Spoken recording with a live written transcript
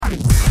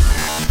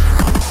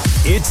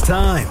It's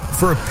time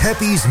for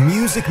Peppy's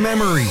Music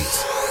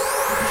Memories.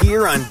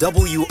 Here on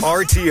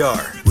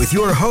WRTR with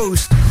your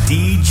host,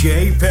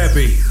 DJ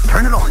Peppy.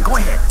 Turn it on, go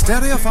ahead.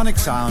 Stereophonic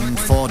sound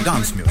for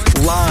dance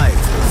music.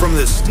 Live from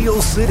the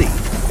Steel City,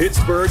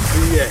 Pittsburgh,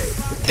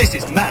 PA. This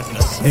is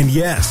madness. And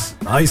yes,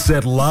 I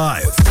said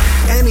live.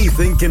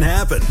 Anything can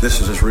happen.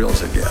 This is as real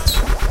as it gets.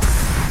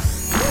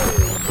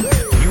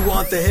 You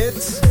want the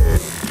hits?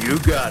 You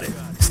got it.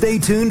 Stay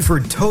tuned for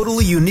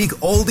totally unique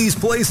oldies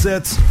play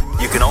sets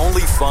you can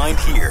only find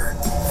here.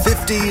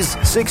 50s,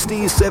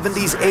 60s,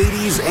 70s,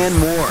 80s, and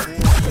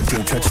more.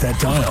 Don't touch that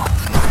dial.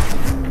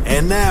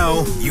 And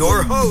now,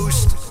 your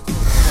host,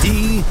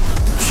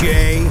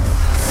 DJ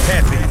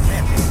Peppy.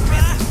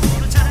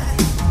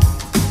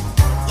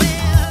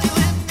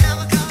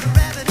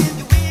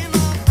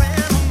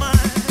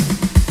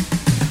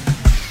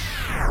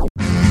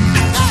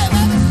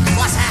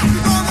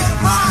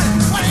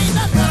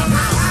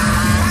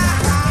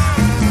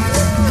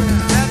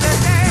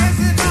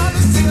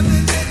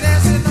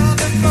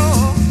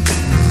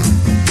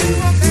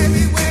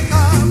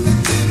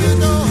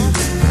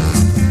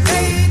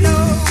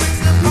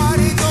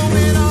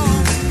 Going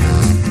on.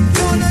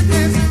 Wanna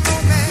dance and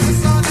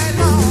romance all night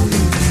long.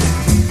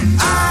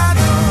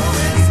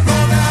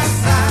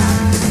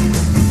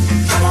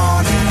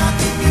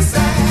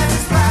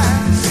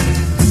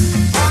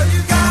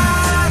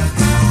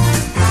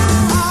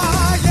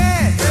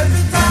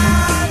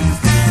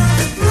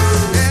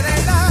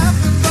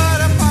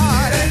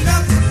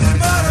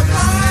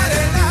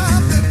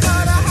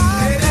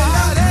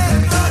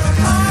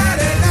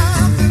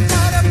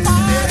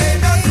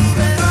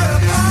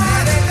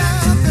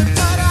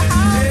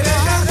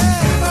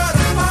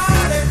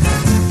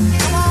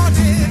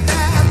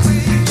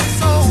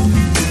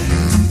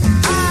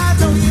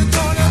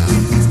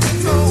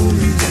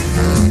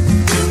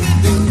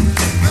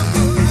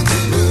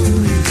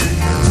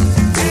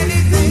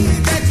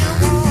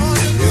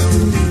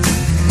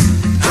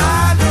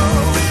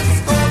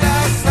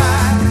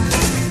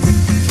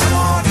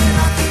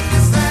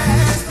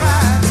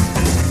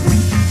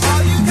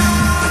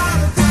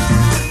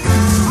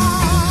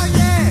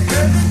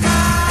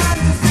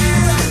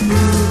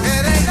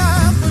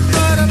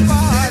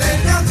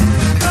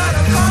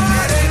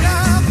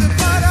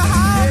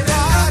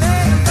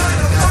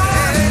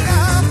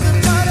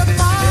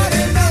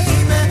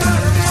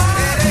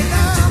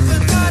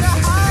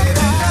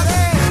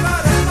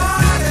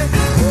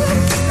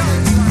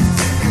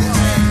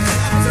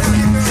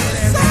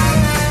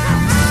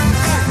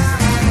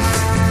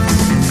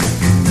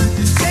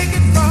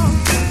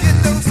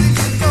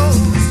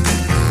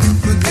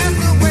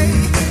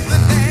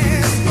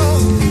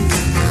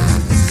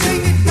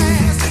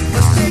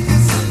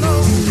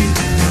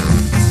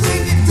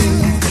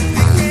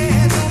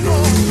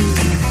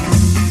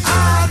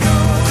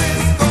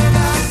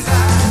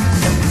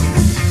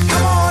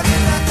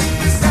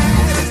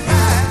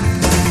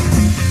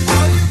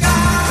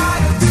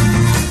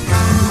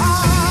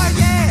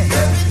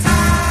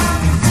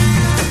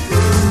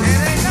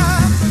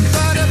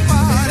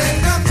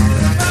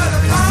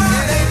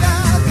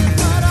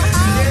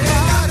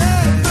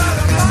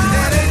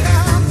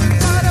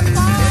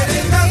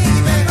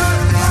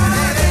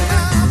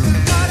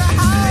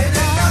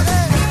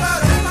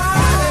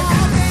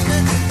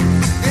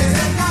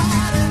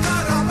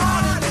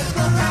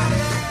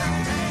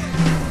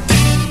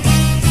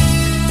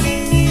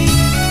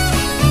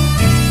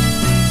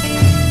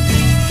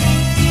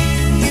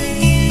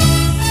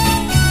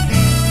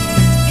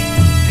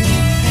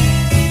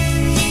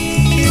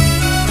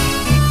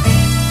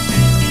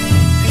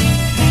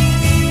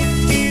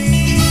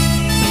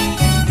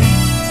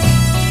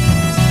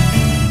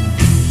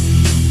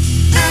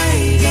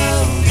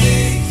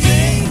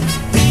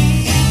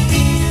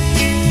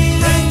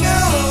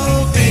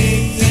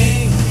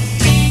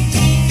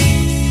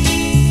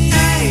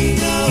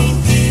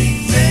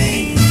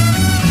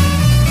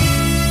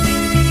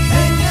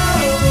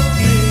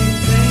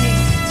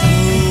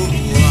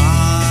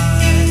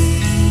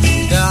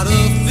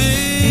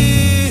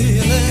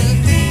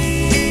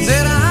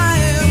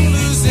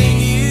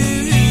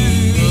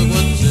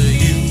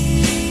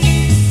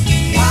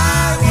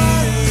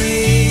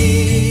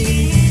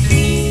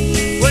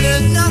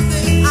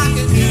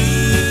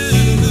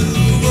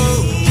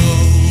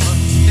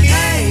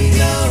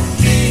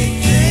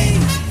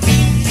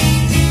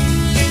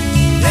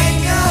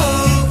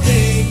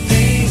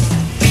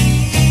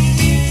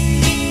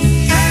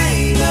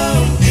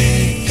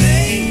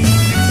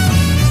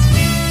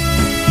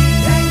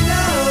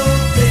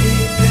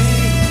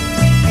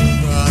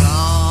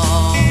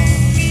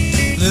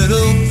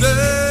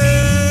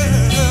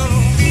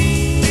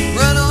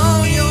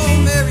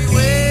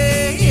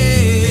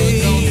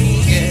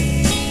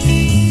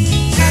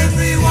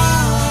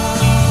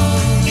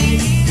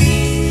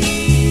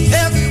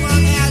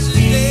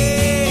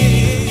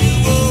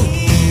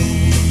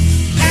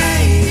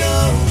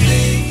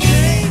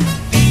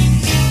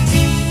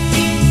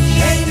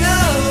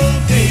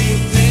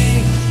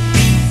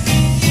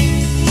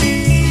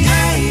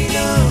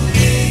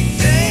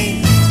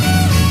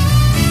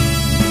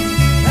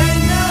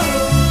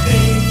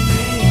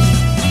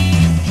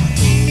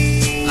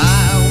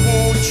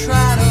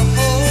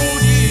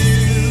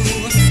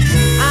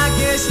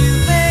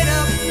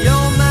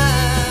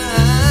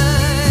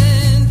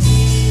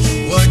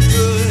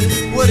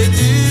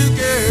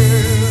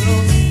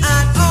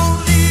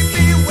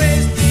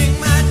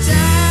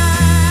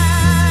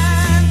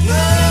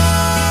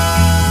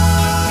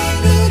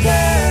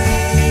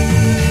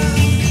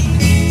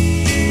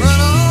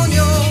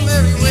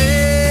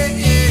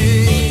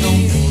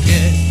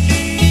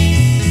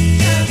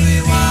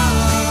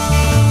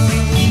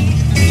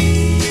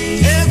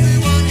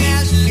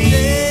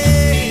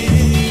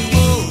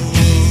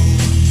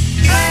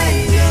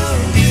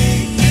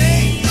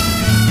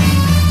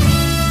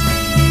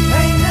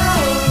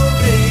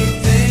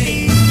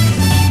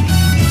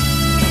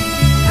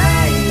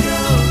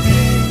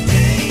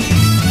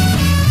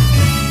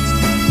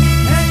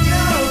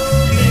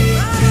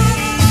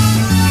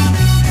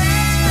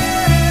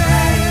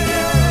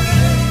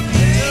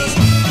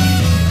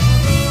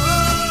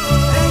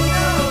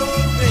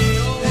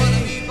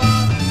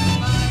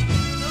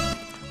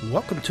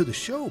 welcome to the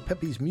show,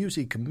 Pepe's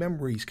Music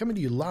Memories, coming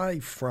to you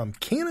live from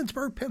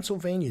Canonsburg,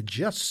 Pennsylvania,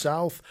 just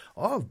south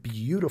of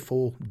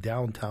beautiful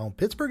downtown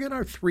Pittsburgh and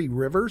our Three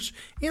Rivers,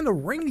 and a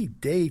rainy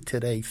day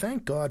today.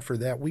 Thank God for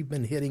that. We've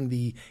been hitting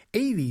the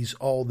 80s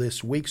all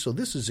this week, so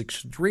this is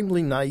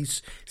extremely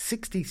nice,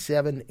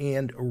 67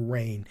 and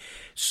rain.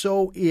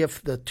 So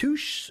if the two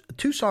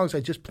songs I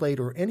just played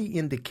are any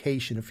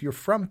indication, if you're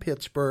from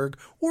Pittsburgh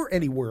or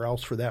anywhere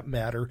else for that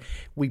matter,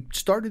 we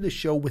started the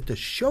show with the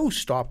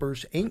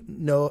Showstoppers, Ain't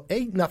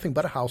Nothing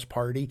But a House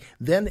Party,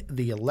 then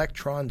the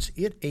Electrons,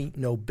 It Ain't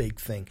No Big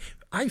Thing.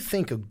 I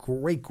think a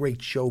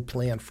great show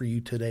planned for you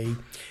today.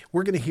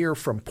 We're going to hear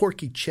from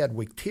Porky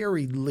Chedwick,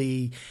 Terry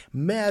Lee,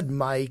 Mad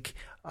Mike.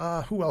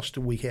 Who else do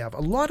we have?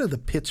 A lot of the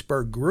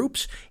Pittsburgh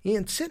groups.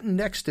 And sitting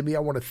next to me, I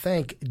want to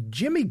thank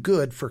Jimmy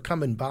Good for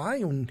coming by,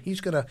 and he's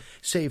going to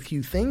say a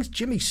few things.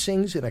 Jimmy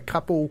sings in a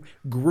couple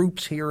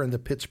groups here in the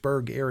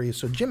Pittsburgh area.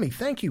 So, Jimmy,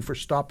 thank you for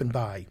stopping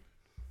by.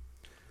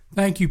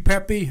 Thank you,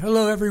 Pepe.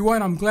 Hello,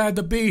 everyone. I'm glad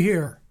to be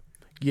here.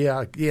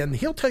 Yeah, and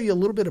he'll tell you a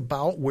little bit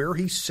about where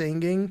he's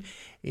singing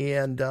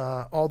and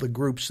all the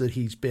groups that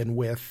he's been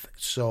with.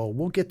 So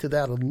we'll get to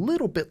that a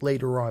little bit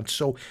later on.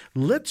 So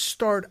let's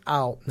start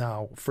out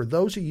now. For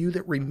those of you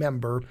that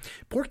remember,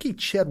 Porky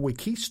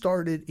Chedwick, he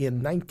started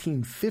in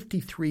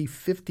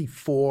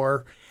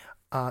 1953-54.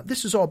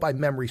 This is all by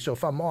memory, so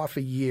if I'm off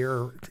a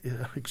year,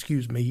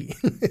 excuse me,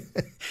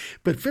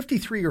 but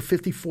 53 or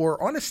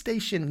 54 on a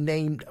station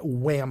named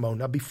Whammo.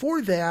 Now,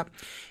 before that,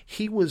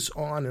 he was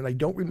on, and I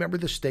don't remember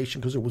the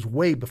station because it was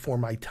way before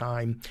my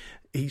time.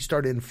 He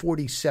started in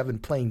 47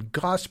 playing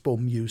gospel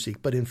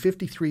music, but in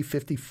 53,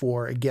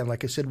 54, again,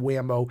 like I said,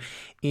 Whammo.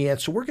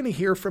 And so we're going to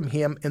hear from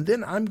him, and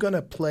then I'm going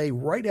to play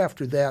right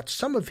after that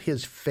some of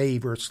his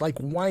favorites, like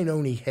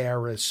Wynonie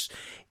Harris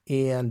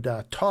and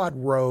Todd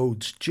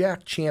Rhodes,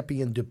 Jack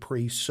Champion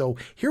Dupree. So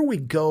here we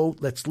go.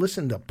 Let's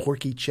listen to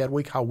Porky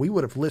Chedwick, how we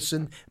would have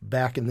listened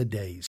back in the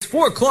days. It's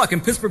 4 o'clock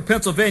in Pittsburgh,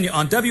 Pennsylvania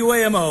on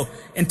WAMO,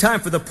 and time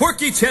for the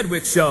Porky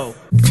Chedwick Show.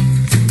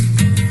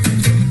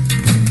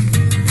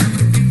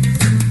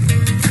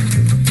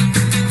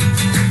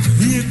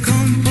 Here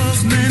comes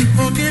Bossman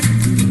Porky,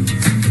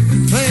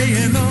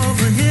 playing all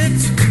the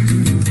hits.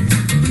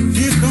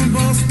 Here comes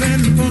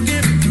Bossman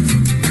Porky,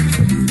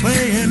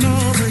 playing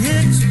all the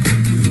hits.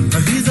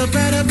 He's a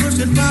better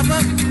pushing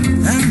papa,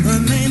 and the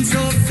name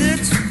sure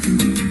fits.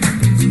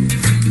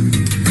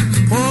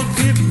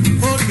 Porky,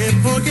 Porky,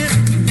 Porky,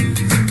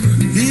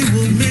 he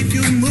will make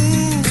you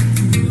move.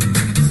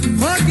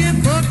 Porky,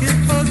 Porky,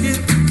 Porky,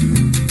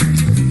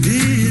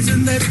 he's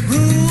in that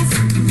groove.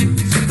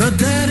 The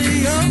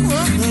daddy-o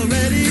of the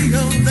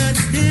radio,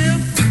 that's him.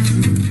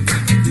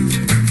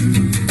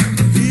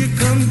 Here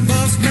comes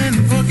Bossman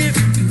Porky,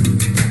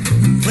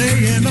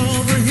 playing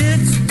all the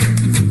hits.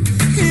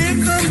 Here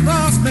comes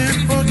Bossman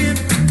Porky,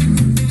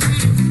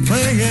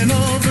 playing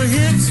all the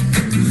hits.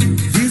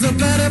 He's a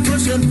better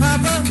pushing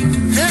papa,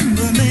 and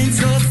the name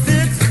sure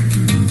fits.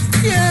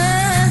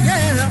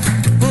 Yeah,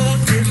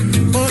 Porky,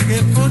 Porky,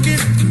 Porky,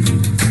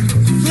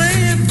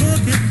 playing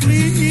Porky,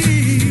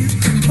 please.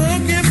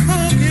 Porky,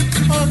 Porky,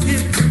 Porky,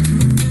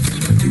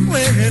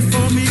 play it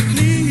for me,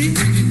 please.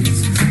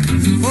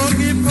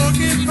 Porky,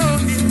 Porky,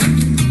 Porky,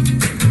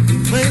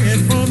 play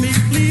it for me,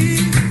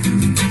 please.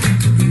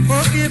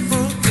 Porky,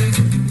 Porky,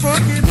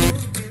 Porky, Porky.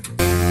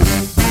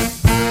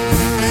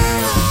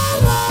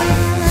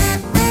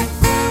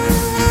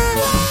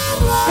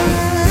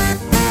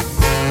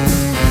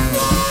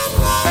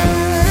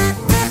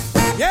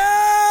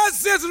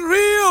 Yes, it's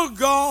real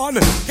gone.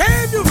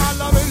 Gave you my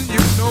loving, you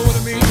know what I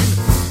mean.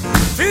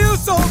 Feel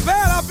so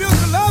bad, I built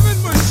a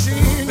loving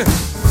machine.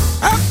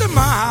 After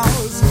my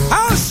house,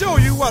 I'll show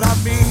you what I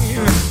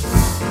mean.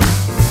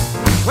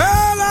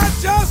 Well, I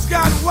just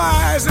got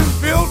wise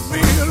and built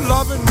me a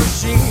loving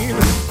machine.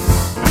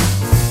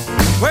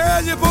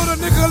 Well, you put a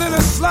nickel in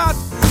a slot,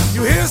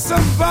 you hear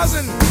some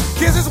buzzing,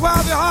 kisses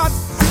while they're hot,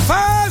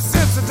 5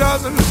 cents a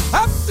dozen,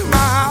 up to my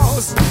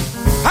house.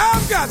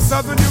 I've got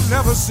something you've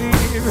never seen.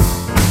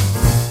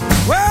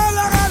 Well,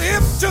 I got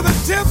hip to the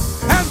tip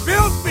and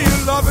built me a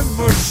loving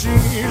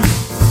machine.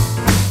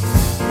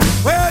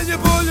 Well, you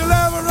pull your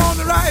lever on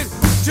the right,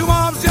 2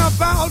 arms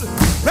jump out,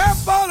 wrap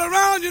all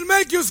around you and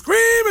make you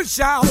scream and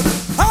shout.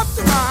 Up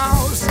to my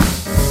house,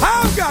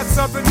 I've got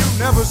something you've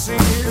never seen.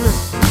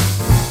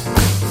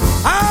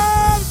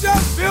 I've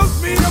just built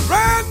me a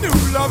brand new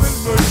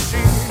loving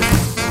machine.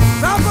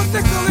 Drop a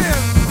nickel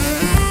in.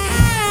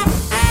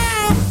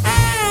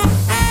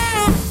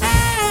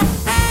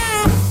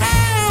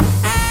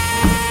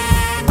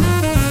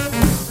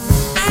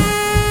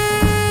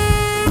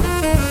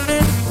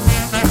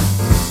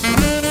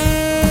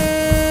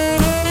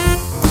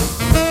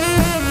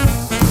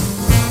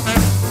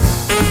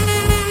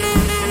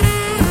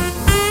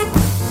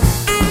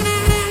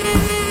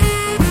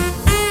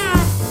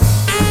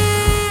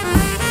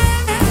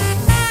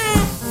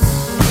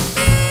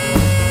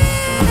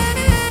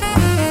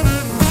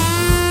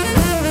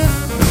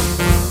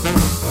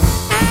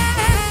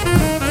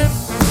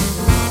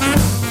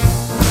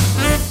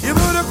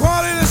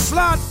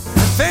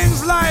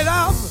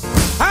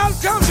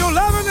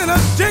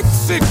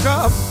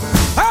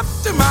 up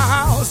to my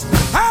house.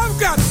 I've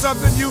got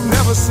something you've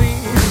never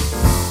seen.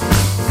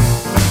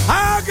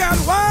 I got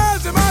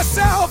wise to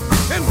myself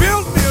and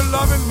built me a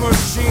loving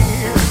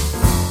machine.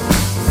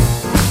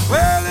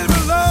 Well, it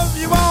will love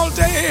you all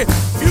day.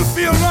 If you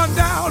feel run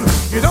down,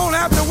 you don't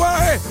have to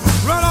worry.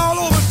 Run all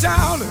over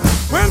town.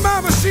 When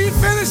my machine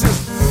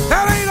finishes,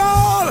 that ain't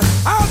all.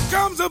 Out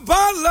comes a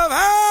bottle of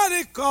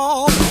honey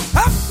called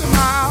up to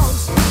my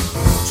house.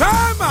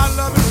 Try my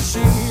loving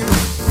machine.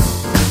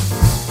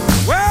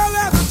 Well,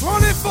 after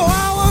 24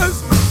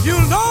 hours,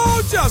 you'll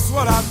know just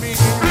what I mean.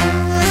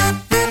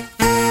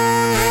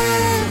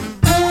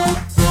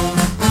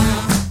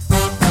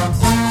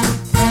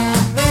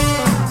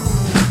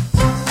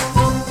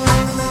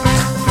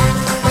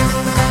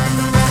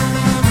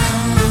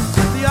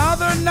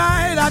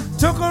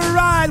 Took a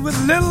ride with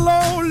little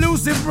old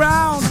Lucy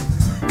Brown.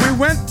 We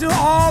went to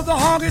all the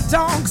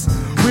honky-tonks.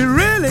 We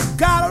really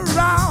got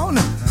around.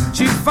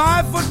 She's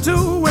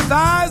 5'2" with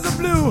eyes of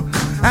blue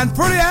and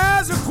pretty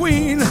as a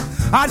queen.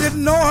 I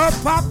didn't know her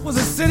pop was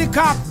a city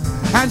cop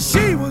and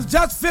she was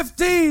just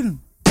 15.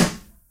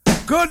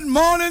 Good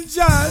morning,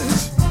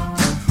 Judge.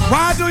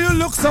 Why do you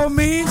look so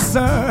mean,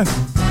 sir?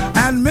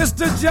 And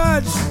Mr.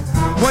 Judge,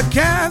 what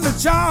can the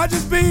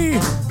charges be?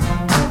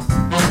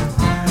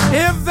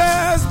 If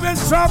there's been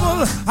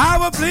trouble, I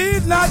will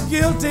plead not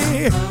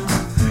guilty.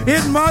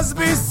 It must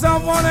be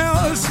someone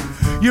else.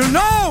 You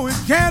know it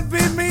can't be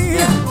me.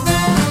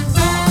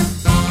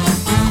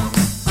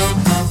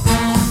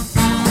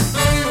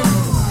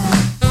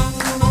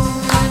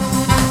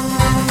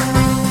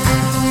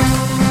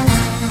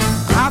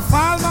 I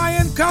filed my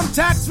income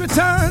tax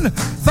return,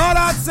 thought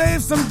I'd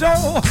save some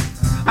dough.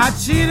 I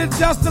cheated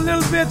just a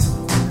little bit.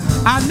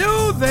 I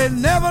knew they'd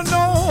never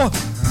know.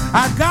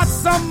 I got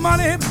some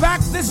money back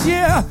this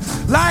year,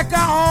 like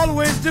I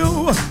always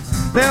do.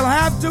 They'll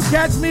have to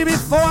catch me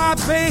before I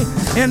pay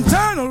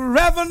Internal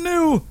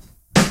Revenue.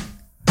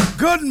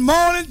 Good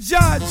morning,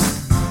 Judge.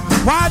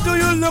 Why do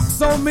you look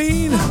so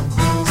mean,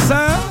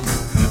 sir?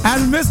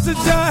 And Mr.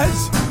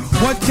 Judge,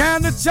 what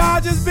can the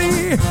charges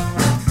be?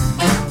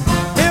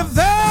 If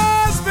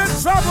there's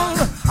been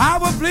trouble, I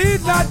will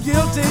plead not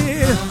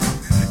guilty.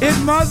 It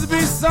must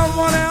be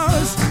someone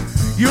else.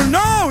 You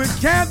know it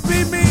can't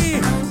be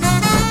me.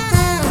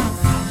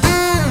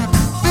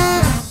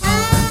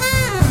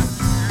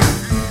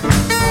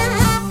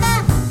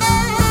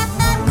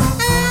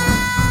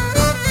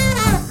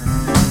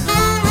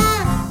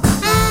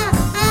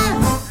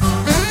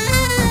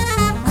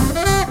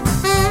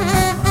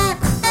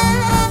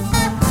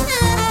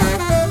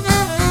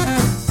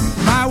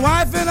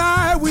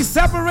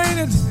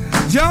 Separated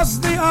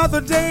just the other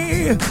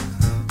day.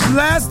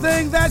 Last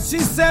thing that she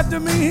said to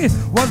me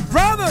was,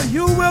 brother,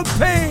 you will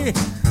pay.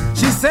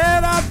 She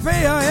said I'd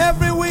pay her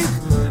every week.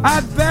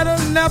 I'd better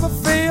never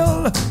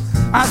fail.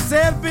 I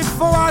said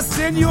before I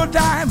send you a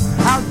dime,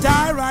 I'll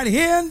die right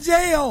here in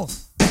jail.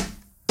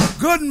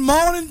 Good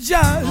morning,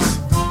 Judge.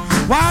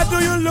 Why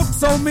do you look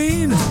so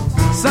mean,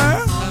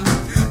 sir?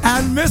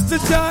 And Mr.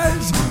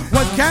 Judge,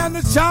 what can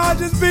the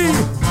charges be?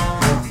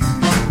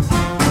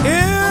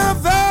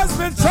 If there's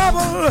been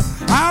trouble,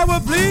 I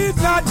will plead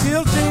not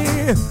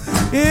guilty.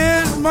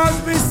 It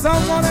must be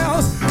someone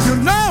else. You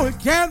know it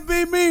can't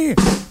be me.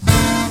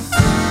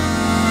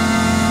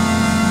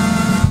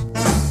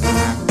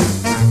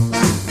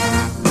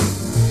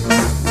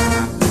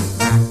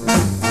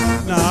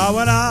 Now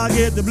when I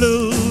get the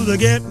blues, I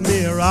get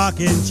me a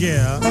rocking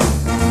chair.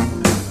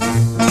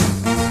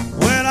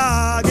 When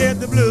I get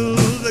the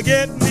blues, I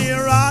get me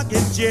a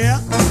rocking chair.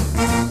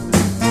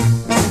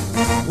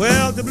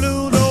 Well, the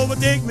blues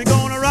overtake me,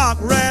 gonna rock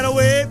right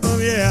away from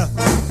here.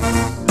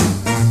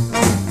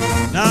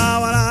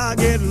 Now when I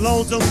get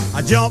lonesome,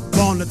 I jump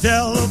on the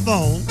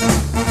telephone.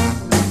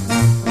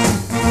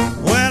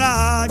 When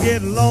I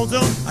get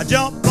lonesome, I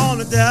jump on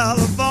the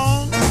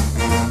telephone.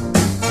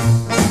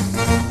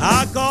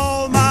 I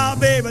call my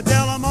baby,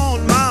 tell I'm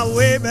on my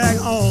way back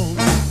home.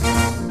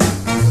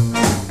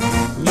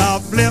 Now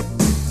flip,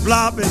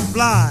 flop, and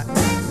fly.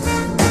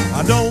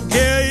 I don't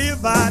care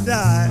if I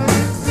die.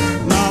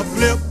 Now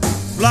flip,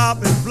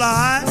 flop, and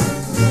fly.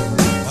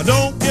 I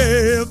don't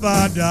care if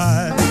I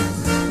die.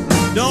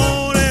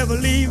 Don't ever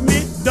leave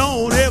me,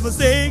 don't ever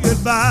say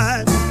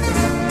goodbye.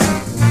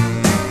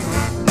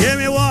 Give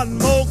me one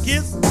more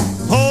kiss,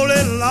 hold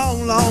it a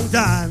long, long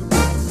time.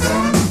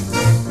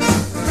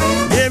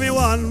 Give me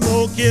one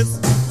more kiss,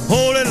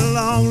 hold it a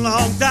long,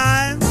 long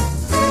time.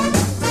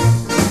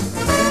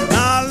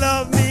 Now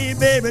love me,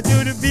 baby,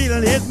 to the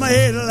feeling hits my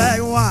head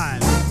like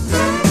wine.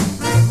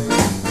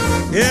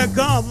 Here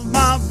comes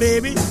my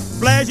baby,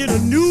 flashing a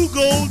new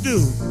gold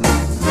tooth.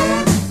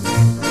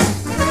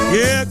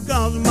 Here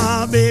comes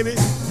my baby,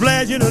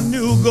 flashing a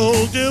new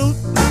gold tooth.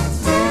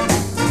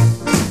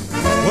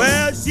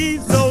 Well,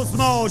 she's so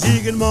small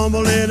she can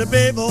mumble in a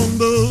payphone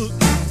booth.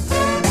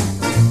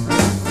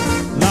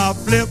 Now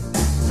flip,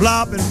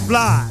 flop, and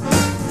fly.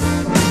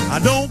 I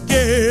don't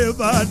care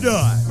if I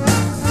die.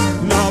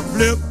 Now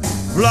flip,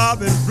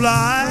 flop, and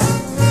fly.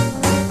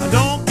 I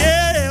don't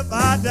care if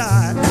I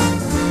die.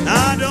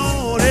 I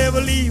don't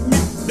ever leave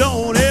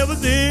don't ever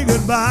say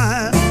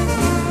goodbye.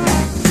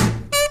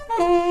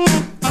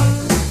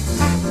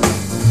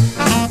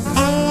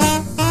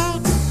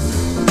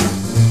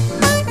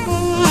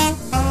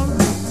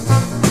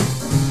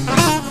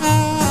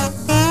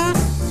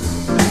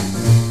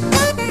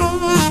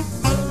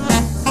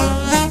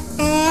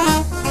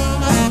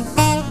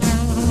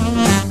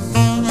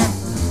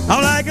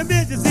 I'm like a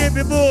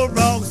Mississippi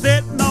bulldog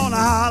sitting on a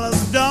hollow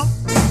stump.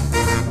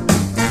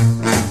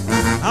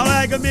 I'm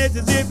like a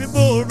Mississippi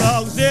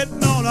bulldog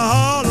sitting on a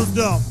hollow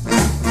stump.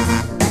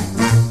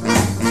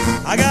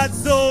 I got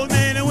so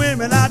many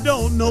women, I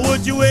don't know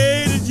which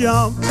way to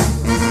jump.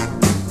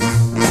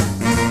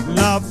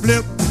 Now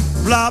flip,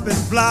 flop, and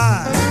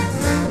fly.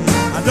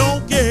 I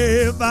don't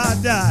care if I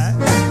die.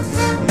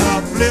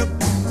 Now flip,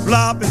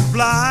 flop, and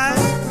fly.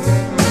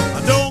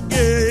 I don't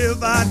care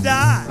if I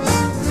die.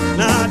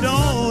 Now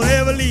don't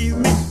ever leave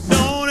me,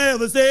 don't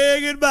ever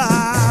say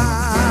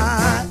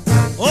goodbye.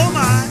 Oh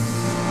my.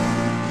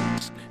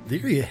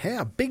 There you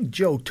have Big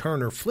Joe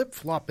Turner, Flip,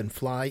 Flop, and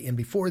Fly, and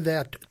before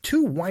that,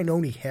 two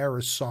Wynonie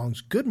Harris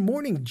songs, Good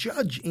Morning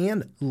Judge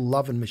and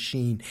Lovin'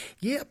 Machine.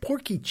 Yeah,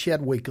 Porky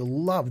Chedwick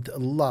loved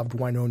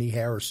Wynonie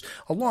Harris,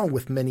 along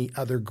with many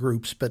other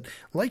groups, but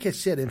like I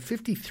said, in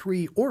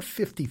 53 or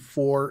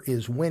 54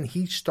 is when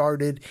he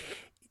started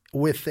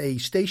with a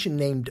station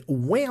named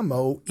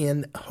Whammo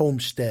in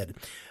Homestead.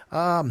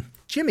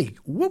 Jimmy,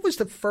 what was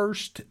the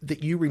first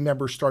that you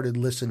remember started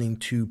listening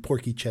to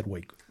Porky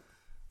Chedwick?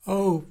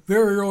 Oh,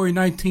 very early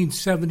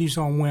 1970s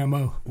on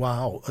Whammo.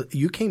 Wow,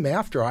 you came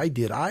after I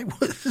did. I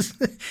was,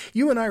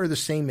 you and I are the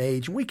same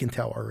age. We can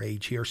tell our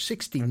age here,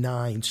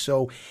 69.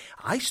 So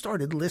I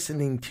started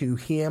listening to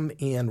him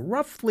in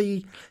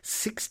roughly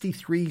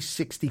 63,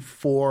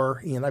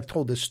 64. And I've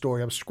told this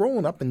story. I was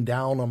scrolling up and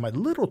down on my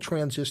little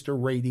transistor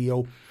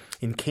radio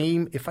and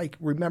came, if I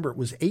remember, it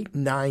was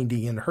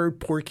 890 and heard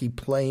Porky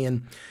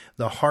playing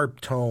the harp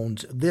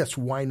tones, this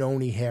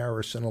Wynonie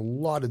Harris, and a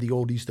lot of the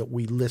oldies that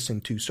we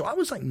listened to. So I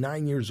was like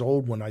 9 years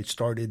old when I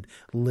started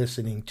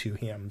listening to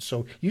him.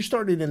 So you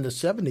started in the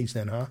 70s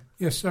then, huh?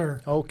 Yes,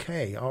 sir.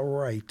 Okay, all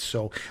right.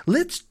 So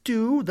let's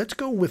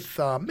go with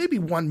maybe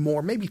one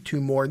more, maybe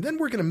two more, and then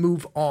we're going to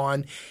move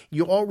on.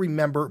 You all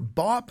remember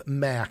Bob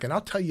Mack, and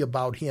I'll tell you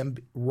about him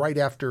right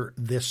after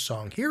this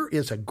song. Here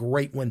is a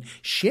great one,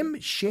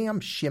 Shim Sham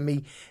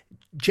Shimmy,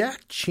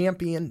 Jack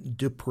Champion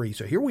Dupree.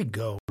 So here we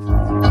go.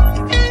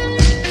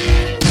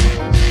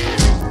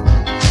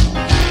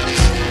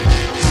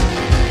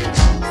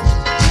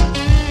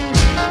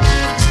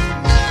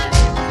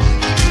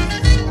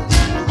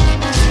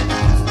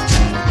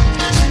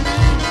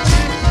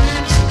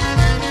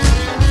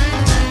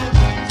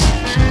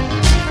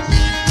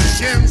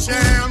 Shim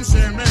sham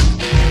shimmy,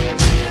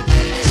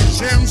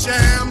 shim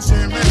sham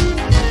shimmy,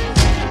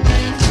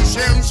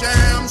 shim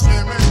sham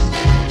shimmy,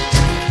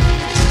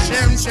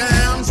 shim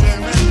sham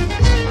shimmy,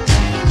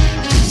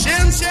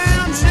 shim sham.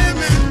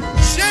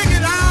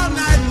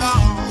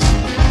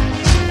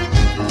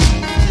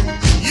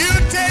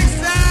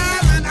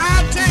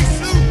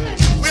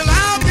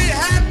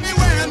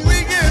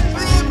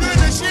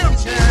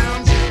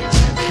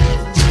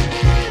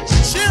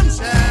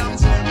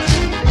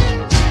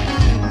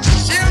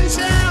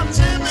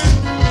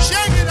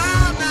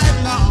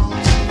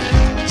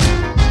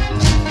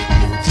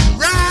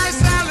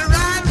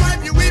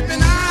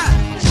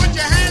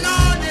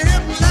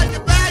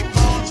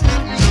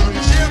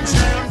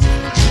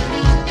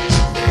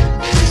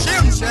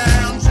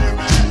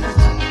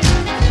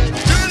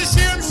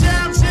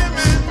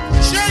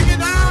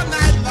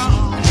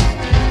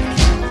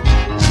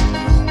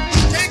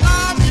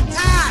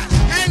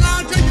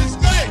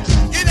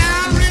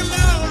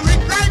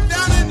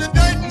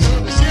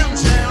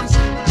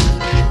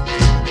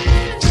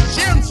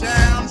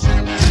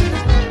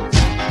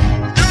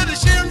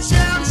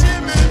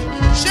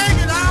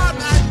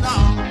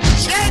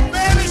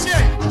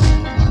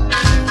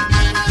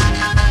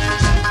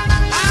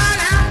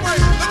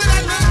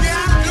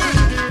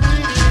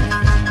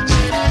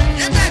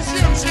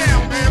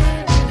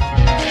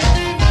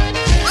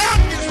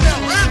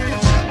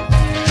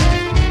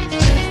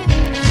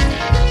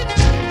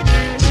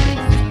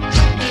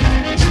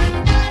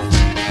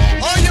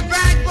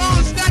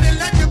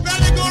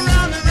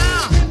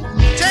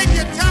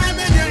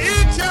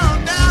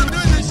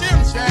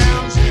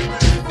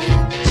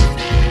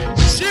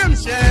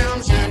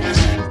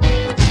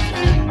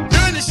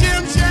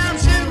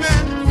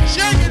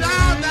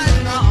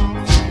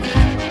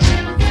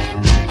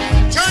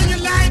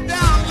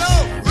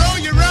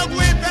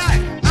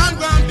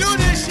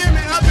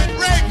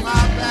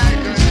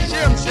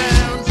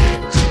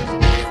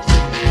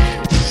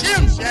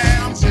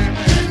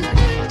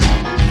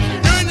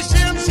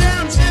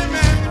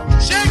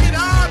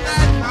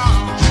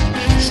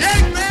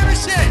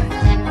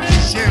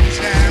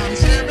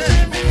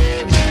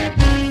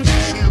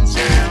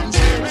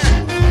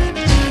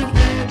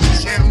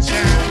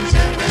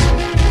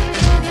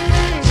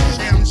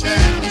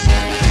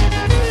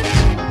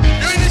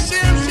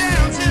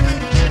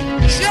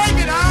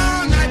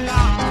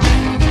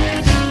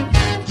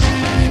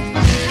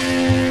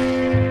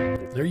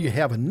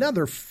 have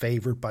another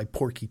favorite by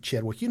Porky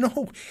Chedwick. You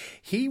know,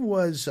 he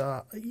was,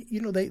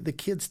 the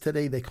kids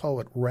today, they call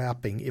it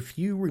rapping. If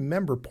you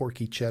remember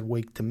Porky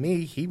Chedwick, to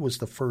me, he was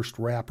the first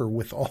rapper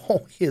with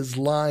all his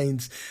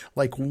lines.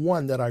 Like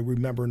one that I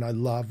remember and I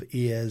love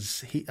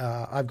is,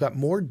 I've got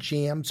more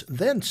jams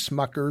than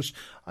Smuckers.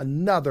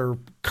 Another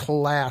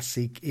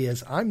classic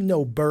is, I'm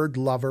no bird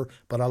lover,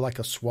 but I like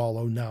a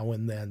swallow now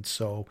and then.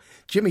 So,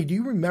 Jimmy, do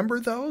you remember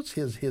those,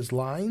 his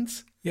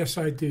lines? Yes,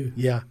 I do.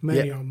 Yeah.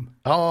 Many of them.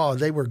 Oh,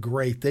 they were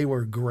great. They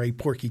were great.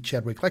 Porky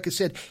Chedwick. Like I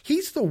said,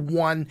 he's the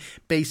one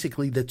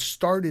basically that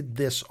started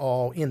this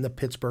all in the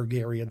Pittsburgh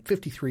area in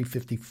 53,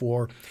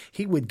 54.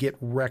 He would get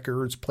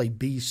records, play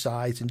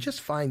B-sides, and just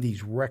find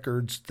these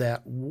records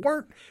that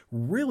weren't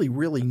really,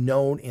 really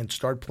known and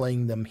start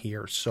playing them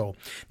here. So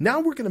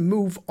now we're going to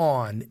move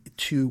on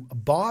to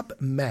Bob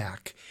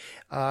Mack.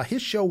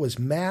 His show was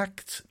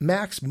Mack's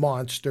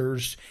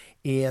Monsters.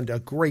 And a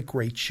great,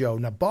 great show.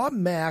 Now, Bob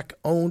Mack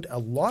owned a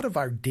lot of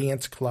our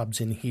dance clubs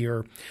in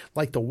here,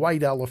 like the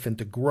White Elephant,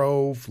 the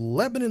Grove,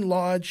 Lebanon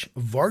Lodge,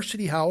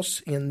 Varsity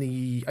House in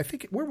the, I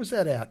think, where was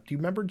that at? Do you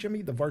remember,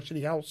 Jimmy, the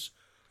Varsity House?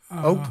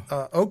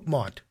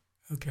 Oakmont.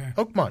 Okay.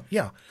 Oakmont,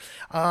 yeah.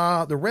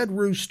 The Red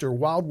Rooster,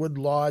 Wildwood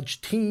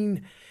Lodge,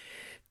 Teen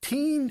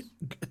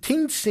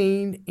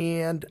Scene,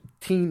 and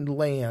Teen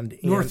Land.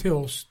 North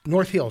Hills.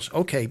 North Hills,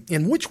 okay.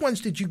 And which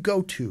ones did you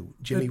go to,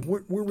 Jimmy?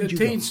 Where would you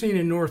go? The Teen Scene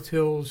in North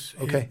Hills.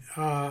 Okay.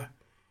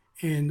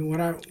 And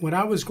when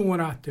I was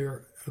going out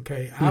there,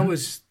 okay, I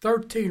was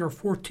 13 or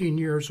 14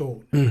 years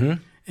old.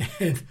 Mm-hmm.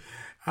 And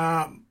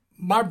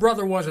my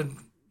brother wasn't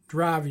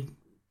driving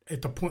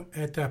at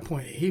that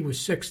point. He was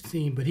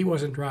 16, but he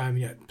wasn't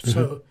driving yet. Mm-hmm.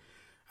 So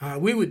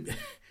we would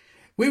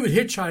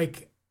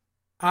hitchhike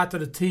out to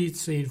the Teen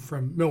Scene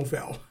from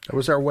Millville. That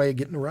was our way of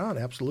getting around,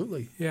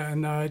 absolutely. Yeah,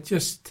 and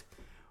just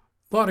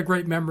a lot of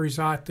great memories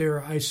out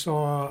there. I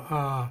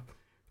saw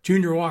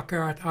Junior Walker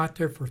out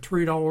there for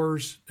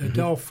 $3, the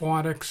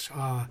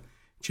Delphonics,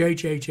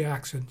 J.J.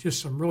 Jackson,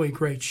 just some really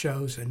great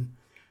shows, and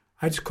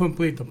I just couldn't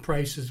believe the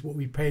prices, what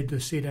we paid to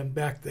see them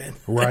back then.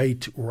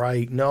 Right.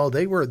 No,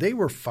 they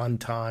were fun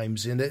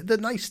times. And the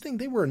nice thing,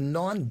 they were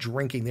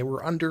non-drinking. They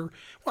were under,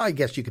 well, I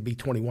guess you could be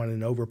 21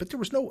 and over, but there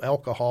was no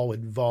alcohol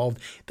involved.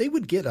 They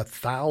would get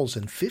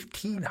 1,000,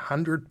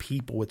 1,500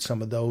 people at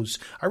some of those.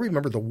 I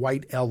remember the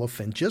White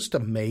Elephant, just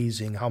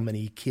amazing how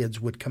many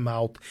kids would come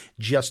out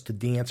just to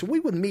dance. And we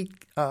would meet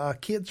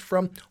kids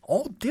from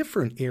all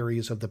different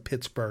areas of the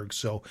Pittsburgh.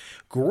 So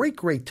great,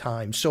 great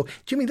time. So,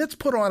 Jimmy, let's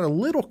put on a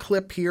little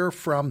clip here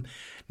from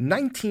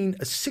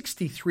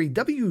 1963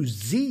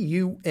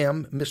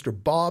 WZUM, Mr.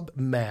 Bob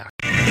Mack.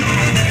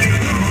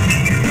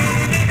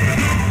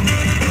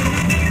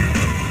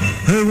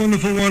 Hey,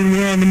 wonderful one,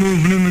 we're on the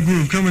move and in the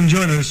groove. Come and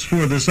join us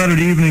for the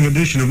Saturday evening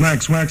edition of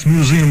Max Wax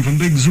Museum from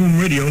Big Zoom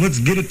Radio. Let's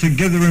get it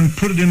together and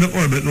put it into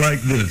orbit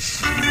like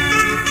this.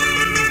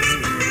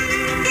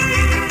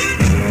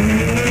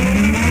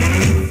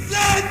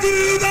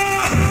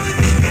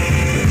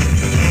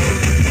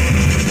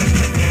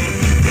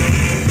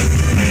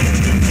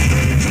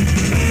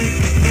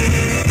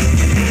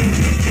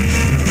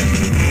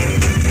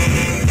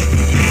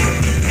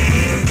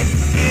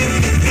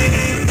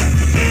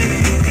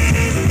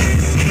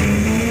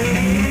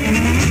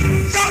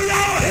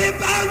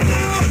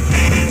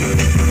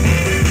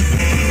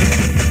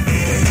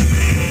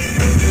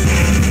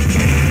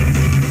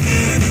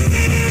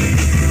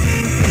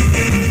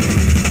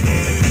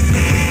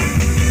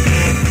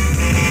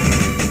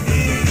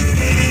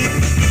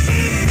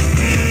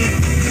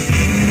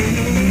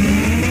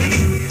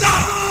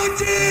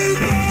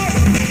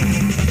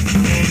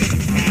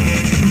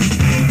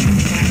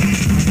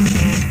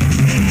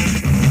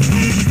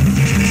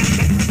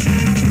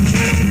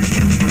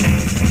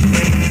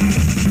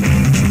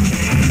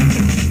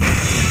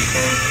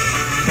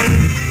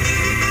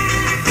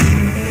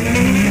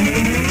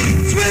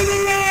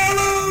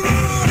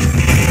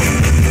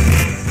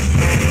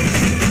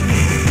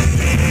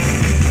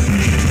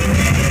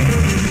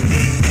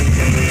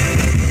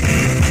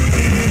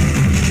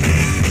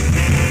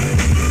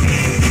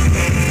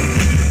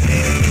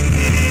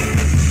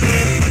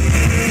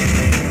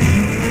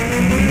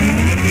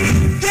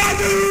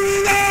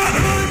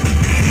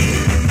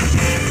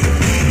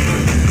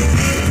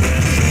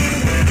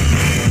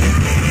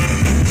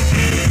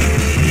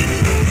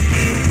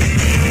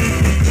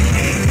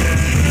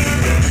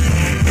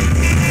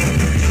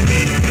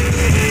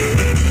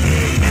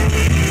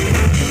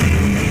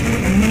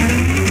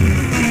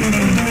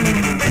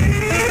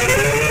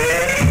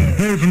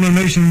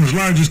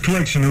 Largest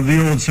collection of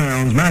the old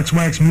sounds, Max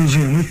Wax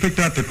Museum. We've picked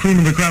out the cream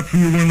of the crop for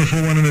you,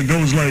 wonderful one, and it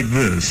goes like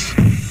this.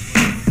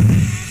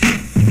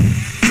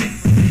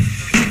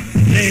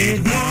 Late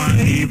one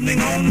evening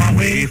on my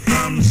way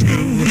from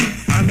school,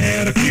 I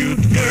met a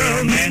cute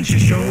girl, man, she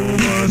sure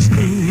was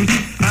cool.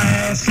 I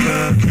asked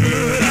her,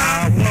 could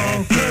I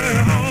walk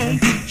her home?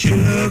 She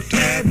looked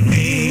at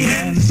me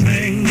and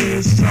sang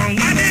this song.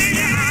 I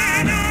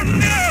don't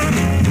know.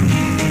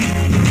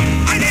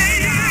 I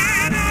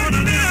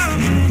don't know.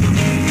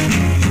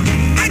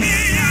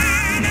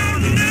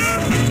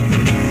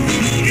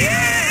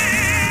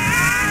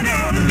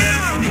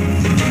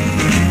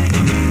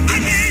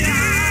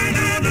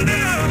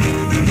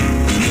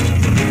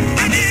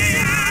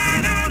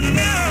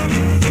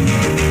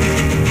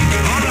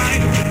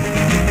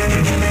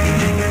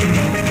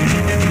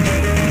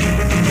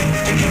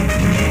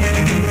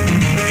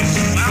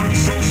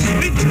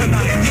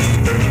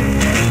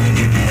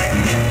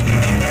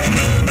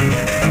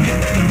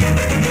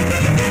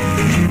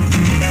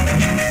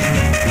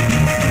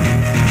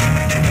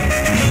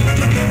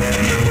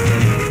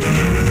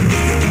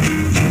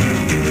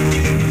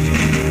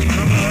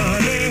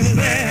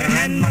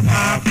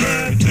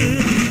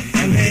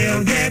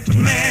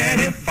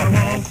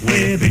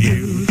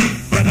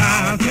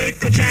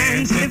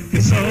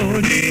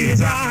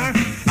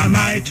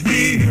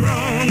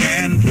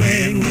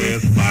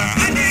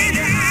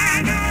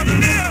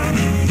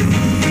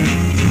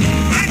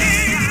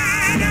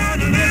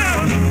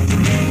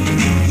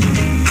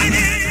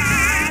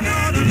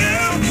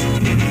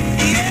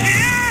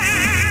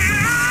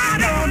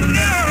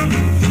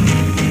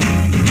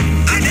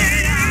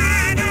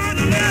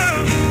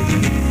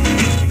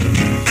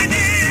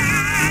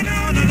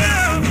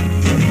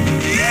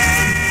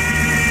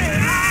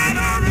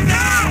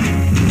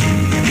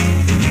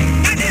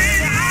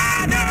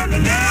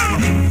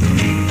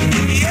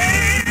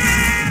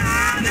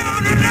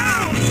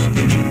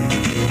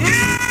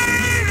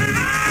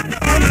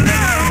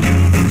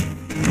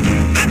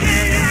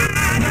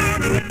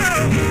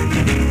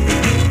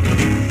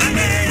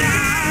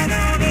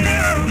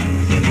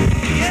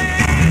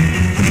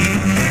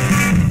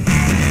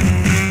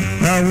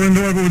 Well, we're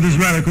into it with this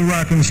radical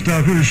rockin'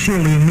 stuff. Here's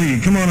Shirley and me.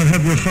 Come on and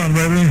have your fun,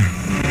 baby.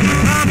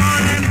 Come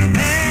on and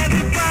have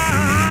your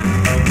fun.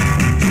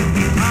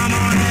 Come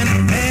on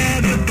and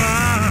have your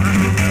fun.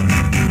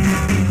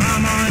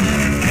 Come on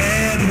and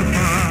have your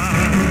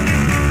fun.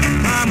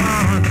 Come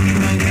on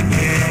and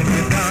have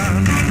your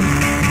fun.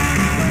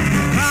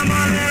 Come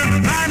on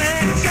and run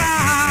and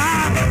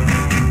shout.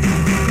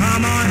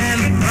 Come on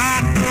and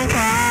rock the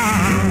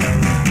wild.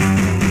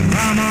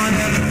 Come on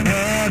and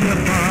have your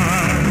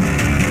fun.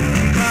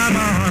 Come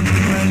on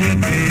when you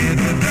get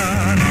it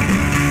done.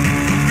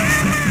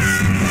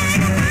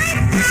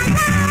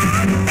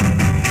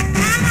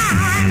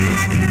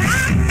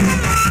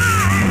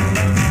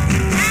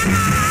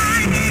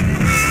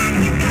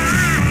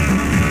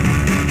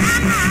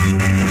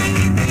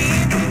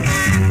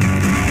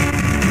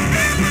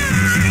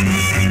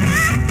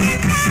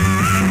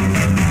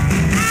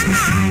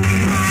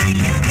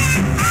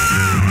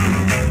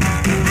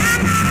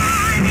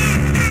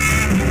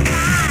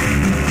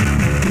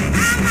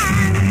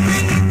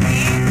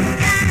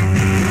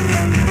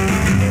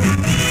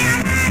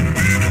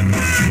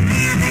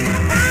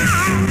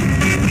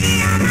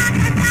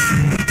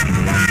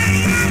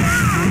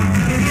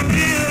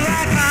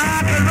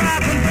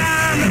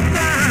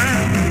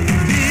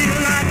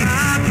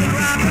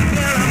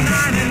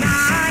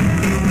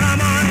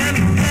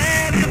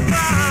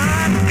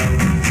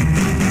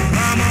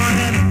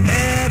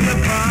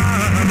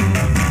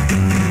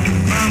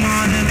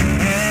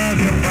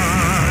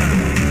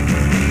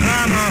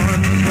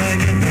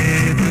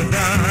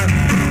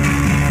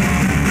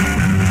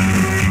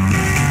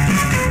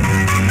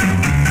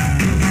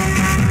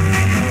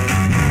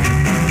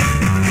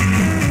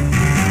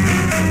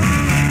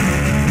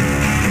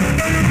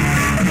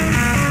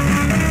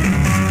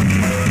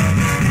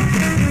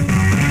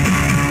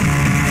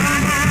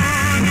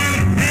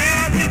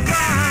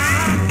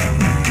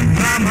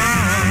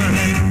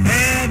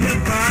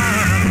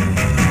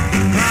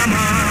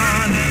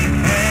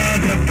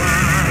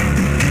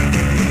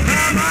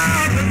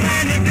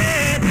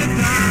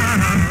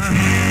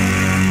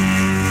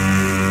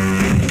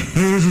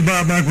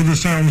 Back with the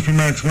sounds from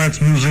Max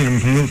Wax Museum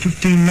from the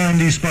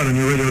 1590 spot on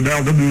your radio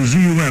dial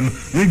WZUM.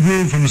 We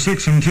groove from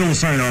 6 until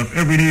sign-off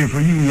every day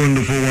for you,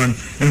 wonderful one.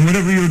 And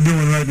whatever you're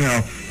doing right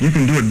now, you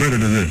can do it better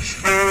than this.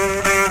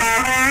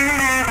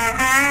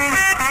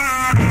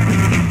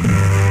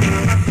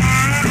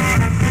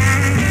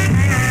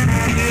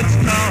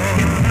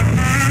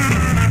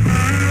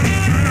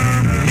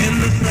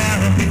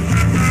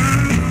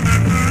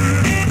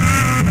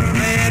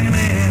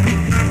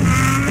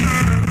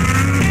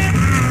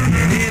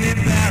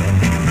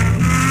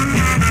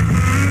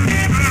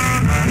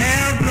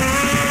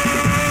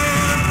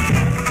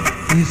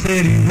 He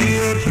said he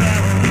will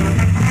travel.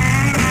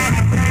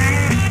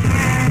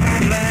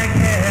 Black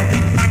hat,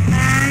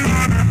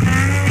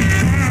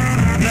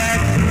 black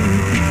suit,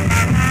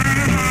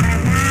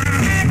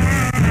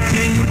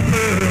 tin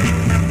fur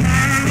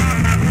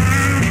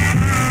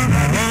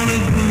on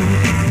his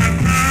boots.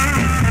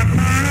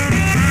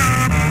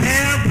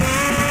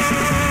 Airport.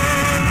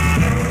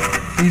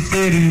 He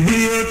said he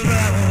will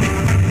travel.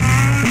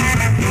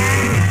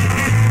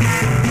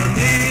 One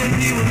day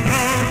he was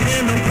caught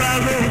in the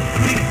Brazos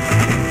Street.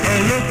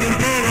 Looking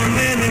for a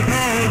man they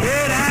call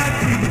Red Eye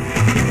Creek.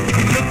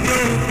 He looked so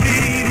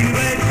Pete, he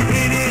went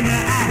straight in the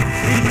eye.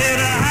 He said,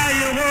 how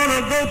you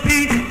wanna go,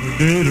 Pete?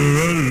 Dead or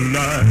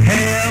alive.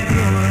 Have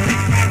fun.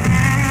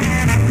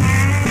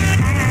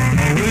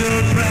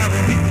 We'll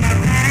travel.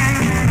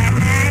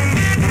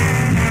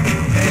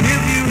 And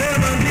if you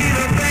ever need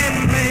a band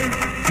man,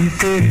 he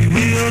said he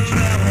will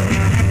travel.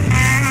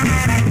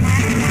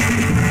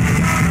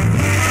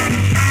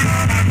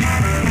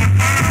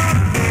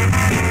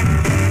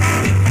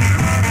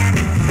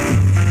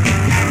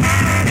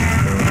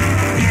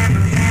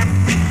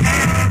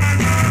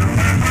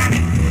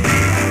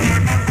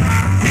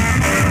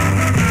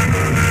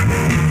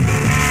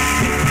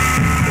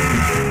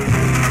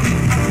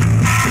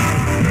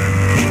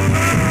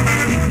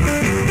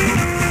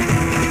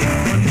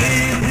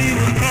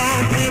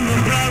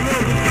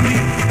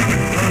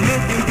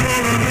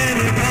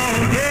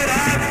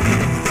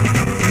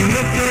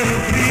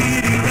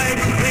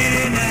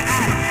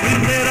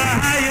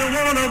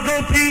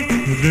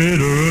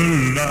 Dead or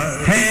alive.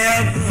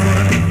 Have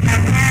fun.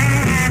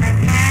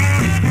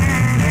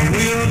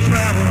 We'll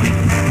travel.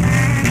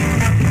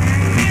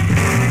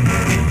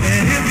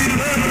 And if you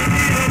ever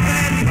need a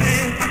bad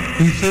man,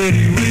 he said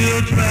he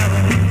will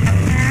travel.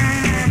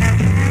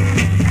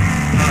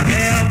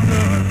 Have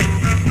fun.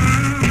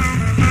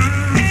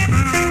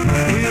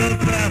 We'll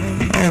travel.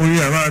 Oh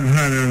yeah, right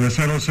behind there in the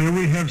saddle. So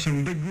we have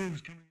some big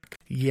grooves coming.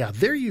 Yeah,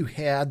 there you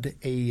had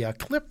a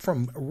clip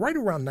from right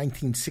around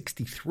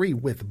 1963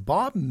 with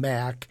Bob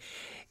Mack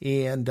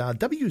and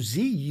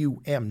WZUM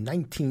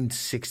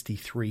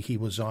 1963 he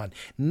was on.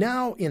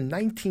 Now in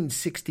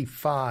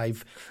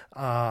 1965,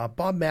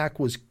 Bob Mack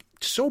was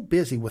so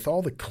busy with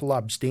all the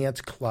clubs, dance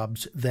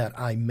clubs that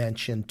I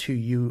mentioned to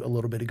you a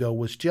little bit ago,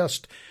 was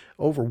just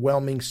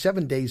overwhelming,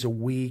 7 days a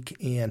week,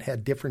 and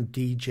had different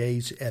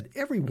DJs at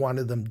every one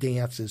of them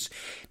dances.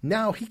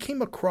 Now, he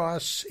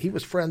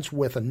was friends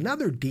with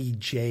another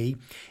DJ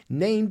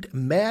named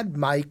Mad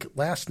Mike.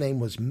 Last name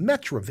was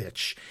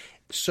Metrovich.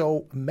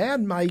 So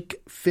Mad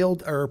Mike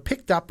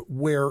picked up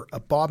where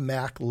Bob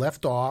Mack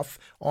left off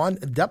on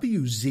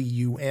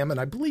WZUM, and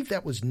I believe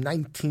that was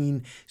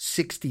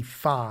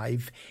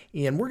 1965.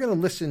 And we're going to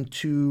listen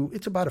to,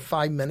 it's about a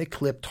 5-minute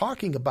clip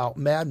talking about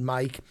Mad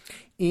Mike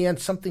and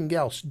something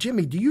else.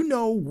 Jimmy, do you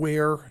know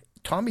where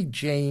Tommy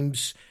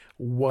James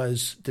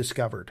was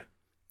discovered?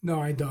 No,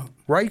 I don't.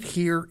 Right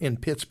here in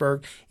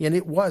Pittsburgh, and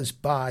it was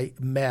by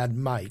Mad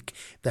Mike.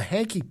 The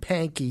Hanky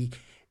Panky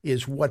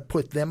is what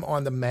put them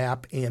on the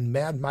map, and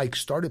Mad Mike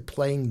started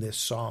playing this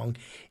song,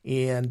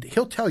 and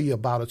he'll tell you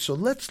about it. So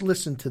let's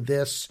listen to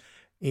this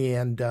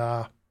and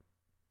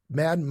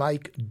Mad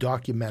Mike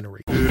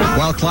documentary.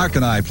 While Clark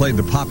and I played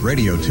the pop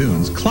radio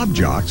tunes, club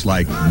jocks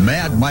like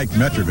Mad Mike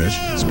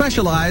Metrovich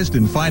specialized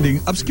in finding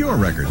obscure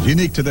records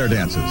unique to their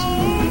dances.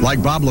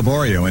 Like Bob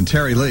Laborio and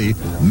Terry Lee,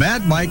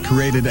 Mad Mike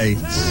created a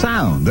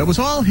sound that was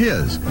all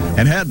his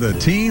and had the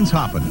teens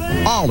hopping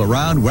all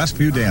around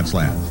Westview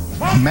Danceland.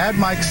 Mad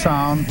Mike's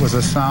sound was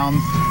a sound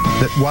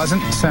that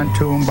wasn't sent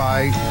to him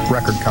by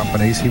record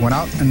companies. He went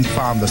out and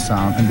found the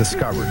sound and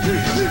discovered.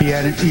 He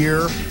had an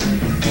ear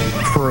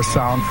for a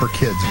sound for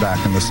kids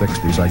back in the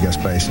 60s, I guess,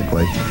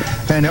 basically.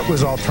 And it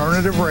was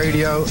alternative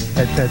radio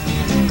at the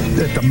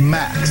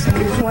max.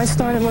 Well, I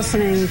started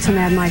listening to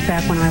Mad Mike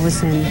back when I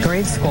was in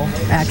grade school,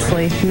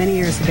 actually, many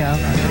years ago.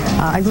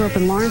 I grew up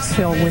in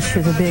Lawrenceville, which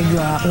is a big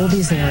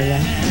oldies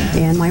area,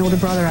 and my older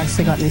brother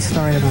actually got me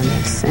started on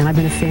this, and I've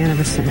been a fan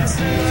ever since.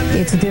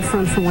 It's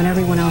different from when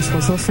everyone else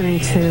was listening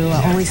to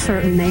only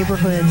certain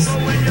neighborhoods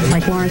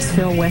like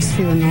Lawrenceville,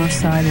 Westview, and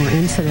Northside were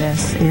into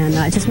this, and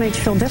it just made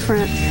you feel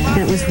different,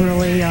 and it was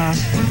really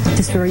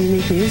just very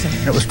unique music.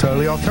 It was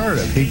totally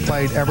alternative. He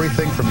played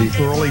everything from the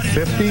early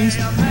 50s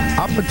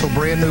up until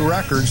brand new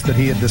records that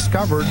he had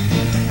discovered.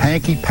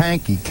 Hanky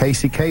Panky,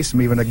 Casey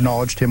Kasem even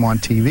acknowledged him on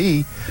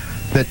TV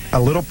that a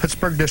little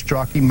Pittsburgh disc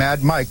jockey,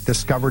 Mad Mike,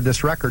 discovered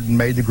this record and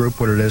made the group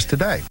what it is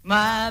today.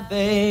 My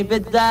baby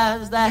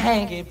does the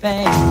hanky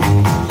panky.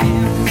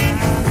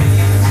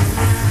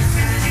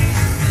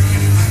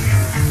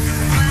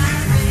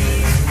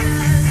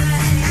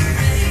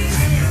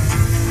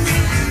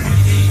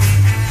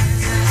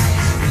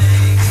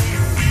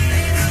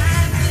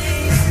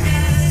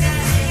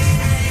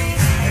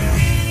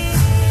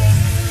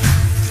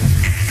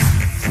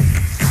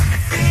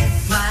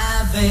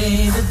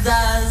 Baby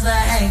does the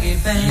hanky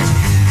panky.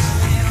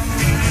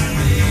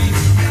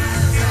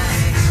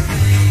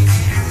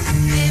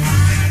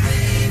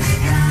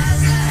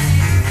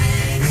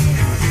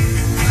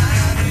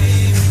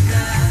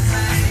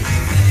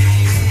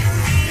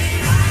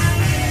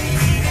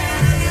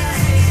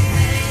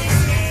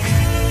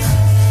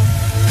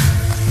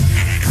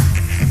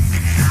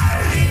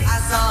 I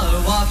saw her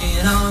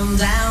walking on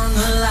down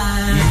the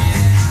line.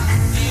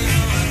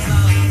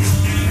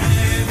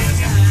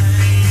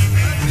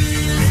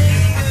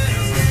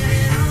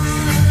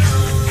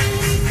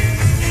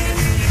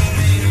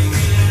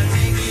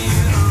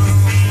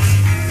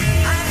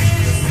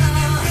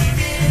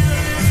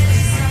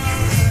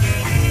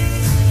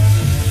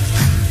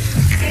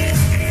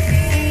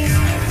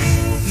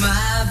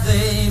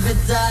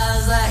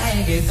 Does a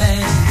hanky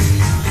panky.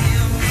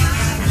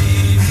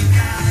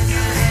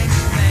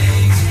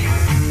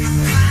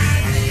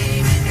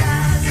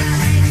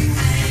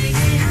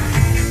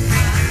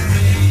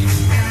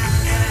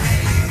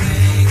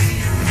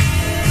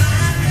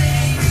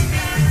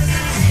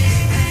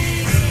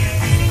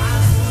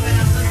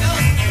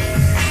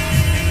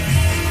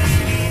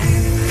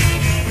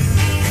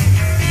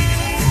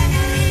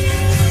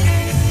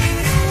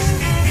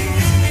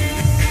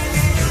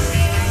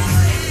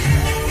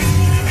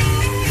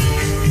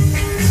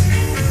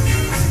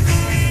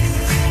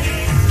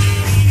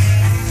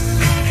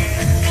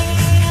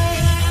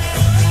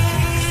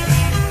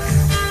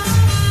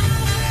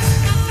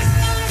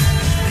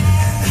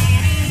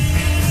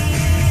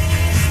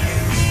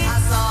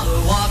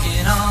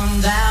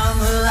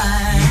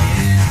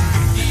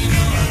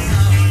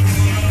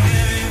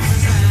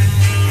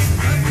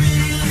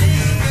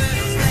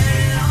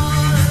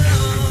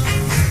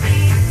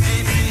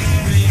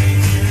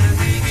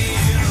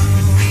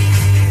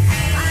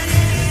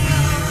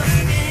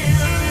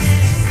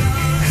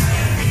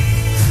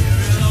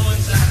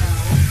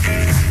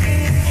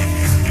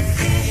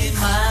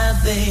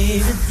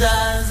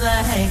 Does a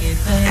hanky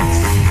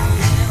panky.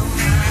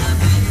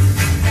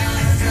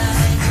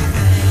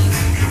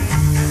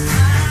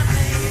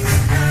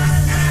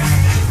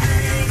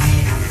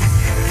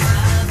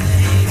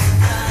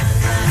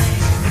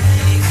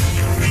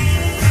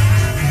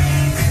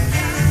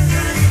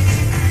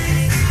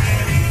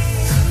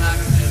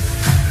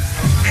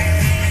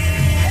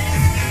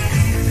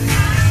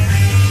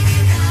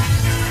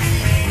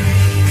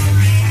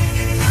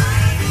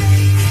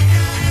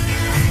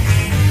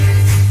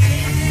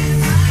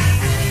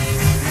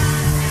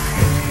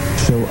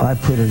 I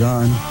put it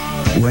on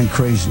went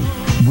crazy.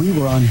 We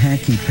were on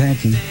Hanky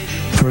Panky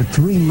for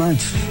 3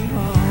 months,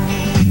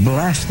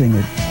 blasting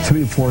it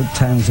 3 or 4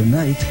 times a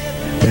night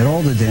at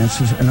all the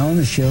dances, and on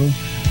the show,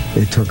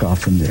 it took off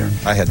from there.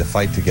 I had to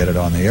fight to get it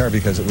on the air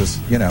because it was,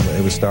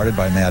 it was started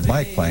by Mad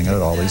Mike playing it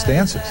at all these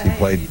dances. He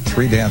played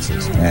 3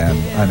 dances, and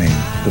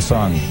the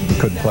song, we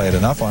couldn't play it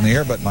enough on the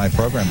air, but my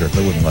program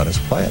director wouldn't let us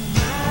play it.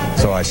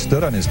 So I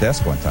stood on his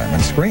desk one time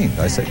and screamed.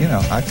 I said,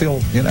 I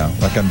feel,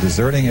 like I'm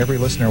deserting every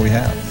listener we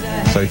have.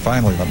 So he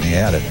finally let me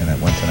add it, and it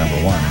went to number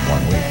 1 in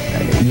 1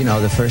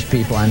 week. The first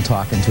people I'm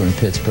talking to in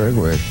Pittsburgh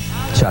were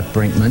Chuck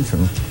Brinkman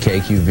from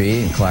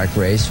KQV and Clark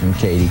Race from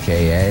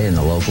KDKA and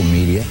the local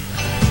media.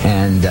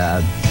 And,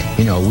 a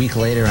week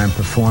later I'm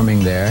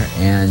performing there,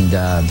 and,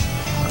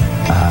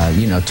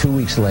 2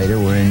 weeks later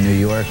we're in New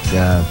York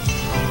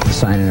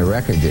signing a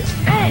record deal.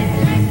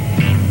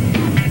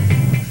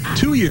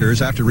 2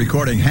 years after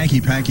recording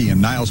Hanky Panky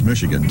in Niles,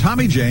 Michigan,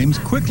 Tommy James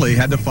quickly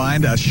had to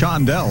find a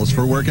Shondells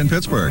for work in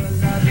Pittsburgh.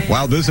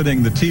 While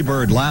visiting the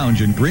T-Bird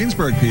Lounge in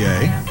Greensburg,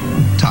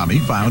 PA, Tommy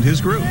found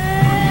his groove.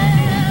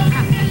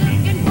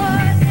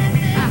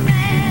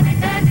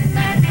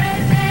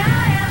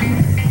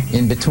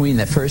 In between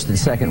the first and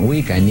second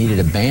week, I needed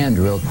a band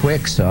real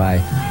quick, so I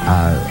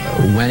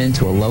went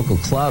into a local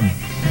club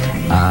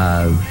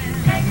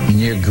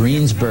near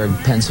Greensburg,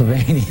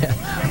 Pennsylvania,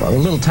 a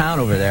little town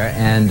over there,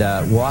 and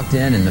walked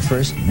in, and the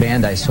first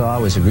band I saw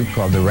was a group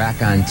called the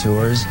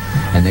Raconteurs,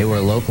 and they were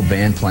a local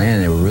band playing,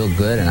 and they were real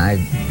good, and I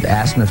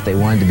asked them if they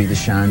wanted to be the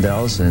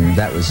Shondells, and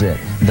that was it.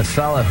 The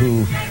fella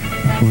who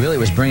really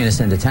was bringing us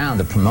into town,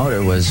 the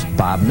promoter, was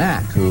Bob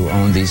Mack, who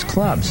owned these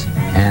clubs,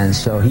 and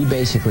so he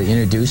basically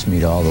introduced me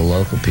to all the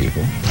local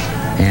people,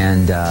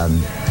 and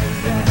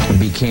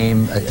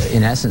became,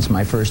 in essence,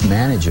 my first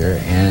manager,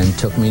 and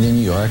took me to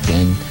New York,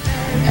 and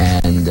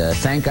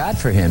thank God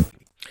for him.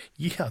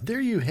 Yeah, there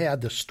you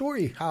had the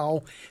story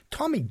how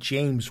Tommy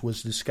James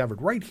was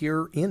discovered right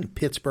here in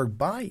Pittsburgh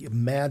by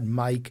Mad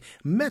Mike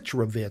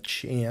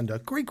Metrovich, and a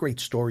great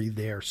story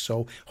there.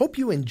 So hope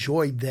you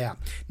enjoyed that.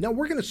 Now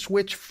we're going to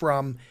switch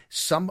from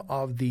some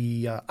of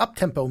the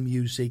up-tempo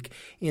music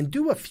and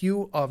do a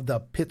few of the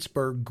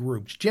Pittsburgh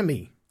groups.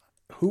 Jimmy,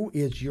 who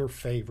is your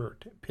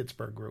favorite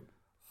Pittsburgh group?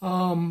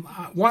 One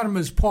of them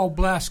is Paul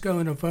Blasco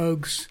and the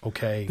Vogues.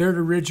 Okay. They're the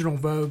original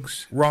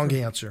Vogues. Wrong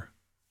answer.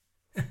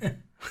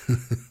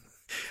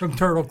 From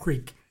Turtle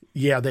Creek.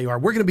 Yeah, they are.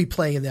 We're going to be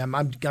playing them.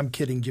 I'm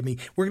kidding, Jimmy.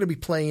 We're going to be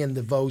playing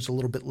the Vogues a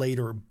little bit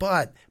later,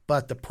 but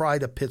the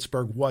pride of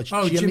Pittsburgh was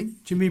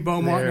Jimmy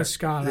Beaumont and the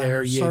Skyliners.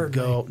 There you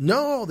certainly. go.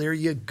 No, there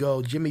you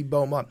go, Jimmy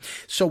Beaumont.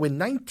 So in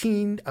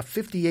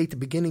 1958, the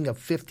beginning of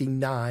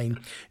 59,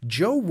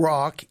 Joe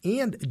Rock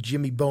and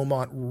Jimmy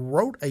Beaumont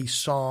wrote a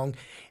song.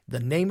 The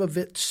name of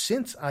it,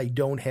 Since I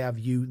Don't Have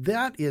You.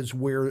 That is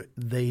where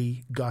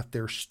they got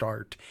their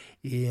start.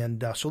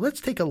 And so let's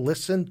take a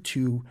listen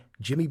to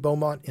Jimmy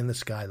Beaumont and the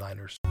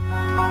Skyliners.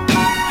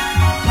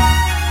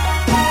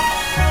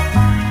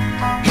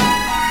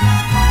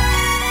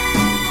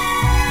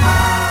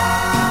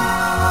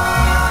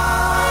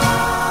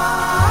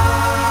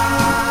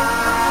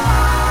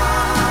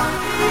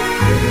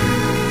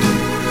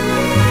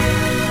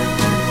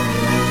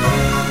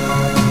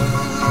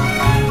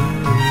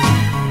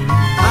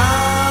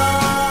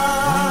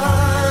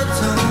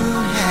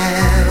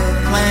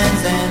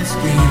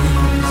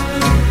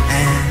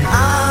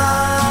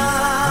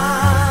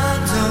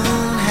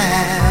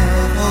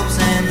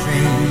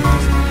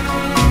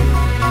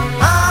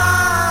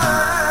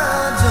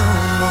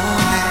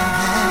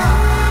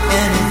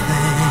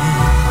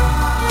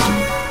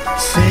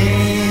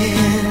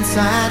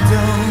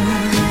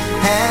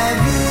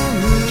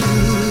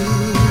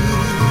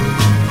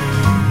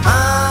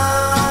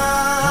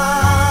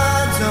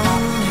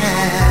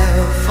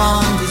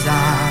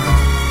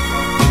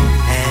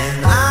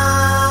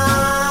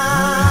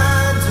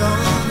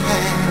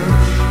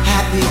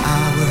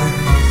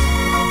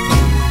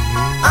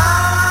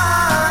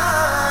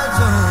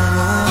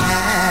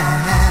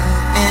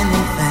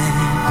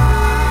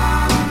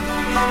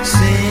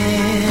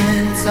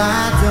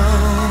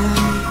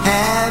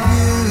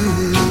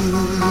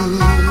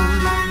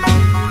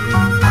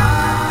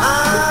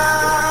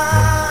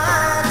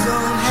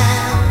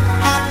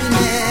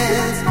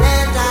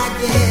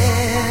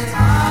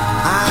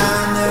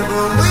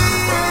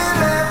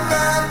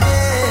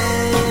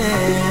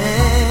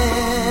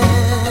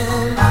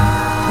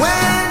 When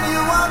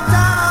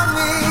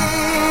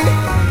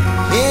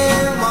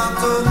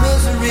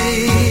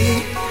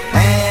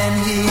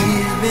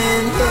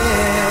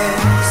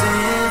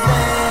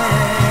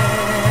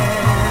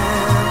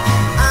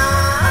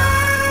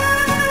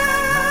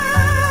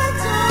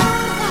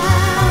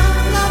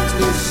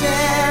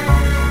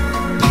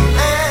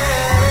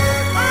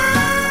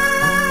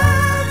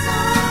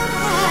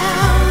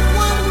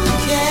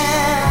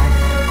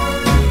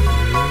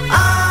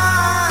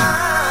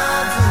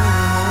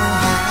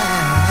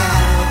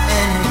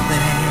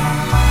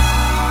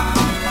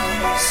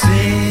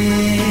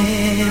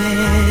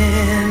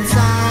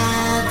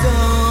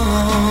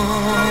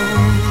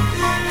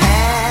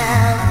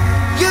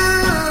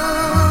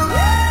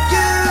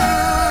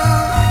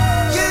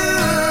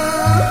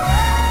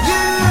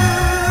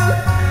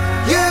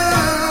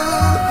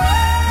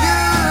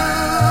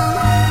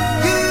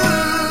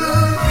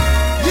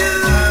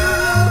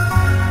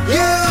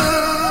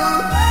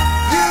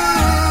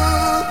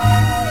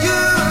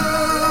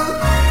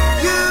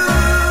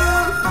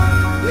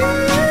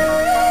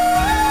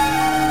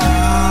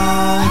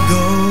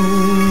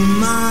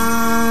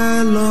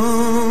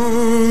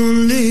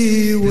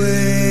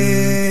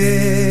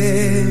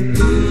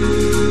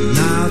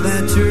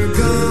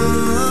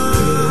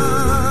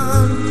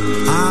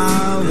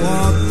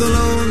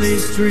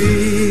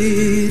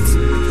streets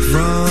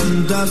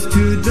from dusk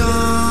to dawn.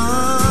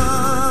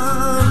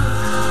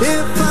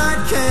 If I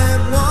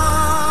can't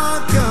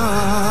walk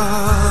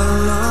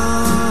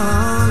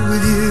along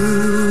with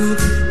you,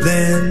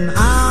 then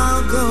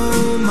I'll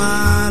go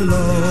my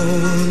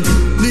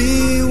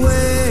lonely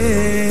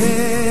way.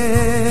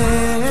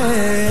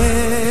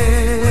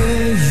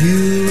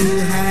 You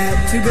had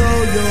to go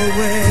your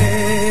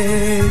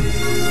way.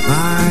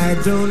 I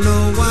don't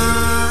know why.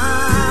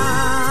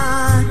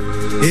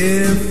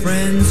 If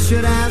friends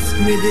should ask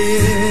me,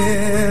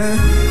 dear,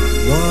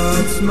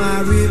 what's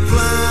my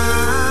reply?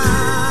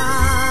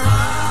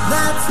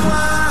 That's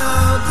why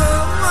I'll go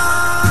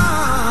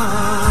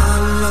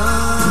on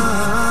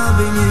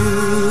loving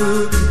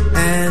you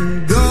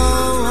and go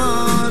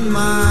on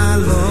my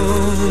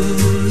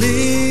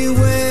lonely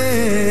way.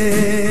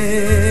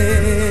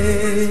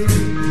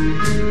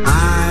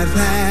 I've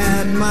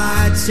had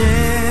my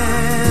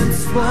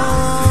chance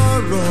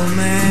for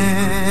romance,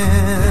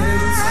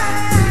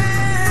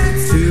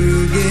 to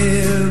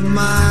give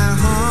my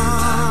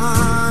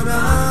heart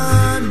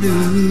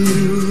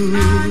anew.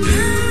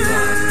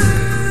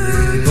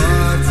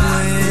 But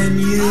when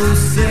you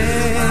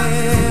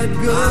said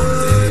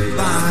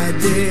goodbye,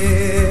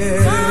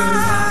 dear,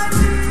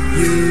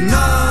 you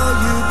know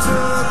you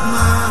took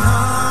my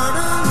heart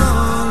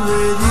along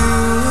with you.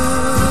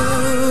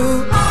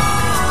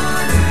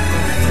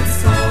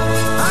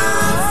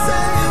 I'll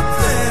say a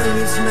prayer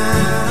each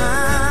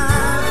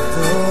night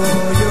for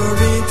your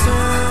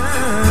return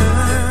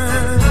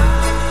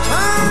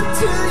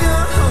until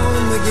you're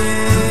home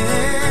again.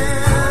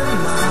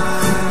 My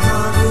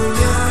heart will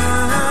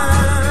yearn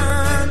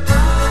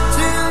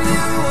till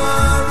you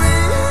are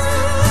in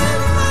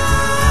my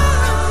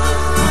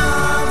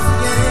arms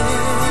again.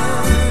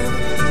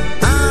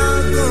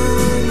 I'll go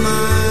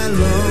my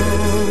lonely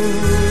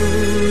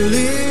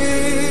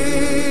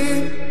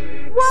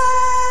way.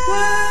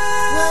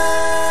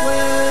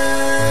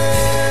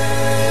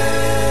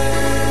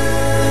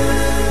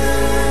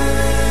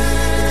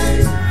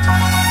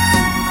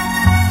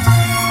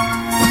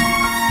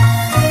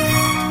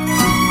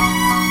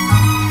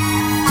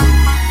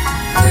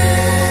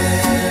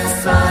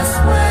 This I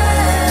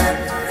swear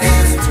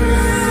is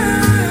true.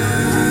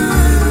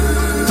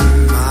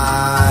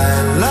 My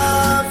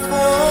love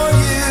for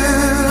you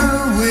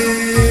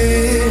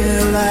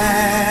will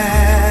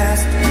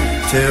last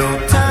till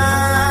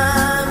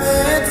time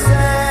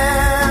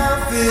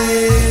itself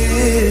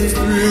is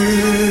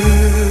through.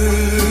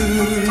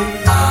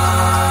 Oh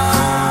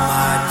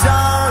my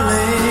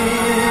darling,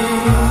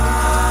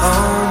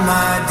 oh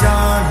my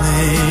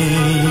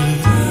darling,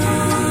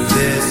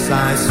 this I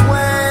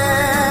swear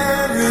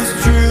is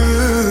true.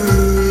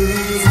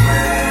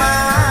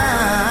 My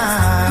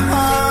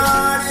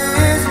heart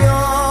is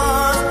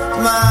yours,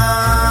 my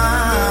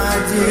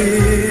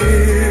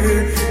dear.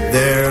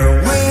 There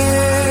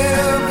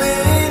will be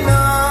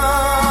no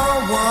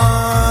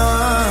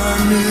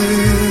one new.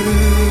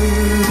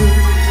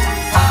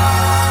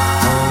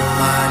 Oh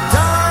my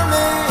darling,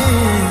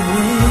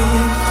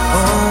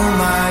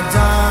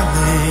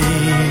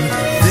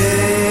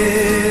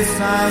 this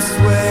I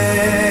swear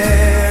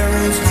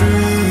is true.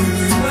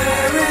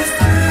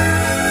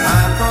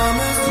 I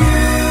promise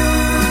you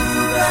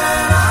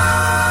that I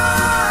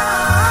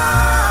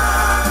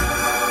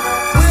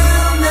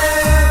will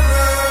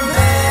never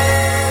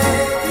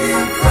make you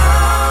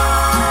cry.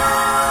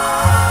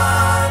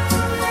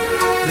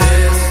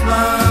 This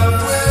love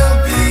will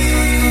be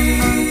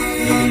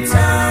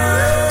eternally.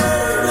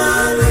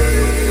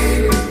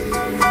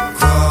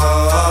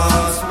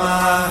 Cross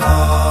my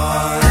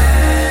heart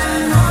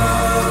and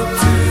hope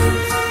to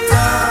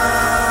die.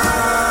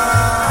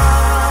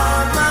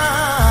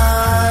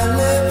 My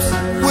lips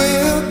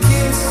will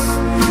kiss.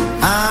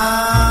 I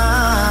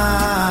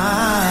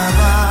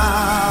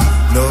vow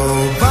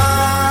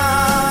nobody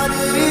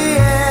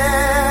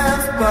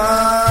else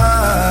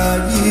but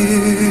you.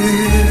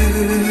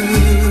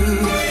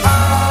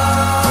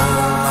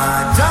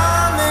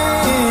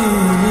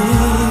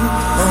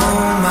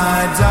 Oh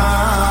my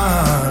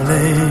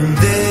darling,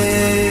 this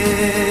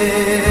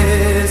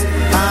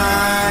I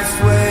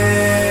swear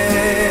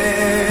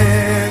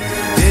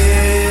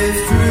is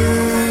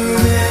true.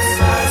 This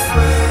I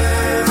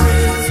swear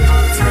is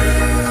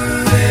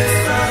true. This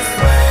I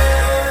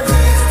swear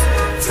is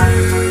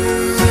true.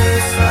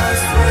 This I swear is true. This I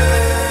swear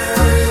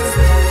is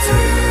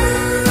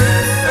true. This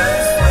I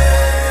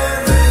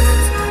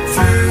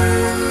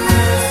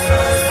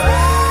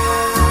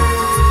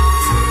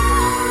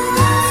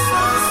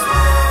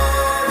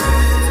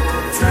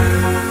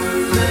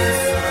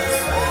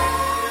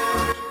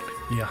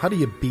Yeah, how do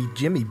you beat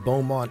Jimmy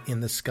Beaumont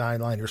in the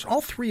Skyliners? All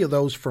three of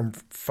those from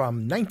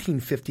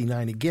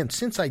 1959. Again,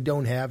 Since I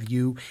Don't Have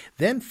You,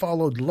 then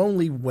followed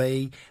Lonely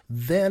Way,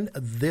 then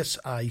This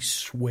I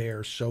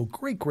Swear. So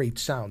great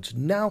sounds.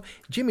 Now,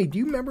 Jimmy, do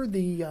you remember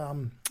the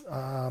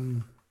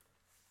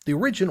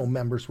original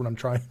members, what I'm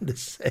trying to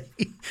say,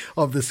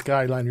 of the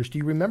Skyliners? Do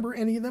you remember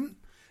any of them?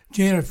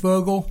 Janet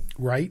Vogel.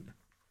 Right.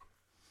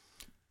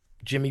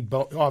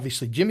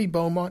 obviously Jimmy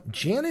Beaumont,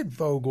 Janet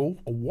Vogel,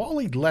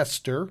 Wally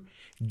Lester,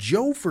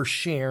 Joe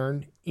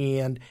Verschaeren,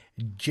 and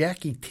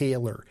Jackie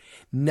Taylor.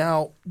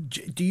 Now,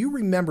 do you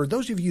remember,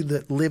 those of you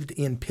that lived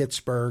in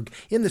Pittsburgh,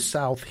 in the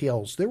South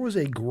Hills, there was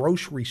a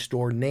grocery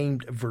store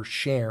named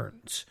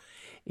Verscharen's.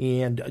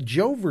 And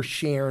Joe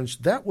Verscharen's,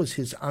 that was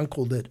his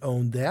uncle that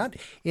owned that.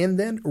 And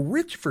then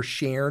Rich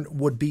Verschaeren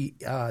would be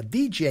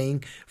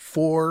DJing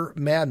for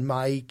Mad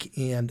Mike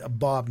and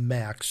Bob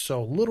Max.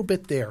 So a little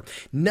bit there.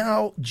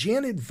 Now,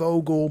 Janet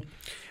Vogel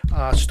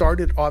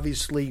started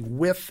obviously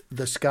with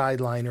the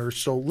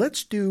Skyliners. So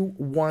let's do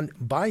one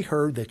by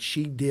her that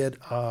she did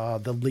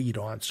the lead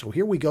on. So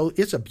here we go.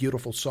 It's a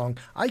beautiful song.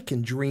 I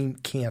Can Dream,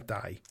 Can't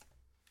I?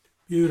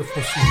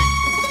 Beautiful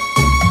song.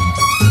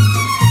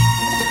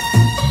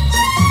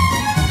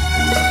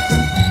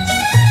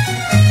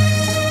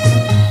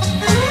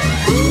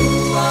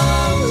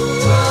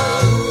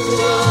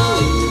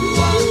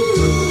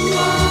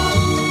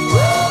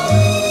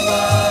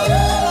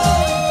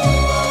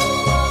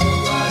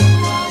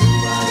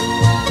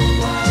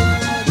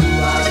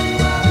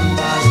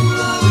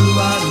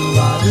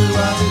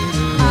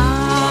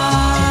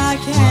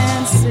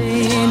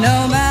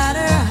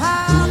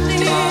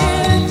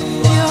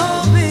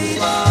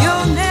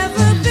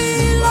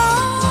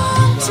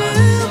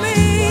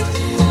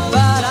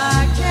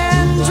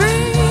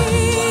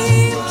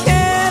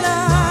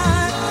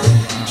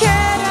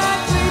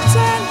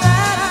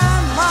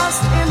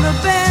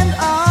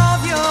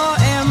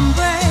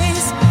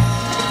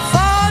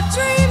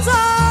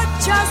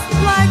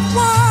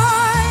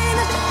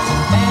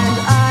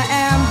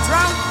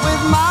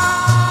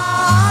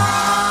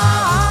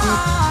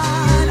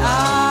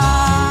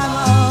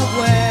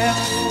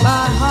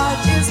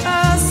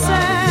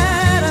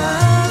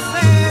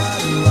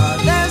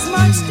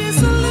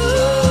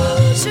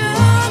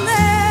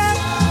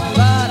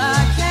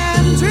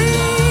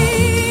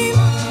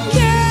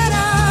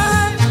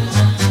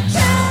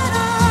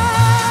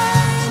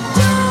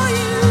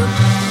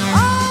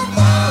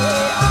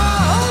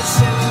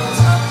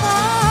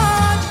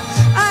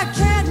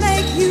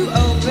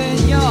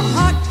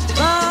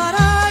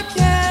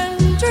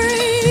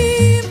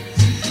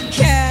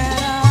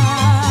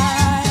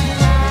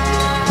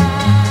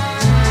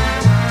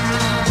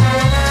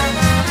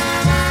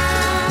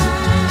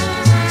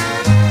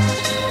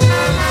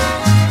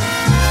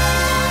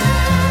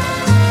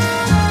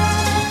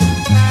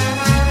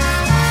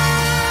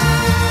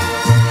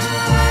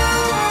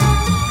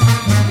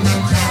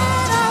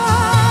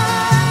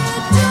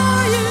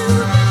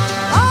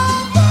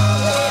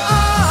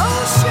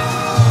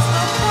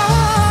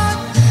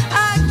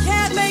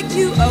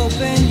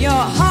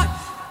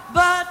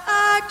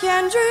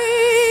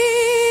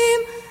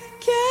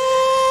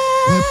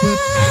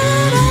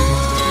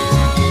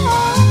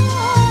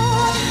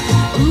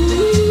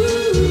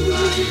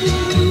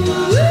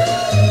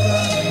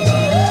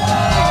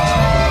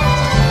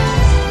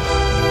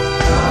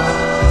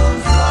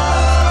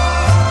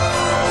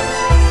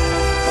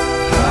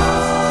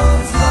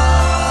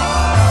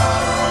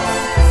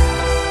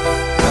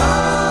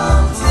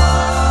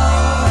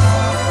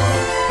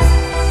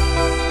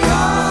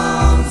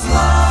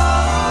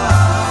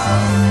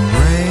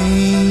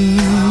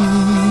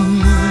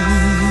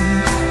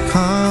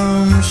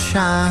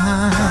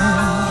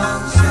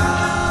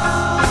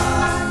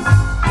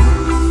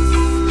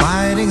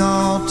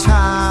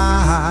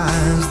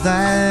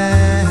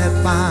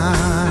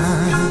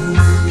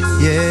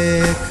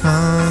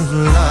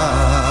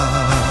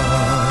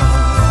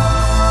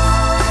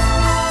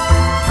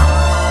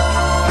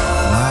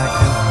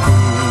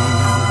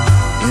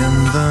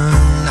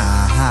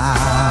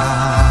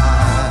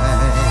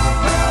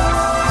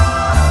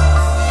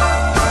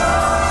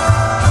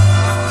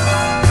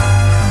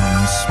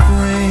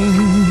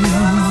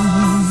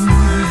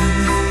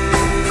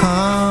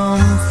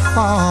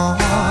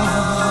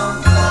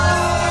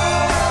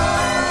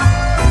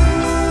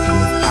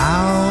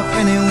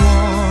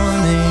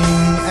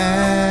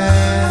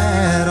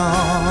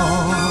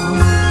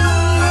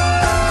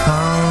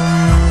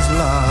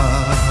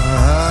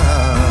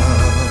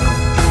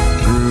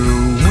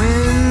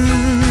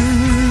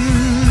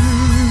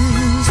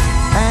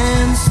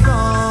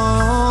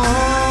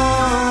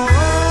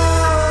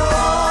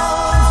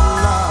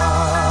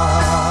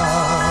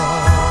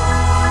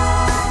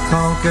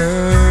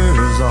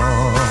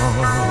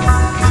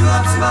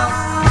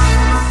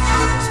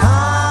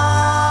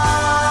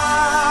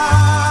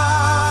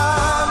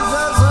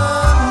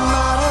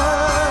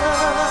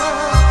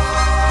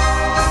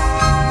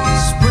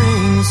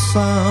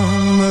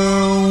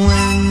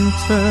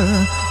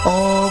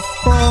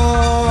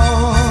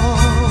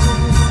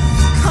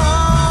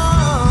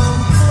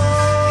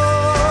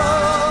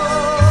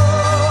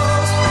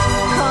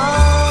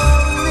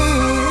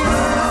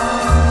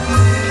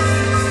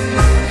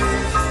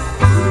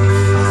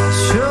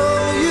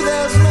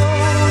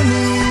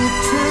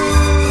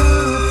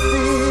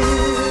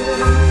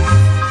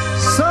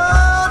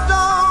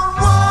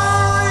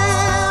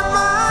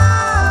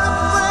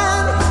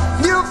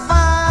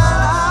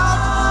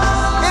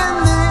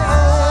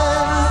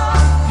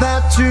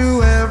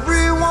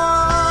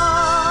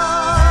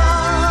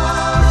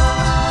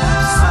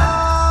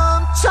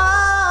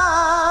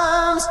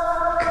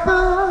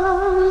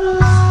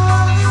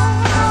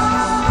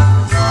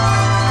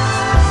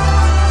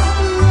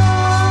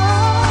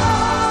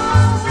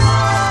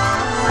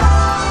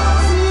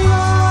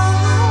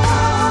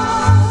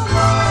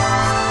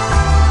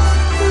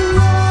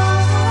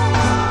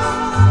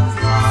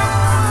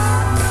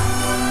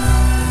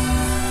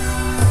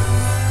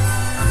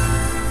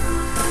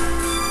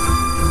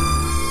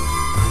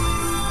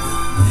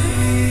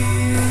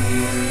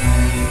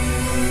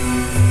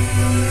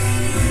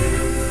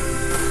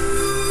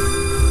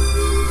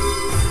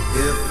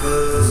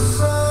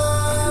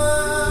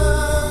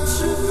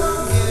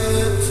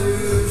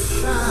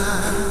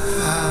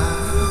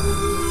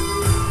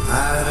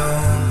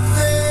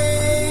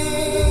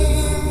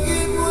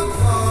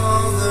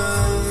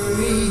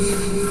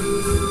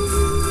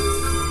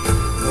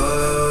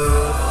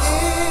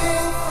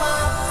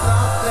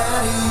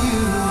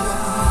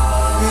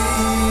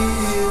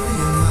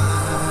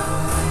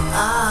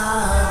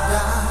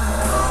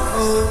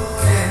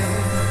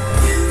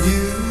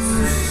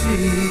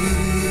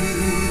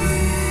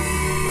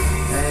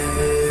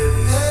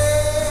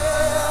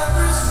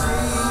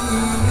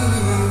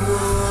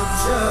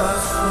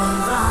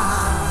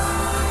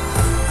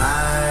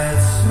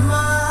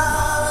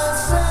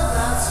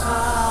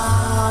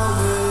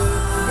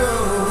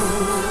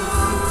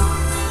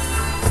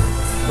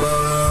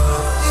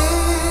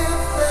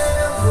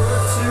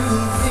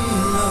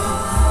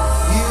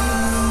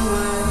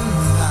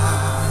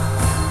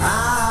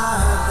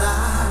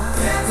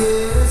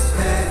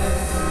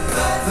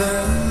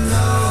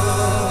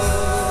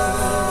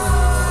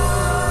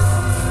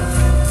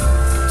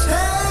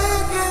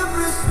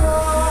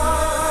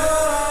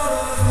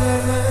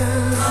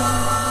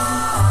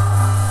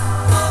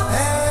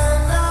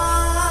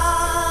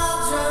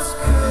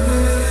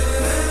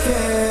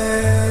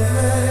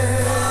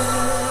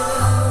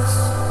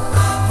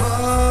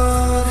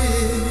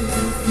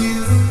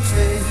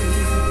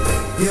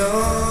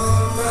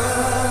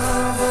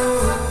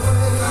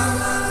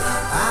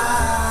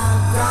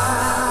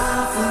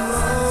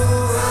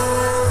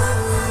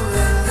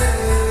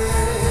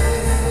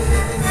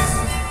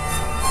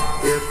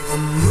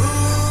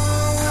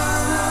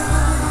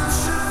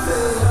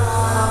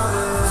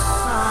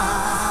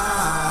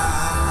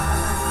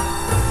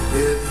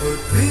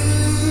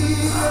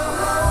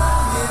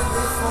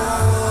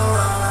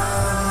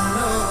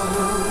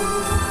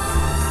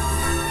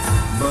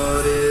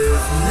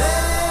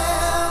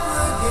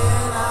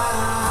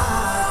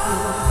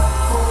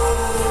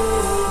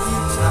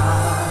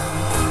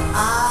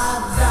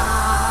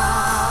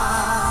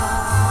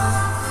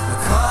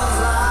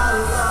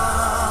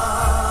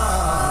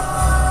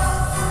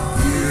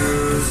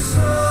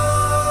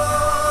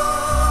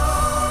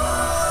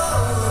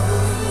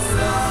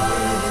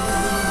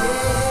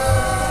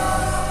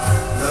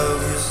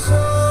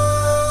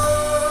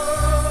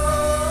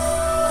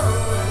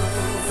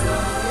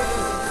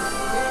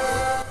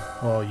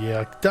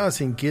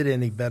 Doesn't get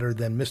any better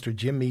than Mr.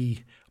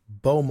 Jimmy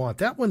Beaumont.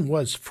 That one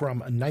was from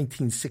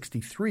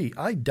 1963.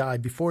 I Die.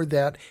 Before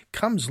that,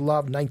 Comes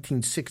Love,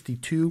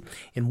 1962.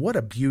 And What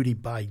a Beauty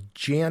by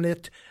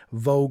Janet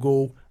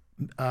Vogel,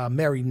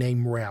 married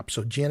name Rap.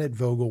 So Janet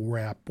Vogel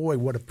Rap. Boy,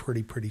 what a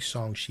pretty, pretty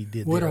song she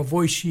did. What there. a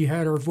voice she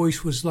had. Her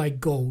voice was like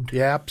gold.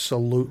 Yeah,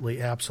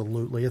 absolutely,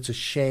 absolutely. It's a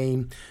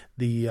shame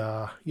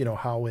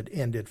how it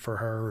ended for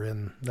her,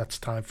 and that's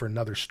time for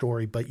another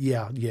story. But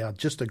yeah,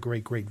 just a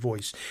great, great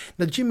voice.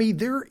 Now, Jimmy,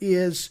 there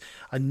is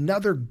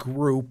another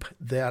group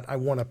that I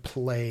want to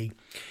play.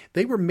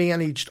 They were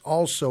managed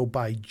also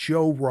by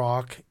Joe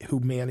Rock, who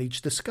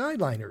managed the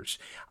Skyliners.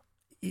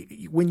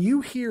 When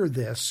you hear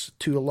this,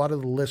 to a lot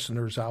of the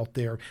listeners out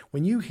there,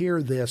 when you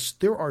hear this,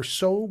 there are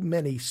so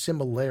many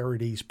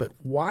similarities, but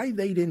why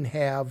they didn't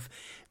have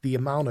the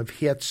amount of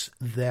hits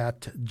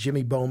that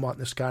Jimmy Beaumont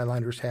and the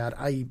Skyliners had,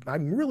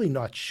 I'm really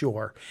not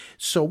sure.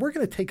 So we're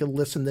going to take a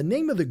listen. The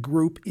name of the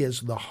group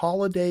is The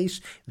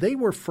Holidays. They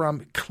were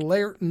from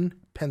Clairton,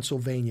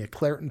 Pennsylvania,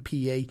 Clairton,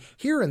 PA,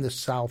 here in the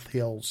South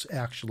Hills,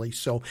 actually.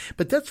 So,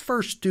 but let's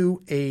first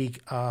do a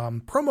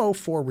promo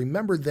for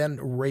Remember Then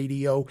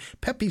Radio,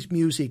 Pepe's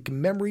Music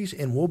Memories,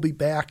 and we'll be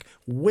back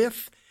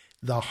with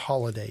The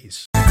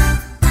Holidays.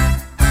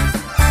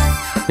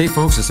 Hey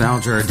folks, it's Al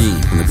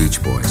Jardine from the Beach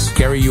Boys.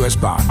 Gary U.S.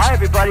 Bonds. Hi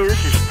everybody,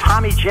 this is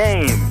Tommy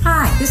James.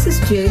 Hi, this is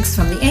Jigs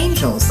from the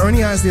Angels.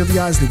 Ernie Isley of the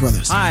Isley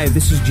Brothers. Hi,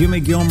 this is Jimmy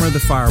Gilmer of the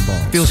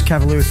Fireballs. Phil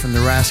Cavalier from the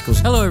Rascals.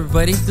 Hello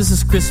everybody, this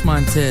is Chris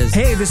Montez.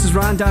 Hey, this is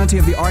Ron Dante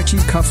of the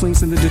Archies,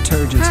 Cufflinks, and the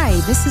Detergents. Hi,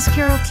 this is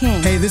Carol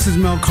King. Hey, this is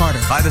Mel Carter.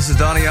 Hi, this is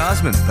Donny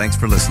Osmond. Thanks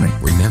for listening.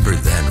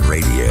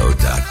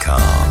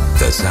 RememberThenRadio.com,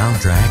 the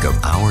soundtrack of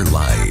our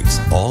lives.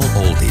 All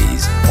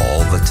oldies,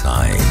 all the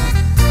time.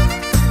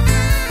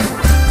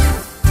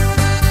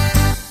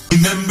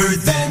 Remember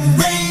Then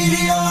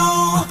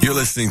Radio. You're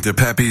listening to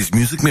Pepe's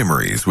Music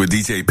Memories with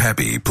DJ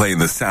Pepe playing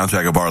the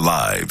soundtrack of our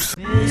lives.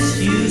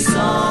 Miss you so,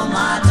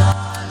 my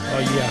darling. Oh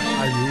yeah,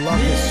 I love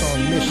this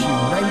song, Miss You,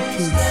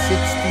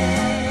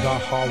 1960, The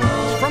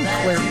Holidays, from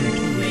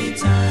Clairton. It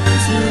is,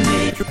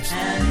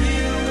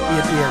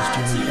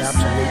 Jimmy,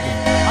 absolutely.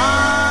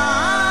 I'm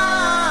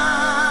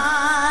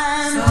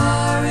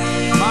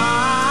sorry,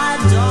 my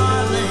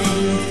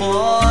darling,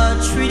 for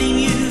treating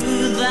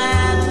you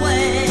that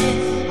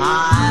way.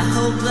 I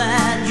hope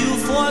that you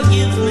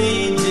forgive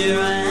me, dear,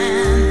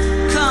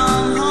 and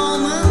come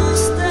home and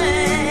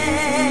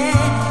stay. I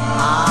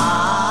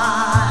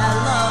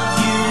love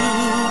you.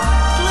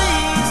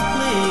 Please,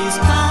 please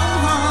come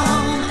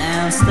home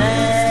and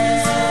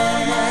stay.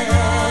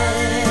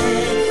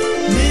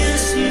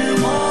 Miss you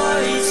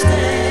more each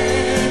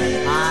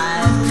day.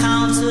 I've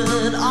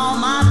counted all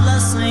my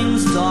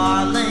blessings,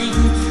 darling,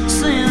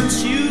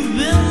 since you've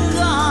been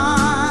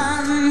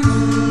gone.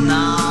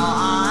 Now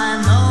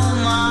I know,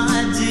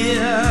 my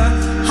dear,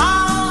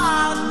 how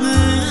I've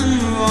been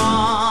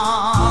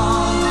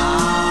wrong.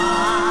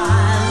 I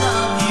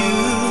love you.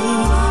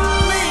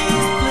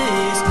 Please,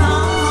 please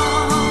come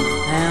home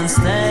and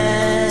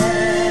stay.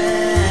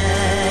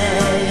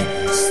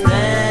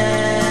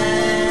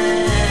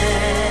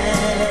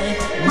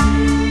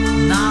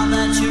 Now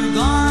that you're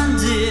gone,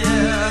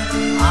 dear,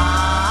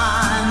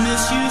 I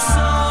miss you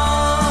so.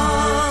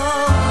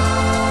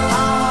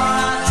 How hard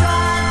I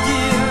tried,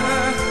 dear,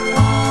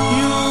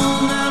 you'll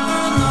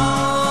never know.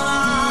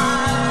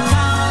 I've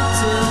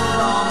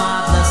counted all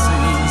my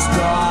blessings,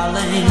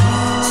 darling,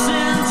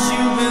 since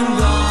you've been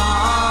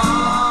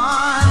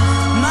gone.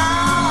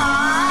 Now I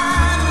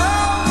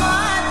know,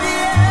 my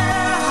dear,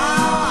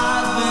 how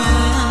I've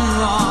been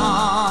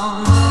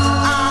wrong.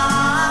 I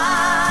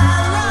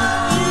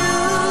love you.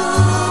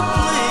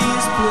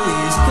 Please,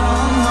 please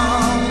come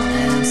home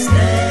and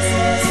stay.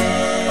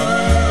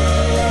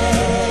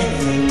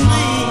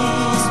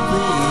 Please,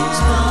 please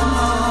come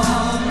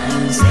home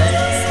and stay.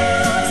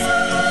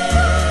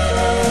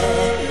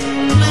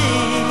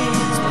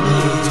 Please,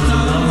 please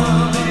come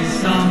home.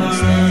 Summer,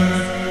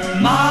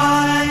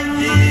 my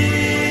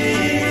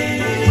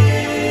dear.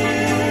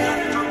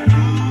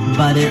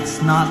 But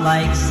it's not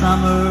like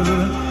summer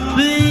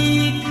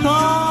because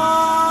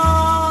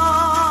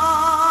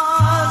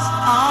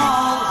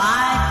all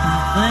I can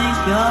think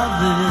of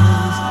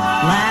is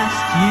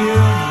last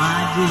year, my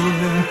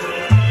dear.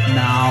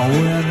 Now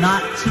we're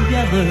not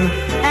together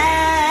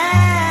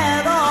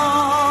at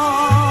all.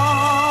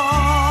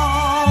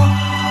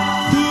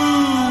 Who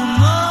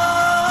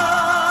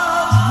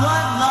knows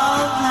what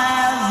love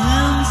has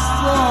in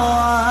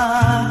store?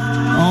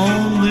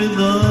 Only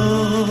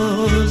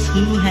those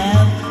who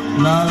have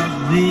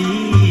loved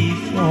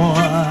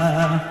before.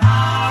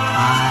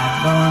 I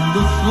burned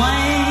the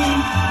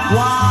flame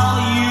while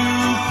you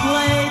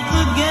played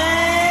the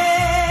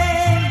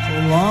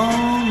game.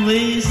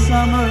 Lonely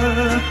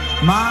summer,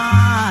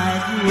 my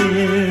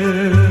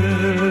dear.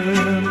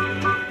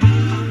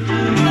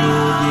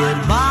 You'll get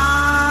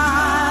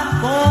by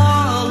for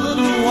a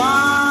little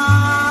while.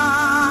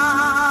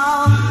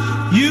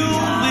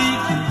 You'll be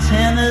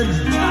contented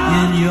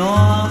in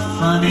your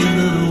funny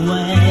little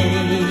way.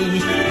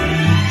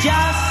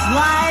 Just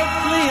like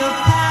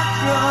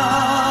Cleopatra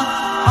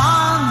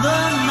on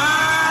the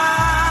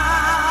Nile,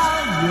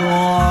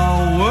 your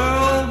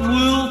world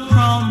will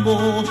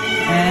crumble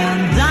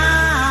and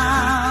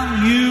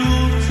down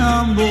you'll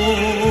tumble.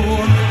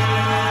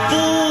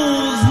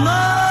 Fools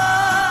know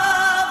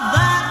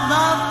that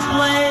love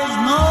plays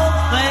no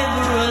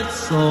favorites,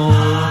 so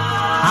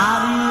how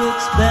do you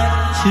expect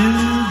to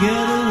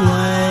get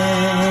away?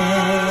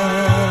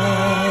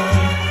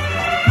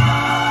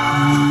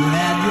 You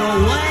had your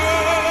way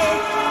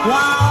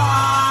while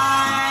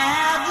I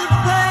had to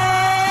pay.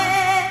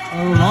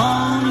 A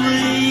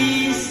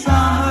lonely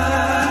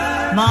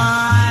summer,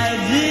 my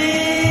dear.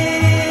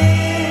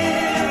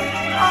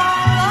 A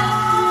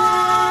lonely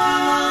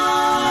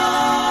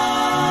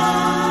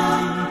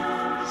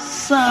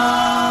summer,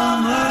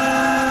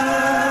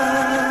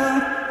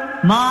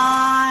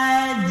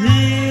 my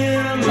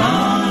dear.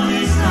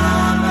 Lonely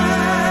summer,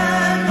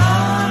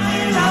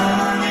 lonely,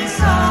 lonely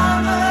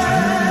summer.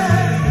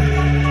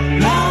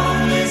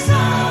 Lonely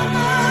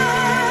summer,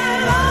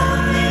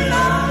 lonely,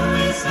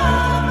 lonely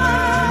summer.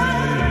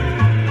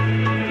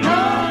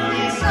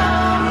 Lonely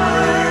summer.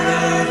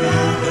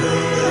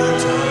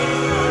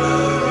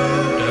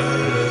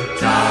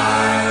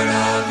 Tired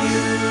of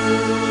you.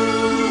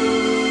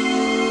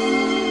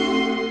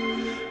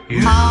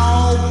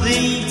 I'll be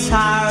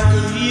tired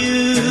of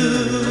you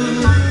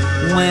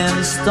when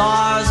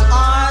stars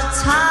are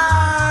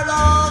tired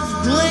of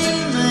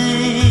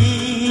gleaming.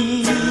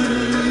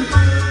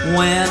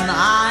 When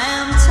I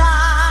am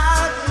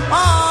tired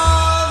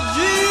of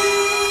dreaming,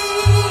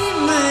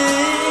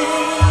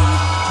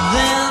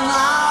 then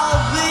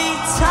I'll be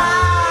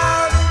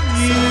tired of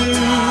you.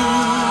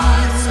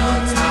 So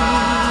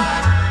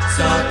tired,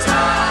 so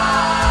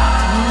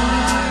tired.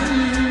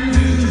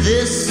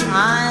 This I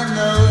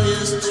know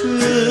is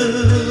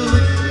true.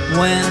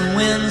 When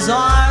winds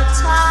are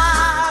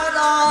tired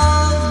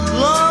of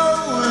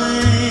blowing,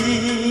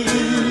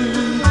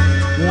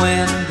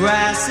 when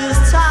grass is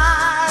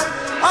tired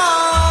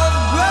of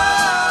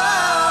growing,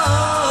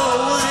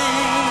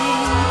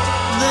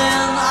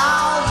 then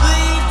I'll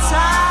be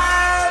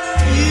tired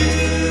of you.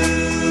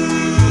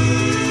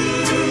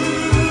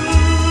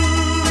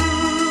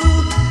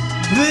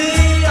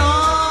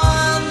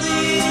 Beyond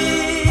the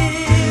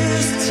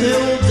years,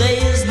 till day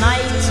is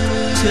night,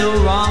 till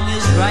wrong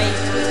is right,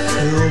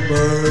 till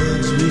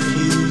birds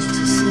refuse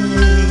to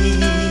sing.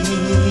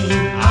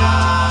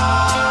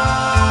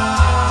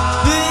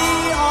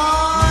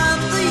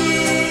 Beyond the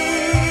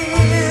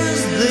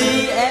years, the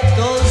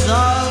echoes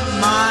of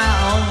my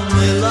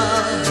only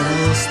love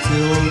will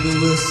still be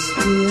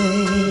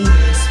whispering,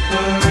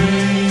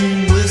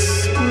 whispering, whispering.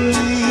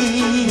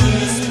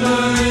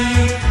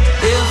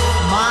 If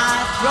my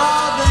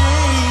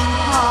throbbing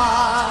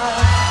heart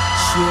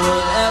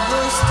should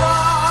ever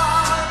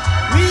start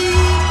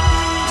repeating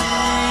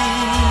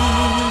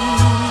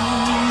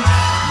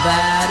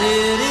that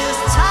it is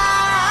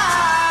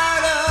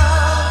tired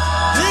of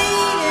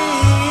bleeding,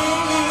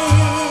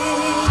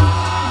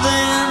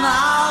 then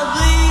I'll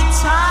be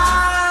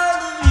tired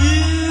of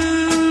you.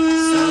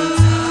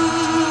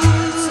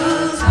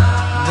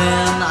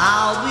 Then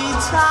I'll be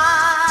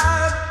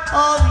tired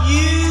of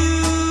you.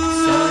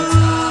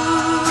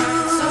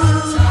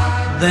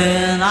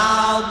 Then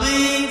I'll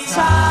be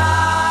tired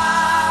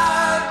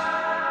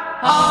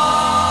of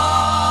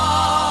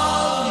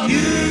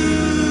you.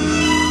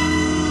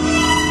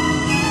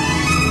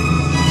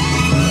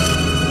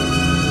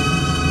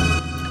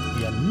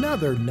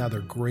 Another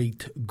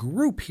great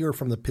group here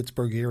from the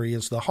Pittsburgh area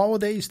is the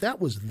Holidays. That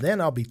was Then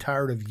I'll Be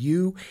Tired of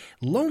You,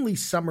 Lonely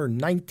Summer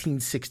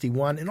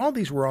 1961, and all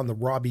these were on the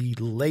Robbie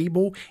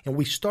label, and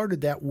we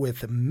started that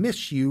with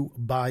Miss You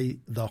by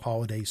the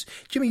Holidays.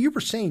 Jimmy, you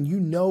were saying you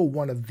know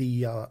one of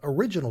the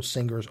original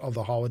singers of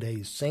the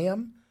Holidays,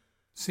 Sam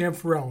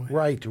Farrell.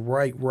 Right.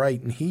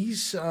 And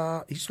he's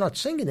not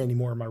singing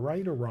anymore. Am I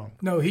right or wrong?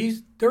 No,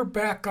 they're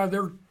back.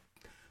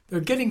 they're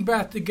getting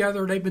back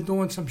together. They've been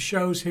doing some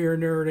shows here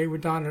and there. They were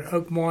down at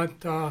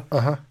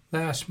Oakmont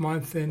last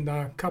month and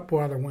a couple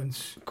other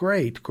ones.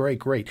 Great.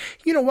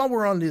 You know, while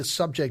we're on this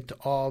subject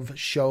of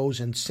shows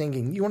and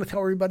singing, you want to tell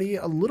everybody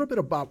a little bit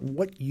about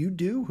what you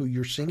do, who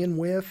you're singing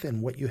with,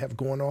 and what you have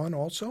going on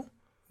also?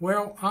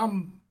 Well,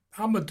 I'm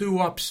a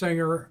doo-wop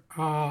singer,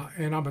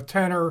 and I'm a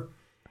tenor,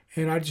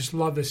 and I just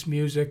love this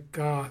music.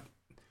 How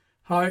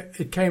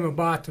it came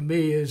about to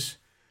me is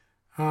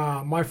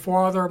my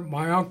father,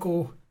 my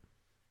uncle,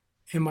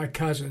 and my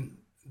cousin,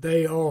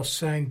 they all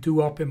sang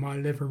doo-wop in my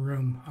living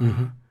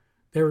room.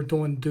 They were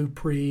doing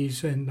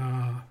Dupree's and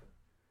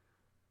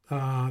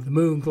the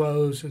Moon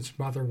Glows and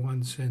some other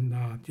ones, and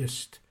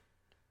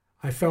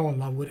I fell in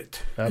love with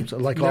it.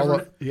 Like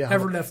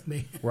never left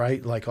me.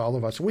 Right, like all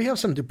of us. We have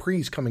some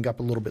Dupree's coming up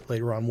a little bit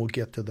later on. We'll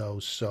get to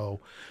those. So,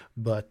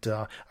 but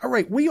all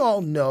right, we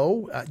all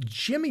know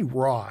Jimmy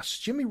Ross.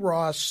 Jimmy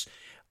Ross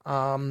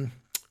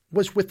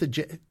was with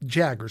the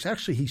Jaggers.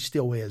 Actually, he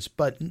still is,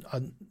 but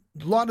a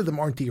lot of them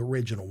aren't the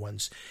original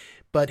ones.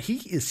 But he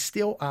is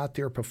still out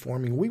there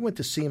performing. We went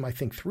to see him, I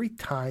think, 3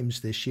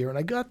 times this year, and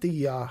I got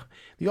the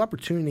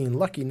opportunity and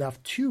lucky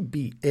enough to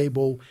be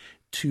able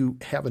to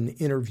have an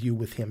interview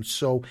with him.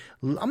 So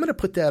I'm going to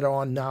put that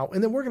on now,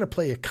 and then we're going to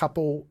play a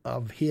couple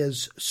of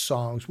his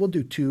songs. We'll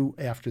do 2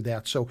 after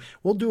that. So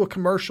we'll do a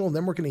commercial, and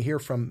then we're going to hear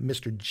from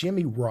Mr.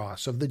 Jimmy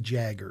Ross of the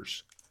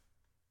Jaggers.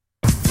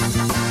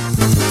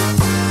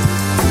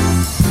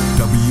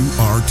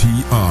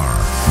 WRTR,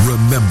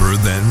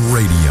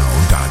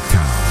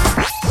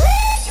 RememberThenRadio.com.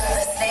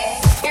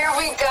 Here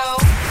we go.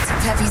 To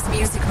Peppy's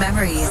Music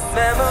Memories.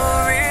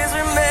 Memories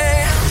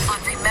remain. On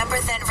Remember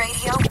Then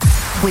Radio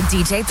with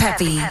DJ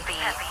Peppy.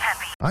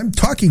 I'm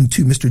talking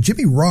to Mr.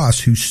 Jimmy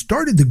Ross, who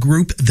started the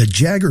group The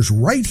Jaggers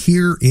right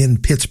here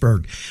in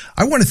Pittsburgh.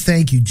 I want to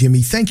thank you,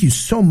 Jimmy. Thank you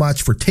so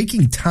much for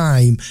taking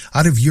time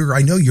out of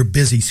I know your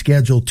busy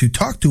schedule to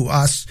talk to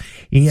us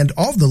and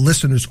all the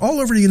listeners all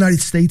over the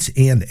United States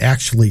and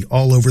actually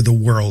all over the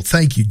world.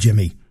 Thank you,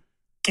 Jimmy.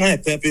 Hi,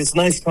 Peppy. It's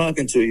nice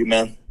talking to you,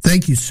 man.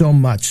 Thank you so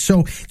much.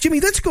 So, Jimmy,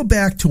 let's go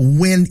back to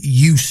when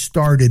you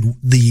started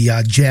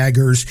the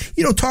Jaggers.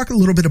 You know, talk a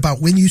little bit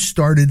about when you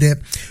started it.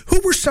 Who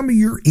were some of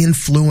your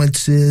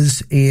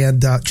influences?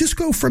 And just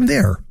go from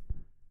there.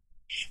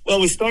 Well,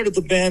 we started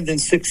the band in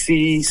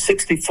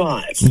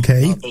 65.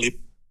 Okay. I believe.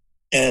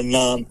 And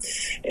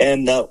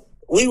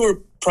we were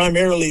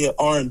primarily an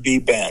R&B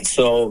band.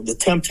 So the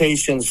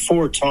Temptations,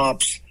 Four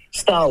Tops,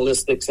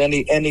 Stylistics,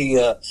 any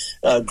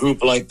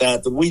group like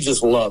that we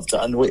just loved,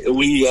 and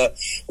we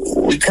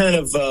kind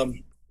of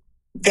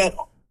got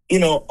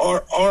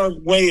our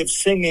way of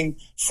singing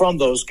from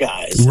those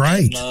guys,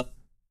 right?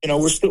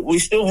 And, we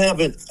still have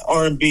an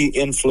R&B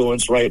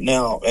influence right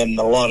now in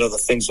a lot of the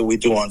things that we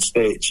do on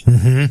stage.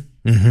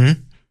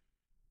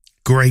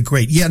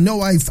 Great. Yeah, no,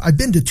 I've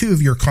been to 2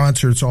 of your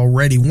concerts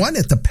already. One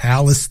at the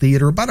Palace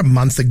Theater about a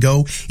month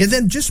ago, and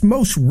then just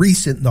most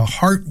recent, the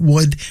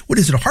Heartwood. What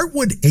is it?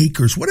 Heartwood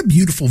Acres. What a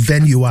beautiful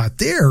venue out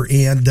there,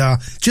 and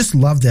just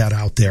love that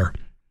out there.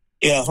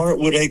 Yeah,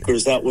 Heartwood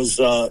Acres. That was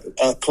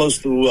close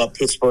to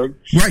Pittsburgh,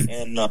 right?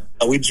 And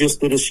we just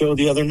did a show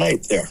the other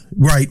night there.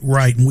 Right.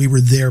 And we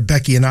were there,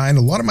 Becky and I, and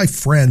a lot of my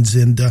friends.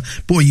 And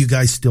boy, you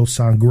guys still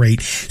sound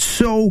great.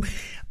 So.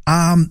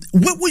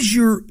 What was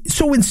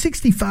so in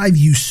 65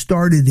 you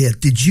started it.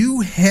 Did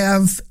you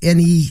have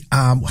any,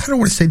 how do I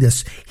want to say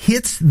this,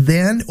 hits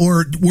then,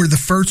 or were the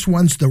first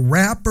ones The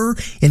Rapper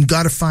and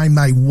Gotta Find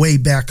My Way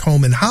Back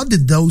Home, and how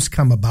did those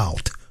come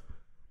about?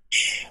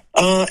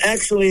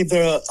 Actually,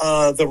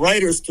 the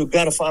writers to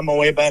Gotta Find My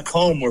Way Back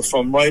Home were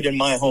from right in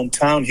my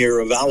hometown here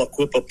of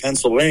Aliquippa,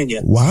 Pennsylvania.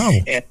 Wow.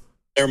 And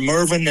they're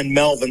Mervyn and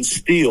Melvin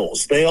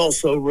Steels. They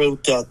also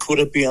wrote Could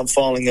It Be I'm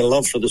Falling in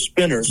Love for the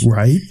Spinners.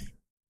 Right.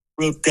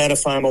 Gotta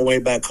Find My Way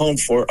Back Home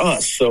for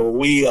us. So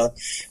we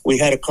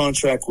had a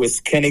contract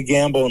with Kenny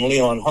Gamble and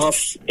Leon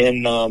Huff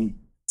in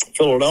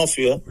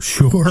Philadelphia.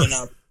 Sure. For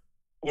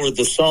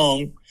the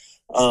song,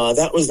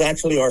 that was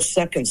actually our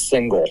second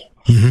single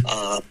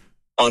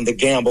on the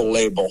Gamble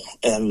label,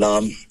 and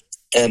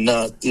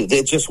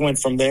it just went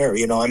from there.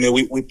 We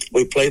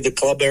played the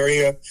club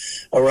area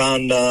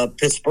around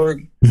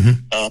Pittsburgh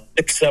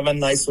 6-7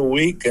 nights a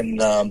week, and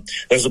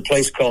there's a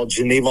place called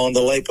Geneva on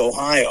the Lake,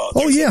 Ohio.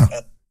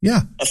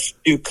 Yeah. A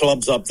few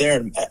clubs up there.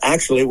 And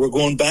actually, we're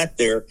going back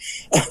there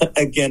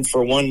again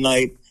for one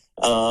night,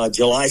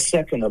 July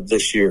 2nd of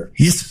this year.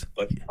 Yes.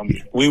 But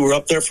we were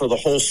up there for the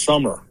whole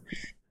summer.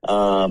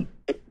 And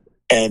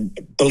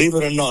believe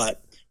it or not,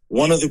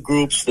 one of the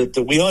groups that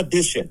we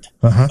auditioned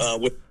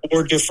with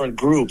 4 different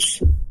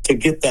groups to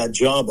get that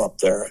job up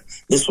there.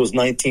 This was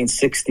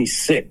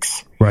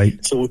 1966.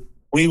 Right. So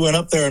we went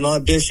up there and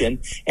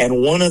auditioned,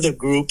 and one of the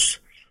groups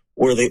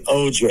were the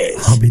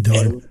OJs. I'll be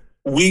darned.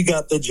 we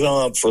got the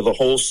job for the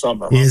whole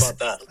summer. How about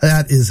that?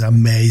 That is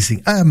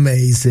amazing.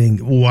 Amazing.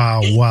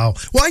 Wow. Well,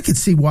 I could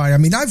see why. I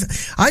mean,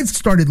 I've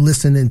started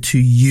listening to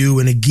you,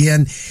 and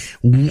again,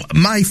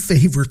 my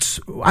favorites,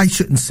 I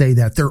shouldn't say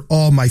that. They're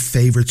all my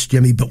favorites,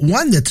 Jimmy, but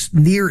one that's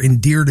near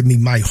and dear to me,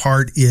 my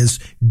heart, is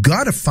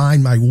Gotta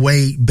Find My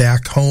Way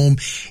Back Home.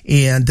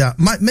 And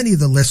many of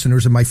the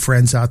listeners and my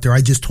friends out there,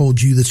 I just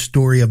told you the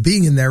story of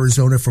being in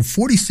Arizona for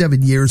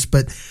 47 years,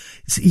 but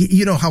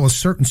you know how a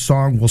certain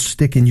song will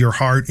stick in your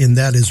heart, and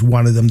that is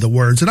one of them, The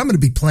Words. And I'm going to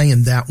be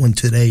playing that one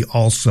today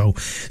also.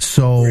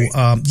 So,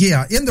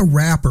 yeah, and The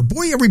Rapper.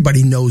 Boy,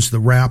 everybody knows The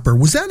Rapper.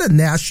 Was that a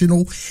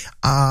national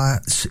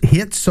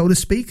hit, so to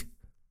speak?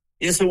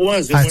 Yes, it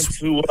was.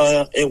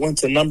 It went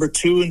to number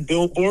 2 in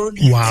Billboard.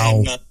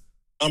 Wow. And,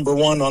 number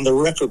 1 on the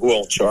record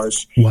world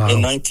charts in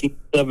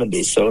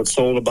 1970. So it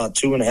sold about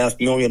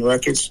 2.5 million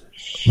records.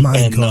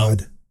 My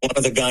God. One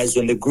of the guys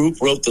in the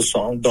group wrote the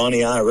song,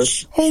 Donnie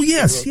Iris. Oh,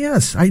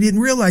 yes. I didn't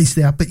realize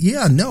that. But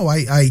yeah, no,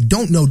 I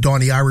don't know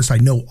Donnie Iris. I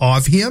know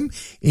of him,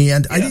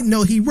 and I didn't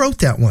know he wrote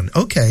that one.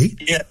 Okay.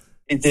 Yeah,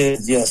 he did,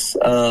 yes.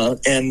 So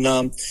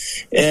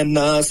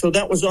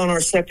that was on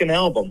our second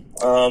album,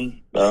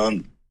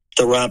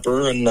 The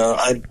Rapper, and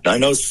I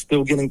know it's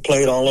still getting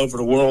played all over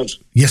the world.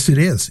 Yes, it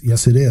is.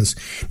 Yes, it is.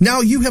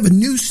 Now, you have a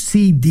new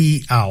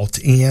CD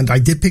out, and I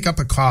did pick up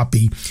a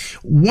copy.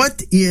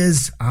 What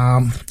is,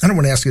 I don't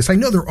want to ask you this, I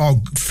know they're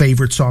all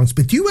favorite songs,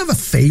 but do you have a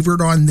favorite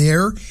on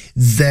there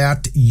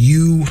that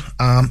you,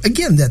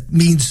 again, that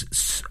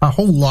means a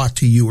whole lot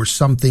to you or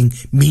something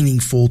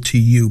meaningful to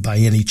you by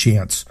any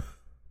chance?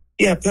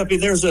 Yeah, Pepe,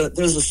 there's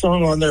a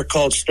song on there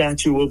called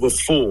Statue of a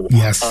Fool.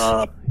 Yes.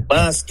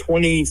 Last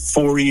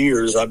 24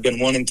 years, I've been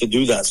wanting to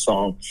do that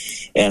song,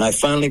 and I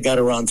finally got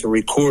around to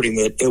recording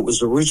it. It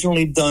was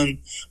originally done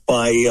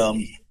by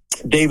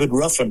David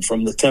Ruffin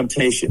from The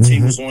Temptations. Mm-hmm.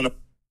 He was one of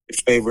my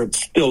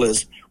favorites, still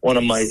is one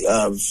of my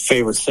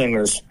favorite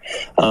singers.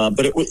 But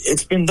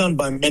it's been done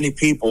by many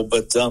people,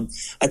 but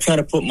I kind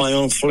of put my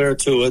own flair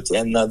to it,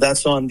 and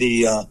that's on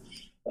the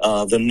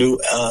new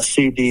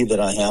CD that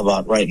I have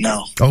out right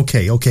now.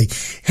 Okay.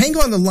 Hang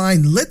on the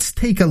line. Let's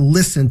take a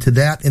listen to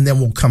that, and then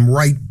we'll come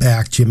right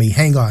back, Jimmy.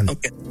 Hang on.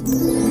 Okay.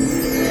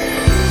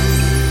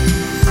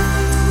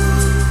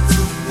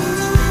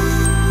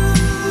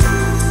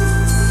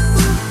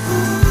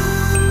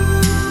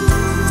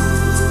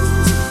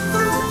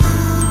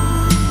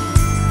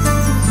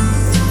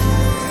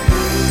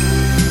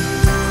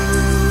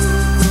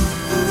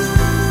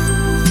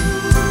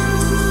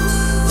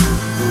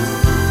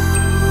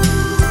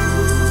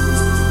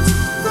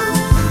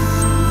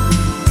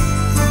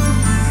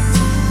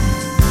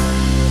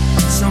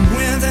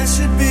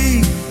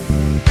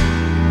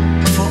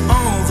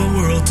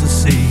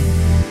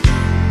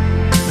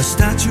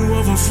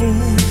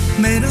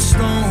 Made of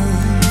stone,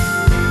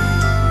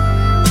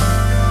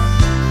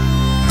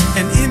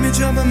 an image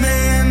of a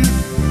man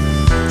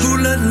who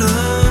let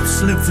love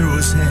slip through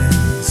his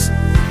hands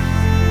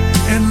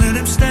and let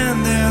him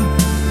stand there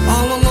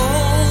all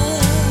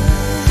alone.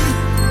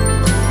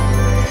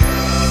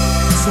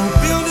 So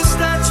build a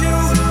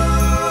statue,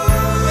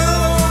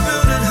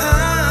 build it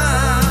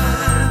high,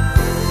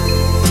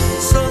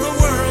 so the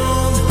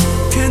world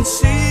can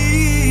see.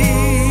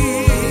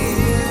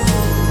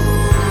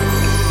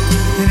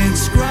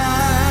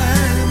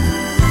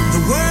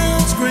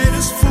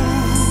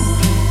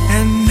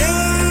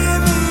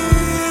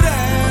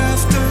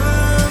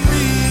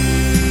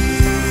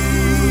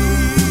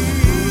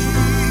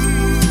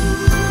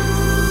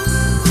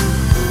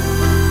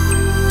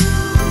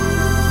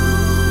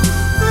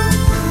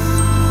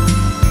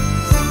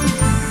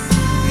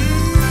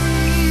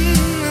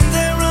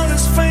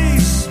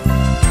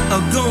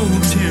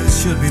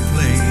 Should be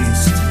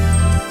placed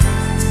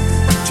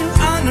to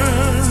honor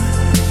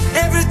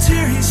every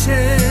tear he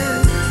shed,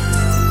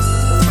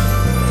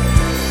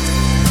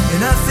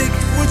 and I think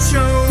it would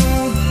show,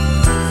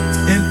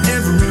 and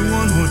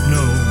everyone would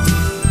know,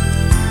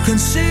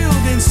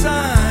 concealed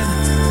inside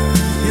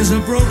is a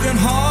broken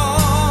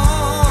heart.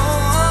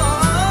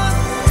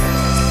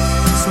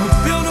 So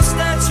build a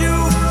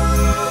statue,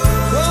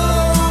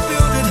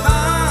 build it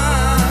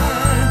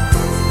high,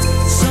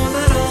 so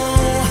that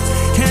all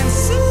can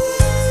see.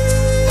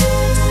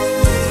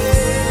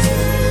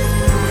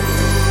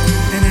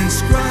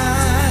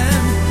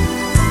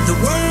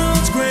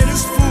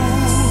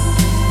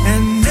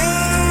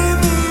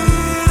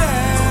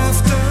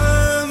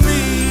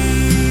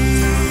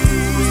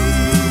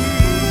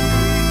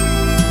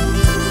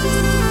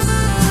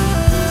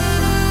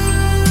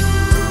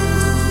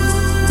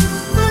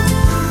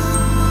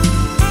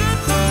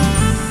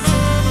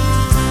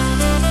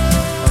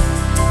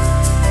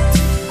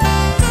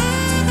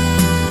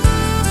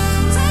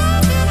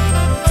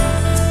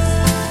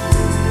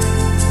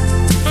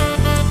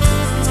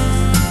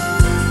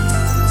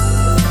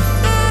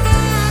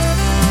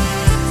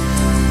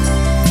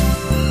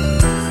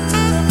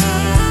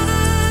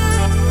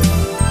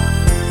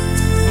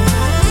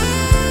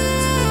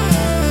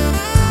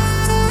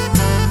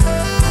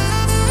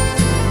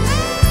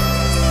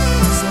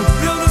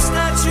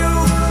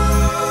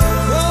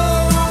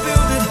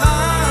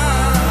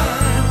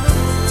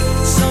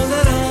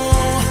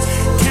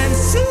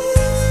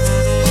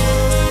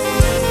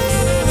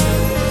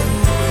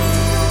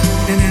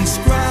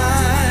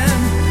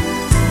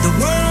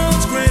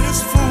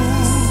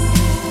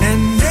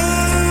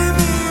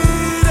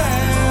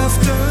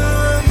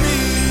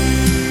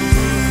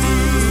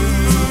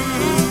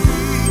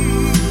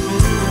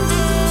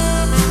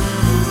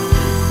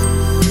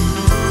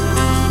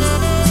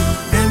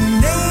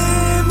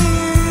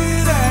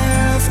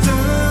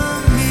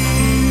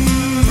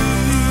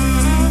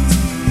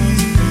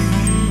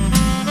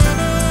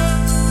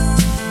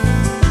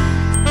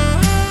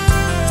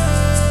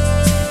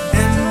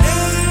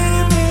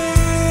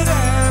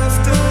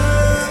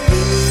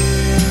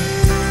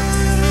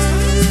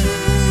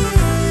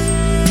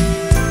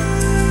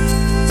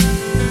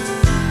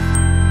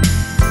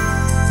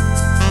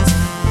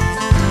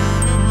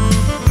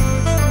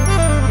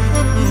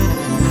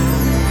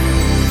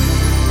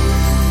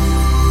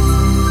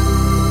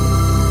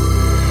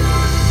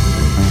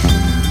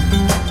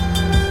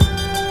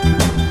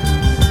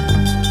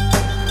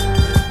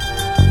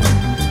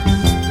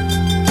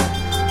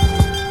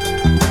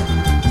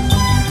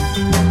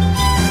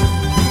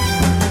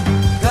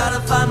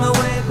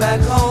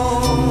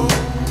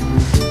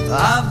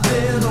 I've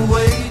been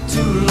away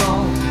too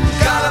long.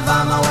 Gotta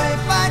find my way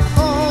back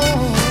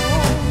home.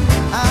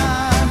 I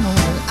know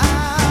that I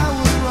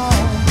was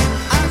wrong.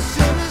 I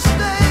should have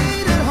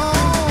stayed at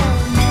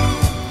home.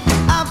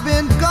 I've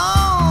been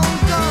gone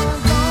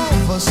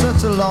for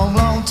such a long,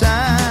 long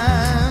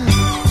time.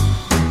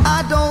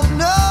 I don't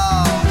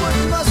know what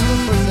must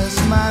have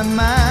possessed my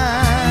mind.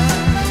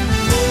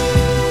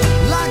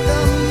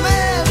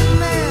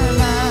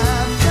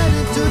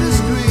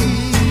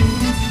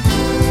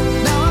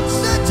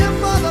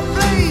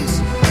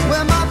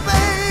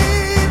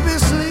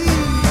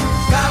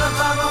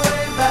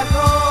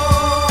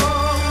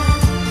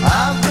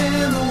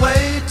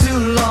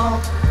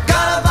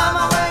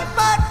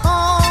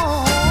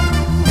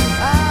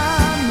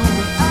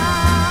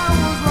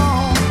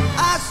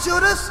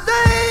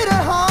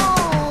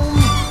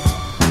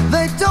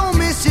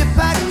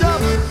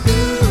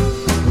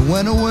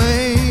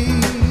 Away,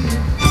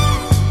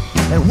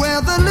 and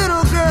where the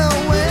little girl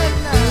went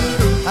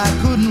now, I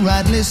couldn't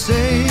rightly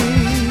say.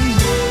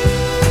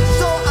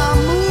 So I'm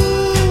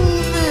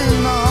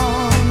moving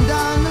on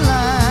down the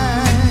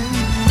line,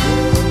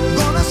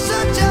 gonna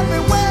search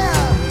everywhere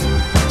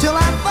till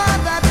I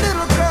find that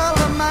little girl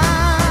of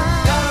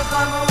mine. Gotta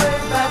find my way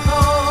back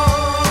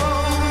home.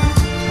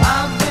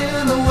 I've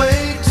been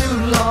away too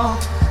long.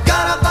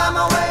 Gotta find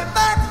my way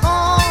back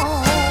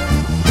home.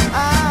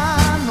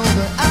 I know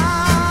that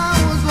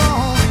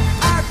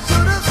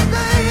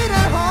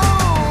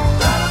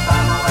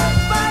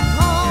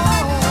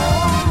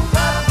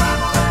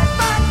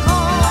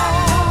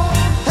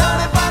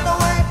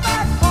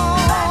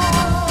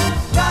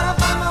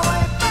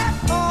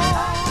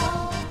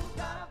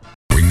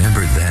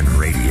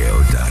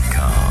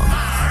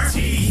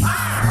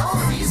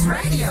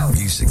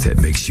music that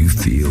makes you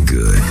feel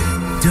good.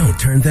 Don't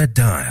turn that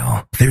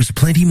dial. There's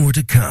plenty more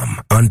to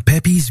come on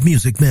Pepe's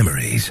Music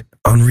Memories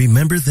on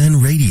Remember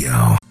Then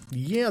Radio.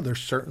 Yeah, there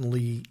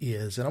certainly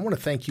is. And I want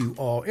to thank you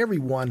all,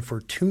 everyone,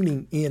 for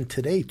tuning in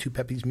today to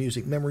Pepe's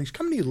Music Memories,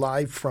 coming to you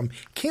live from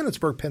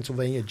Canonsburg,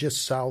 Pennsylvania,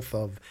 just south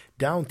of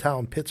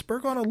downtown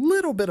Pittsburgh on a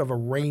little bit of a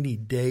rainy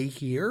day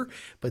here,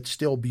 but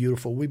still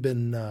beautiful. We've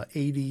been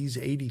 80s,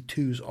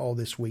 82s all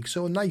this week,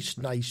 so a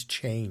nice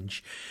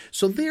change.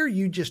 So there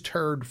you just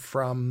heard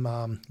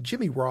from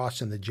Jimmy Ross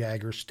and the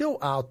Jaggers, still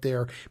out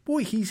there.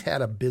 Boy, he's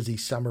had a busy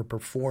summer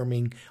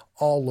performing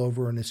all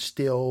over and is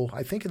still,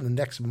 I think in the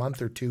next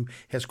month or two,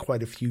 has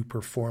quite a few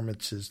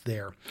performances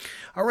there.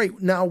 All right,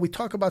 now we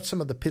talk about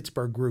some of the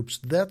Pittsburgh groups.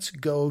 Let's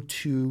go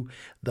to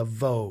the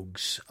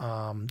Vogues.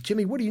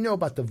 Jimmy, what do you know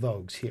about the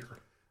Vogues here?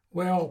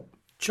 Well,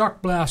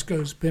 Chuck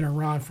Blasko's been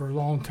around for a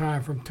long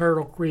time from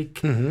Turtle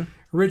Creek,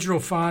 original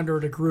founder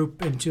of the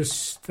group, and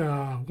just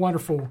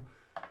wonderful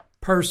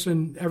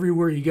person.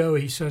 Everywhere you go,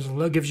 he says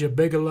hello, gives you a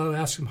big hello,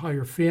 asks him how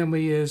your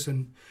family is,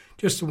 and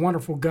just a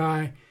wonderful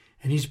guy.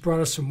 And he's brought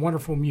us some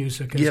wonderful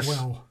music as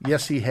well.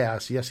 Yes, he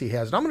has. And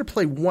I'm going to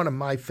play one of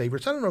my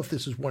favorites. I don't know if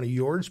this is one of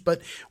yours,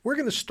 but we're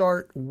going to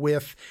start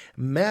with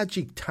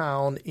Magic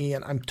Town.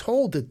 And I'm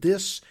told that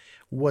this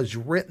was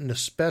written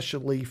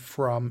especially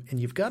from, and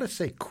you've got to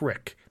say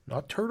Crick,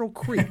 not Turtle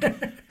Creek.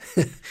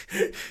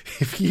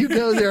 If you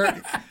go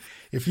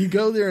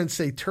there and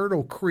say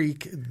Turtle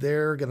Creek,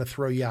 they're going to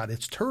throw you out.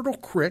 It's Turtle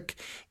Creek,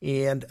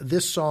 and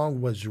this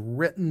song was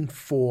written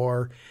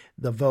for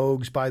the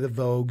Vogues, by the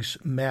Vogues,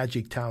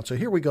 Magic Town. So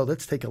here we go.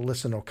 Let's take a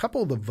listen to a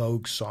couple of the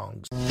Vogue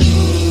songs.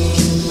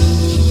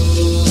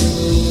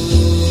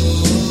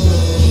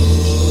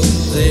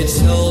 They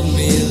told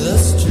me the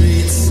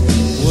streets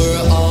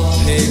were all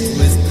paved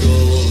with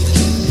gold,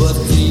 but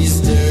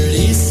these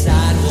dirty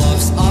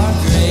sidewalks are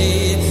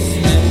gray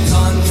and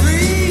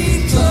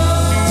concrete cold.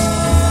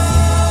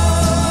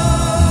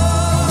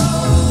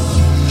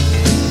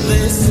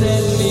 They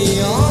set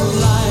neon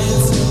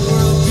lights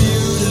were a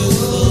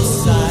beautiful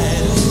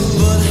sight,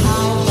 but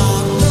how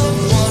about the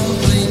one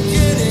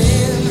blinking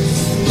in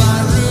my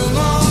room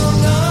all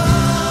night?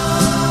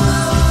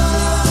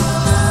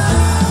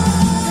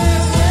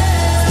 There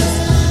was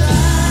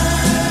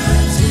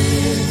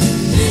magic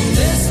in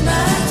this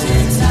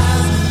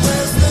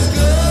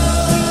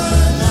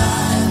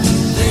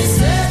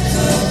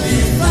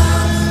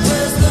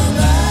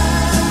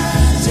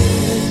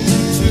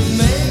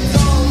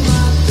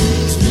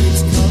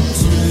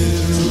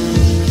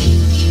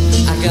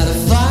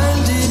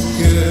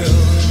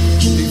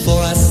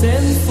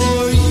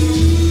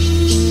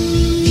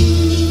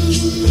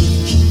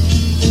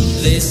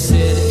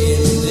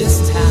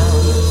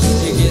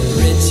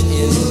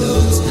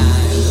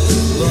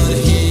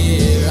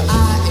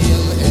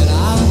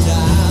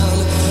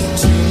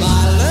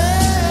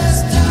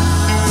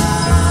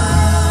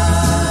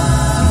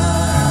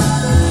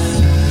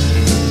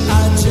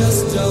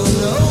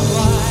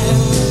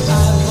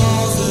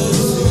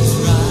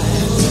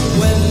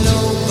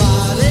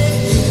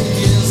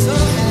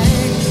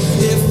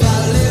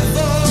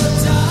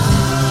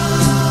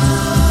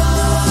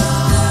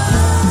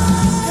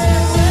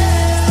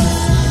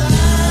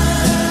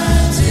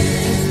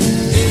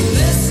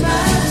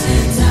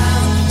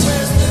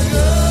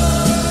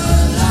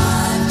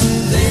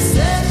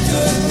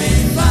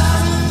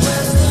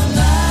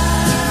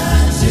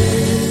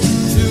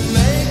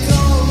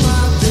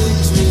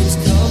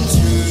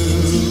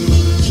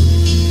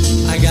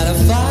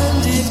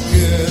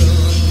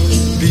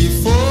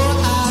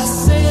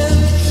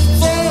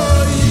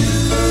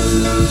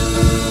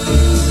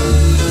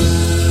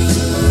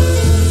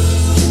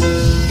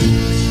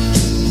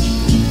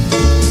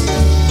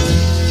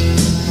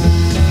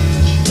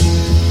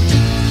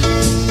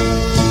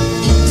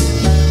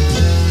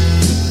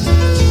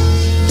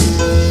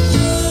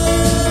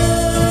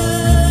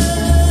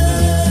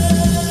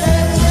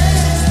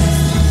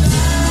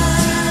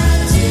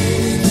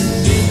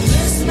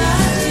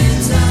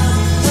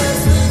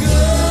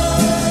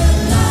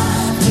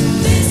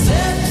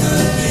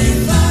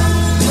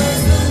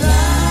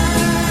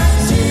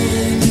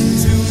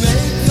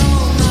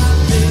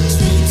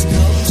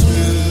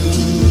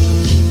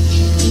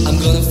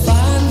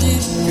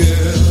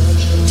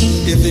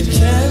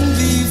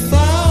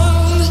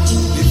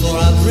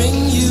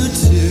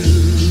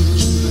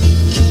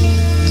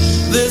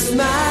This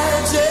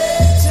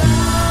magic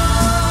town,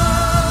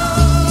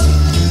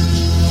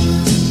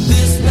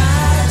 this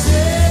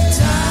magic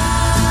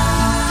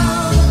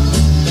town,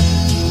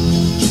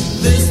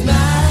 this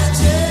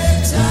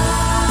magic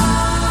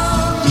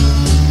town,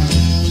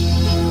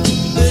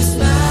 this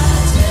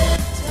magic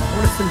town. I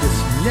want to send this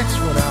next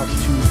one out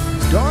to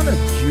Donna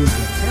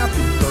Jugan.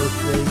 Happy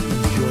birthday.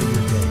 Enjoy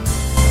your day.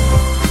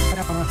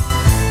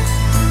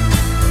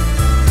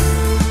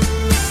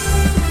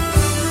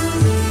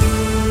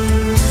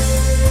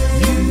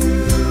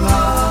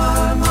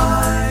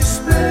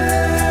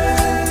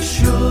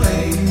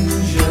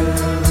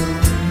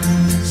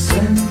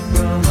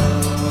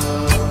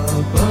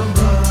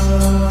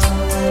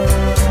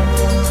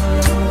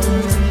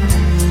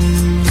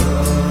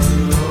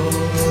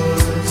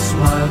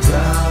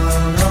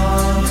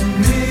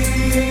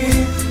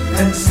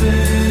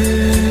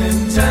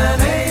 Sent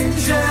an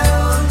angel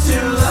to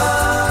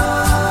love.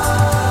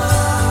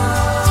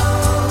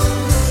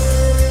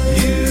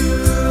 You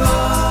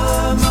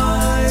are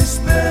my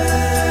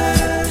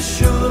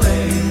special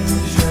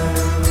angel,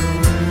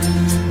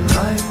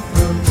 right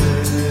from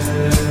paradise.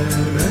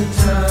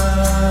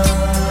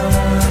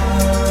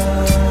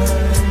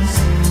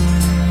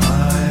 I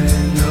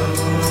know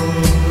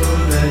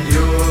that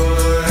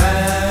you're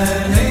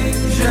an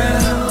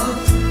angel.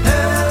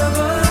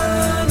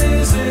 Heaven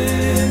is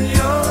in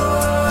your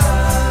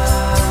eyes.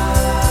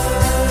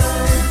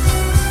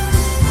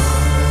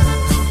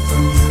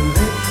 From your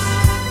lips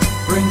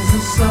brings the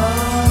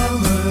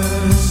summer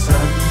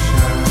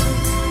sunshine.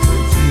 The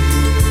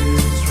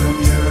tears from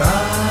your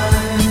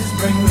eyes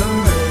bring the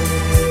rain.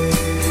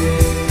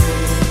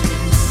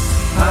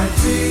 I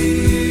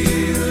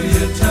feel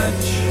your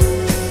touch,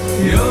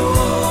 your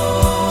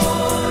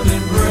warm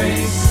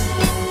embrace,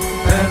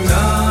 and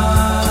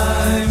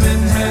I'm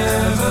in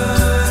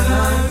heaven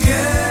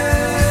again.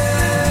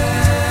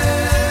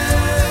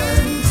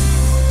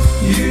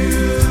 You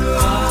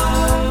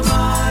are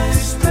my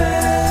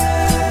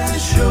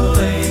special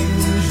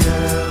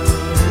angel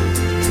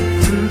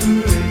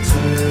through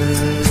eternity.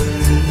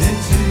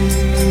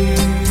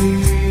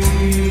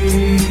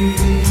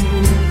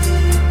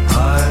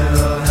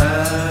 I'll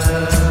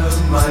have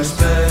my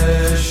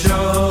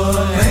special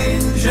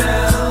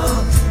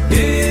angel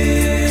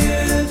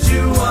here to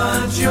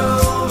watch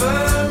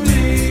over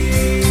me.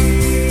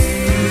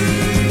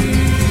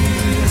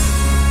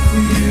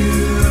 You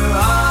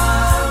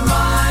are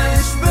my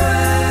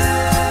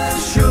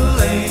special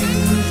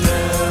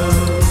angel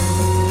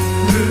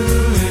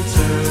through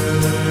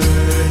eternity.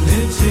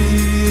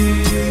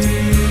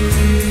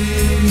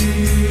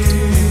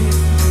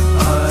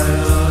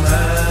 I'll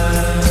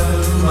have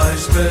my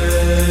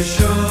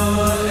special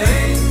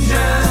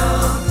angel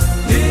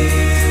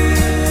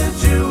here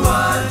to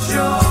watch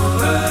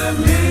over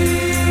me.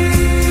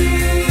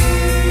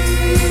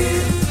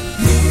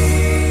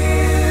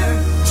 Here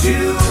to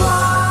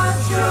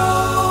watch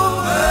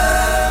over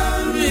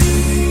me.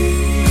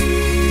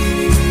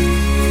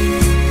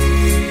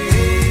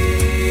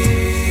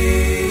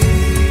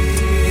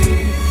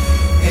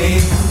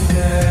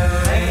 Angel,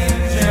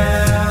 angel,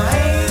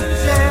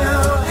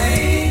 angel,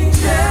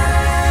 angel.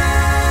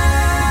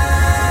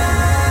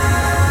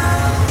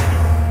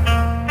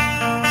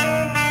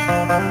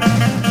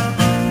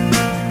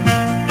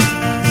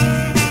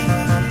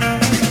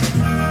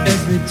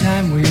 Every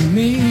time we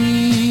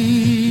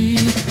meet,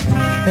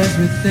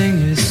 everything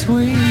is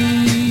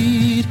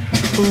sweet.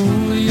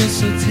 Ooh, you're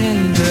so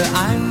tender,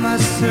 I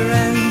must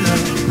surrender.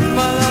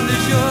 My love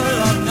is your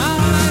love now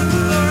and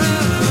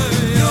forever.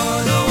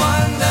 You're the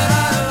one that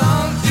I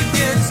long to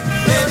kiss.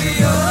 Baby,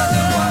 you're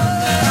the one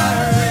that I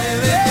really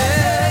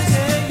miss.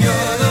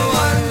 You're the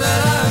one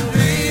that I'm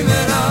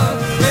dreaming of.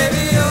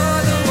 Baby,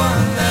 you're the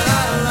one that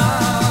I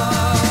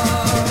love.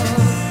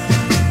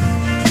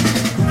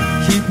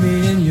 Keep me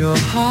in your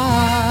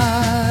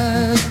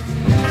heart,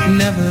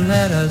 never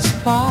let us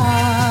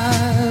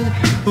part.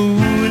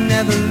 Ooh,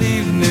 never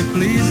leave me,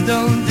 please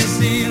don't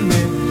deceive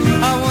me.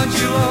 I want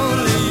you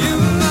only, you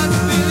must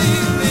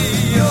believe me.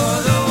 You're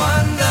the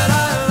one that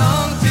I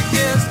long to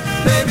kiss.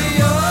 Baby,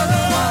 you're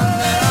the one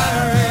that I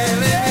really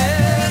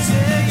miss.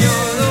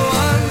 You're the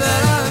one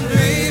that I'm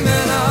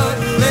dreaming of.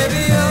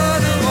 Baby, you're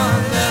the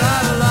one that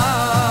I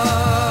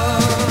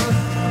love.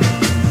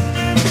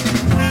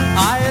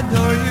 I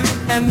adore you,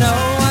 and no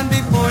one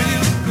before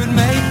you could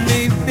make me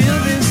feel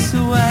this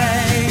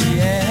way.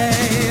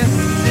 Yeah.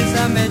 Since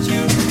I met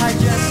you, I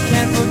just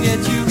can't forget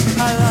you.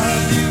 I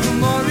love you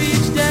more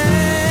each day.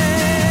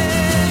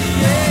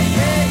 Yeah,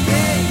 yeah,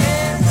 yeah,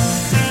 yeah.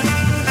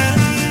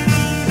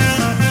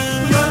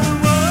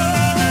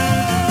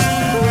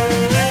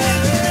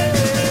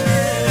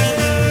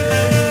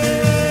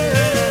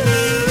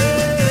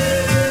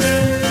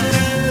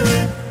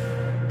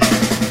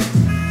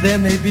 There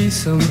may be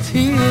some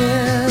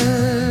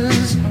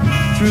tears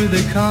through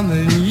the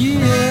coming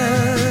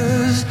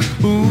years.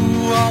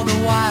 Ooh, all the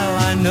while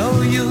I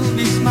know you'll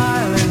be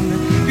smiling.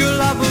 Your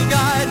love will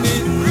guide me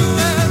through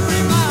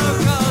every mile.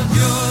 'Cause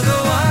you're the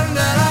one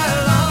that I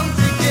long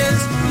to kiss.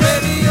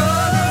 Baby,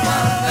 you're the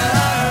one that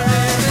I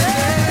really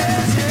miss.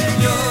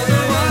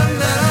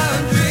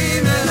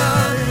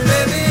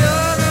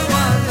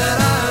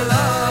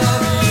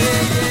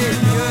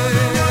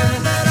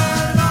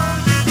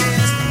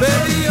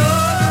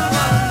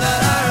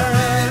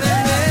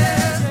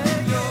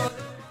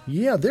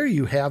 Yeah, there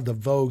you have the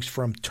Vogues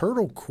from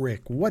Turtle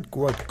Creek. What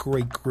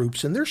great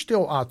groups. And they're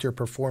still out there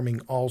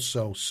performing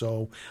also.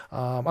 So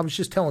I was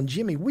just telling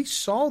Jimmy, we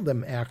saw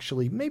them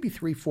actually maybe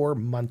 3-4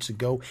 months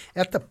ago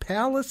at the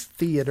Palace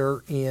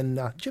Theater in,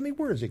 Jimmy,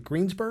 where is it,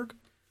 Greensburg?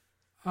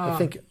 I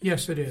think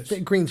yes, it is.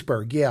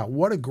 Greensburg, yeah.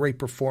 What a great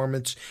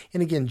performance.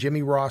 And again,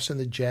 Jimmy Ross and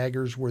the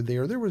Jaggers were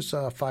there. There was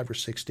 5 or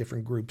 6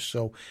 different groups.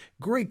 So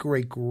great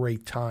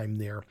time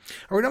there.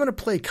 All right, I'm going to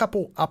play a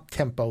couple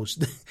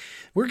up-tempos.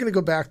 We're going to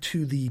go back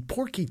to the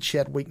Porky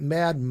Chetwick,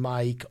 Mad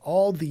Mike,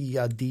 all the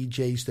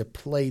DJs that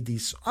played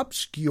these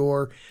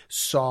obscure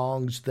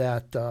songs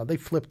that they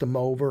flipped them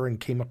over and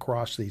came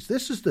across these.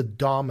 This is the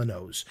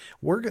Dominoes.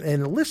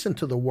 And listen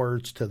to the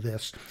words to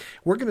this.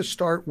 We're going to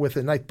start with,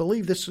 and I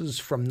believe this is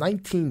from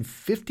 1952.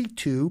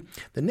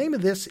 The name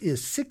of this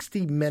is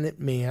 60 Minute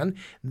Man.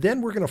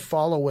 Then we're going to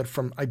follow it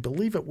from, I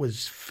believe it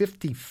was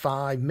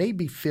 55,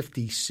 maybe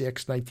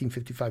 56,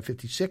 1955,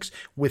 56,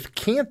 with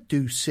Can't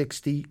Do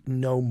 60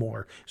 No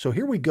More. So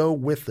here we go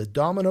with the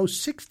Dominoes,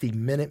 60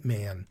 Minute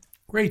Man.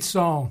 Great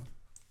song.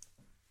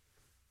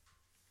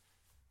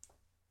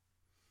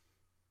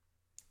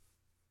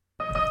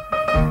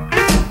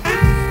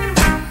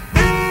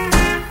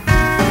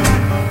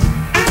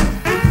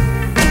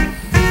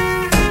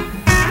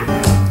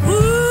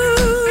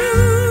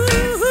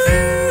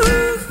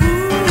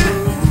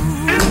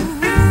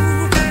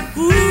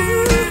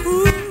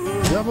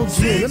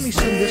 Let me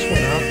send this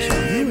one out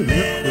to you and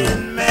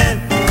your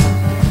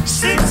crew.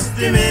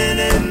 60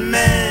 Minute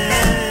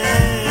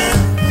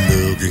Man.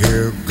 Look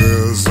here,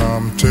 girls,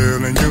 I'm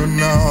telling you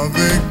now,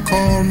 they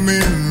call me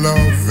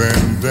Love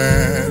and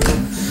Dan.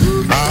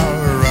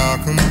 I'll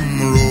rock 'em,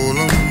 roll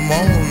 'em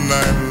all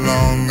night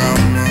long.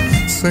 I'm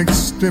a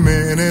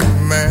 60-minute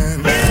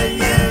man.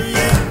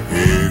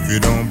 If you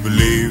don't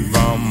believe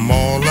I'm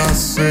all I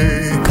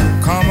say,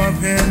 come up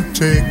here and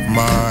take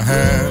my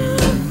hand.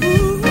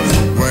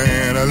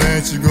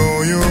 Let you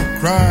go, you'll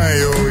cry,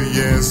 oh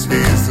yes,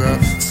 he's a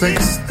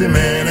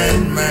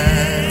 60-minute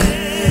man.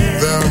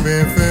 There'll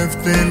be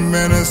 15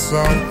 minutes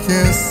of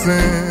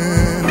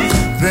kissing,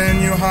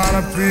 then you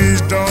holler,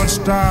 please don't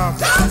stop.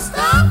 Don't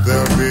stop.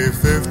 There'll be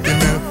 50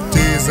 minutes of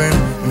teasing,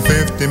 and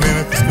 50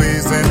 minutes of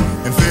squeezing,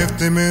 and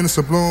 50 minutes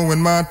of blowing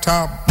my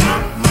top.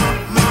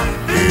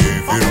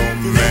 If your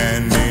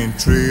man ain't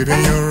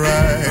treating you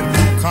right,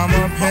 come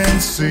up and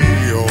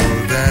see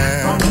old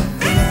Dan.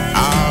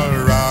 I'll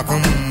rock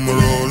 'em,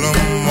 roll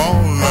 'em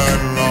all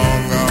night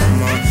long.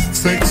 I'm a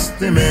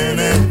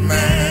 60-minute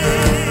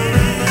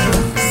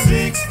man.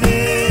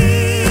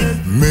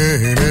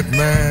 60-minute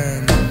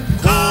man.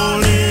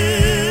 Call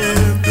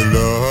it the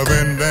Love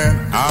and Dan.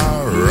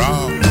 I'll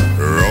rock,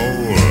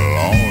 roll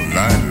all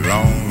night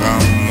long.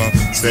 I'm a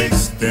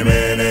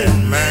 60-minute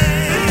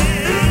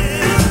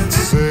man.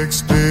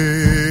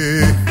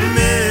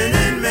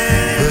 60-minute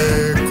man.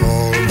 They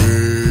call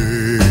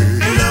me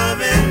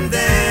Love and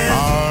Dan.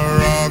 I'll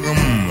rock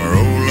 'em,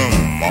 roll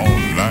 'em all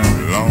night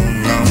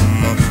long.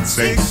 I'm a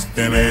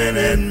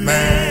 60-minute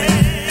man.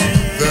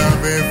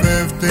 There'll be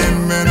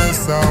 15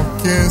 minutes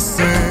of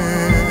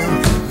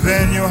kissing,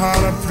 then you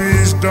holler,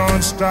 please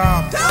don't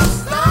stop. Don't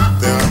stop.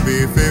 There'll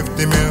be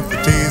 50 minutes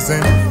of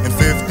teasing, and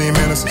 50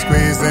 minutes of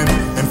squeezing,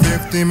 and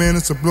 50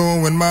 minutes of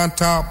blowing my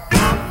top.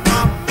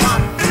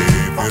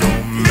 If your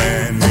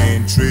man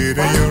ain't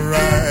treating you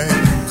right,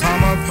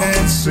 come up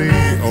and see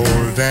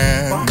old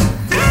Dan.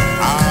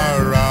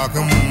 I'll rock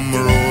 'em,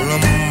 roll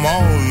 'em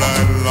all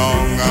night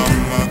long.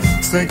 I'm a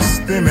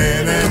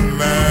 60-minute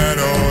man,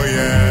 oh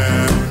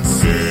yeah.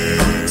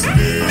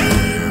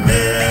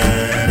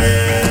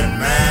 60-minute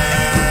man.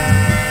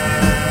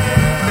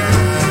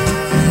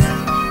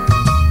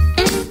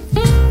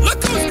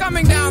 Look who's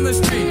coming down the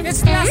street.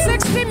 It's the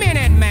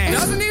 60-minute man.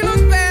 Doesn't he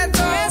look bad,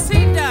 though? Yes,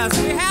 he does.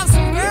 We have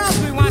some girls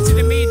we want you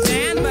to meet,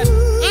 Dan, but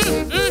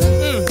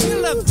you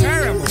look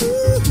terrible.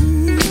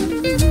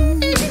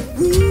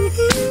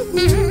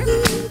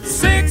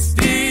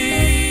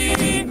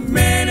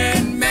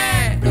 60-minute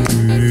man.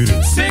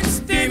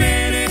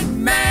 60-minute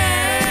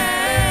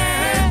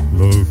man.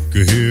 Look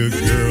here,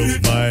 girls,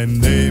 my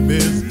name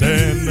is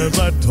Dan, as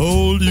I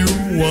told you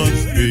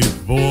once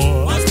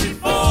before.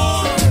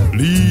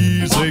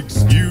 Please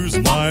excuse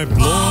my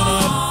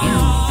blown-out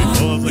view,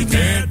 because I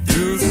can't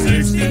do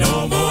 60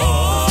 no more.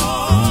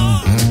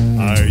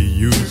 I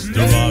used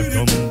to rock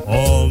 'em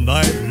all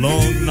night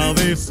long. Now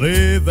they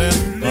say that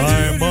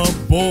I'm a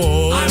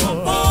bore.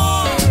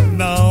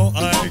 Now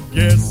I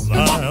guess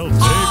I'll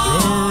take a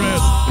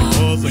rest,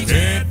 because I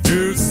can't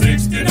do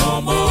 60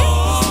 no more.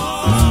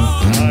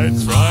 I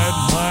tried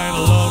my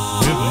luck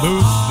with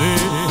Lucy,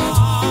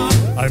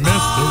 I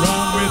messed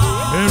around with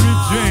Mary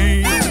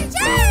Jane.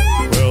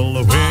 Well,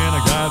 when I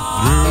got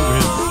through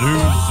with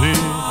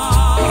Susie,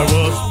 I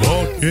was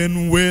walking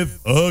with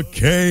a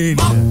cane.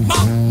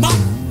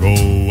 Go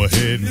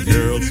ahead,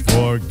 girls,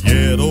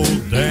 forget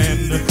old Dan.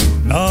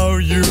 Now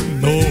you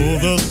know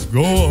the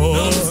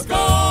score.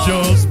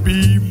 Just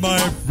be my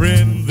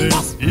friend,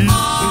 this is the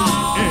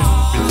end,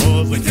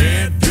 because I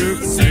can't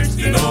do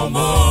 60 no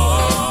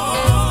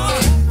more.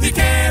 You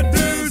can't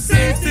do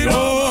 60 no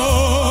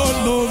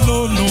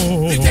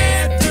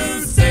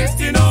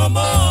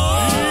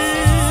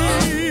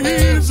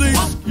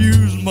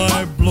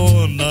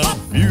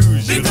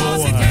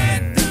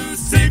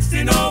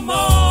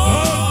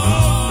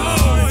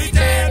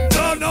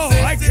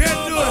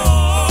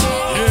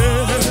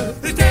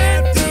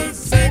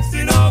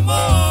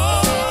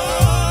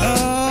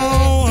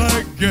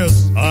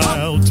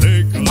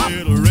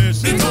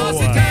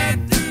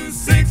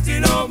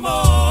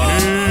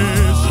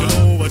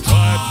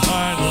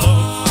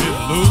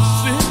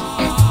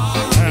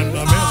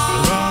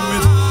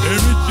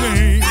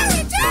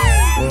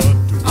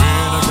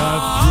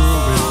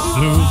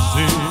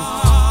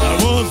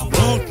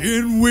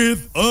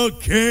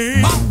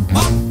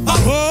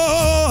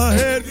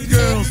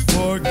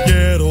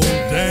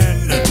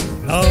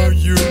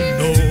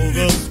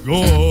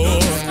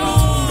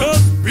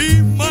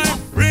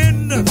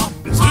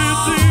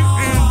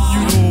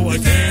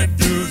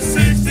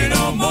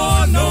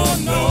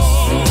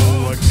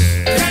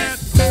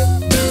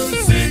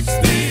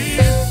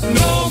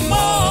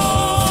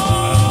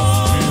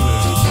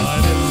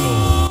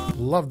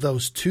Love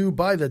those two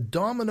by the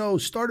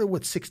Dominoes. Started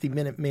with 60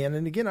 Minute Man,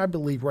 and again, I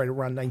believe right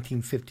around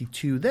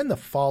 1952. Then the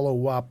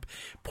follow-up,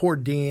 Poor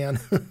Dan.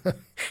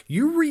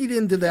 You read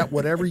into that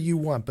whatever you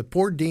want, but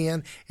Poor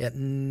Dan, at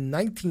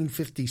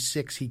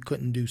 1956, he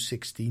couldn't do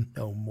 60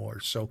 no more.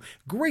 So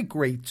great,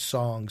 great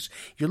songs.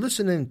 You're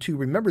listening to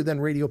Remember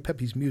Then Radio,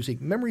 Pepe's Music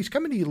Memories,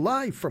 coming to you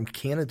live from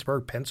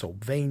Canonsburg,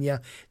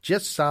 Pennsylvania,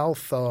 just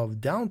south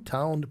of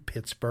downtown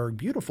Pittsburgh.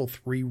 Beautiful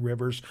Three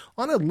Rivers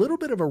on a little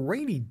bit of a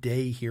rainy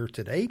day here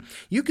today.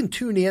 You can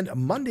tune in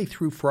Monday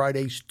through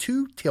Fridays,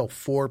 2 till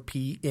 4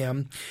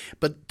 p.m.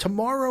 But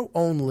tomorrow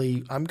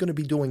only, I'm going to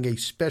be doing a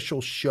special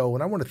show,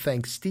 and I want to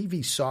thank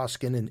Stevie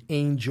Soskin and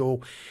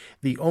Angel,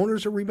 the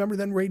owners of Remember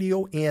Then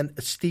Radio, and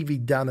Stevie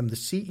Dunham, the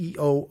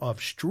CEO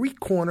of Street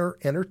Corner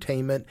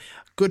Entertainment,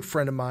 good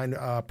friend of mine,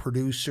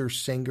 producer,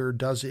 singer,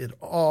 does it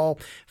all,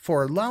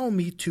 for allowing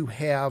me to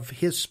have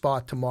his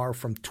spot tomorrow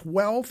from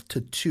 12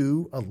 to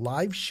 2, a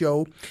live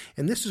show.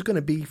 And this is going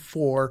to be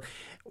for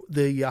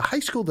the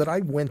high school that I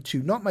went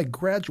to, not my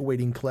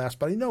graduating class,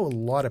 but I know a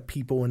lot of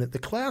people in it. The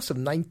class of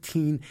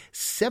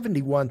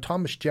 1971,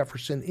 Thomas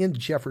Jefferson in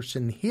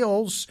Jefferson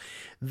Hills,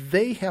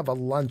 they have a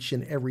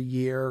luncheon every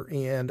year,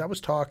 and I was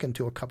talking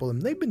to a couple of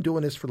them. They've been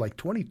doing this for like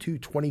 22,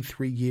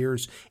 23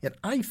 years, and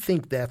I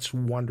think that's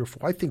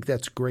wonderful. I think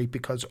that's great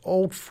because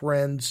old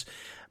friends,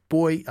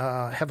 boy,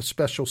 have a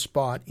special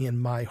spot in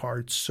my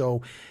heart.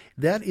 So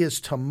that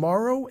is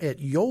tomorrow at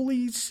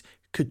Yoli's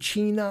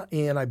Cucina,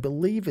 and I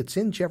believe it's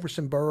in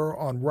Jefferson Borough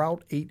on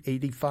Route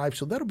 885.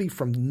 So that'll be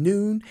from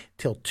noon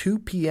till 2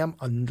 p.m.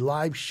 a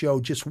live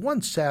show, just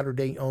one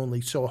Saturday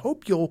only. So I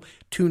hope you'll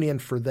tune in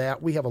for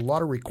that. We have a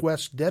lot of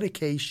requests,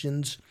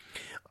 dedications.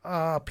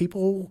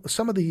 People,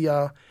 some of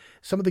the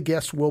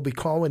guests will be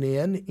calling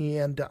in,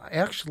 and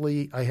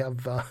actually I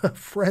have a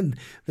friend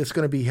that's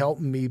going to be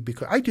helping me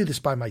because I do this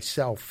by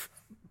myself.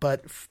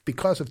 But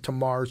because of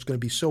tomorrow, it's going to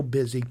be so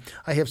busy,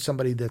 I have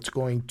somebody that's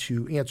going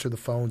to answer the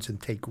phones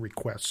and take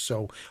requests.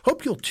 So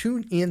hope you'll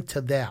tune in to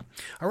that.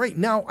 All right,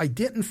 now we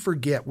didn't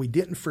forget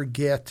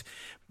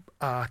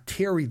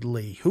Terry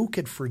Lee. Who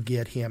could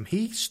forget him?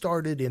 He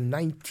started in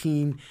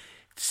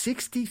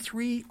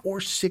 1963 or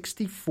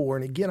 64.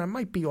 And again, I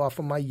might be off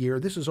on my year.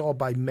 This is all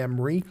by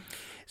memory.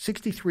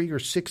 63 or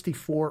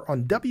 64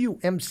 on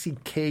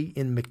WMCK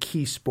in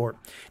McKeesport.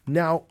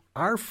 Now,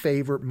 our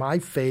favorite, my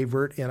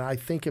favorite, and I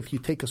think if you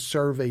take a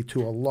survey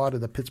to a lot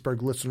of the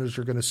Pittsburgh listeners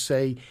are going to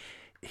say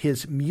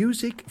his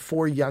music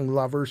for young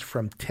lovers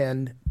from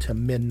 10 to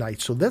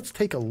midnight. So let's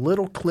take a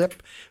little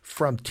clip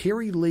from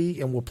Terry Lee,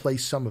 and we'll play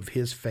some of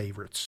his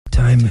favorites.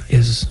 Time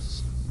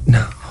is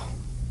now.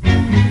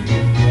 And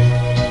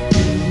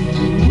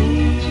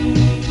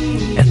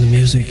the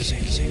music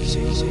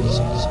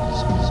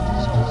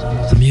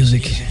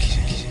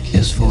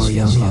is for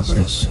young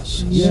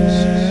lovers.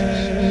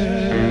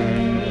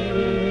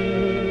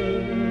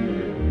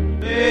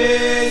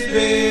 Please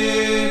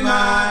be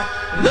my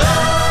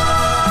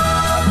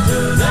love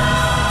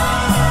tonight.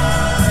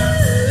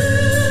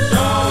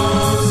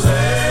 Don't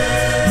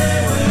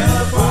say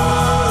we'll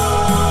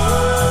part.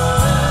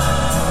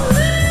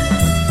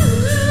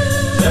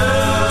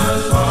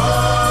 Just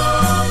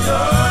hold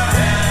your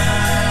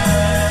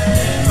hand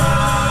in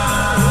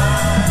mine.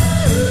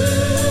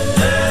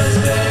 Let's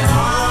stay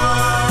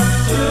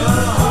heart to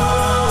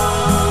heart.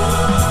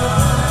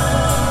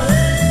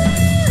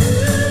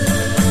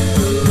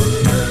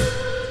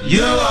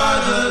 You are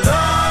the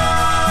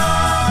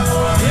love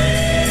for me.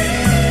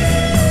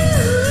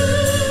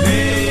 Be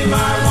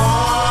my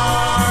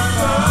warm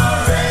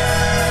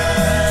caress.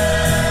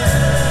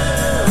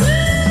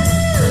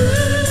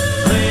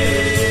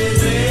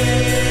 Please be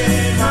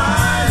my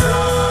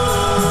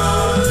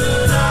love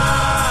tonight.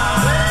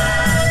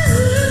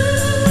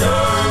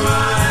 You're my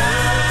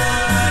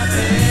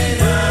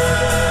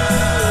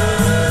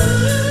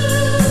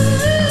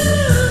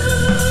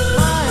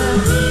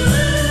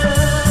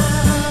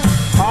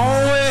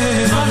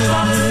always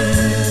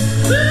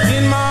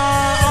in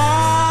my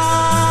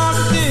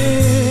arms,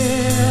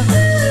 dear.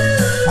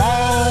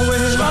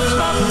 Always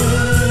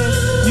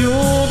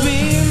you'll be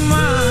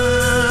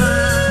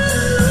mine.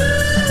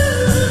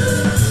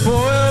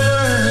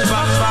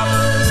 Forever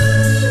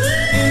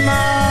in my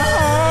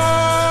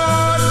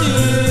heart,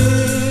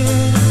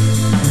 dear.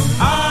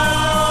 I'll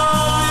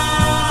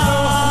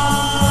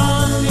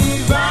be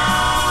divine.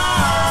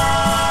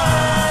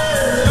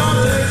 Don't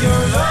take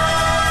your love.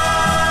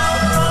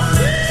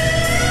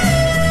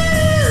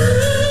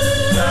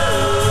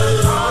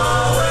 Just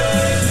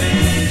always be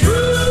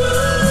true.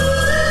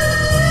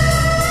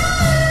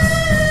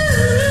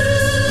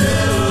 You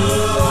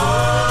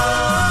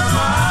are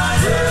my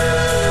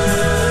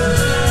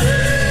destiny.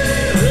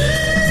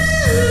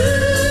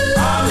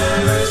 I'll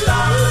never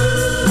stop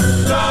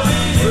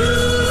loving you.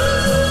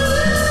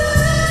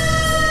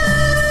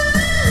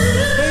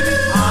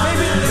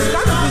 Baby, it's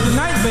gotta be the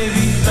night,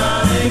 baby.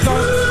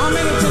 Because I'm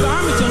headed to the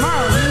army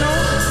tomorrow, you know?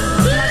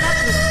 And I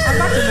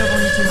got to live on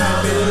you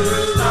tonight, baby.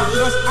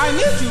 Because I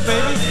need you,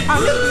 baby. I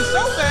need you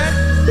so bad.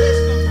 Please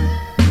come back.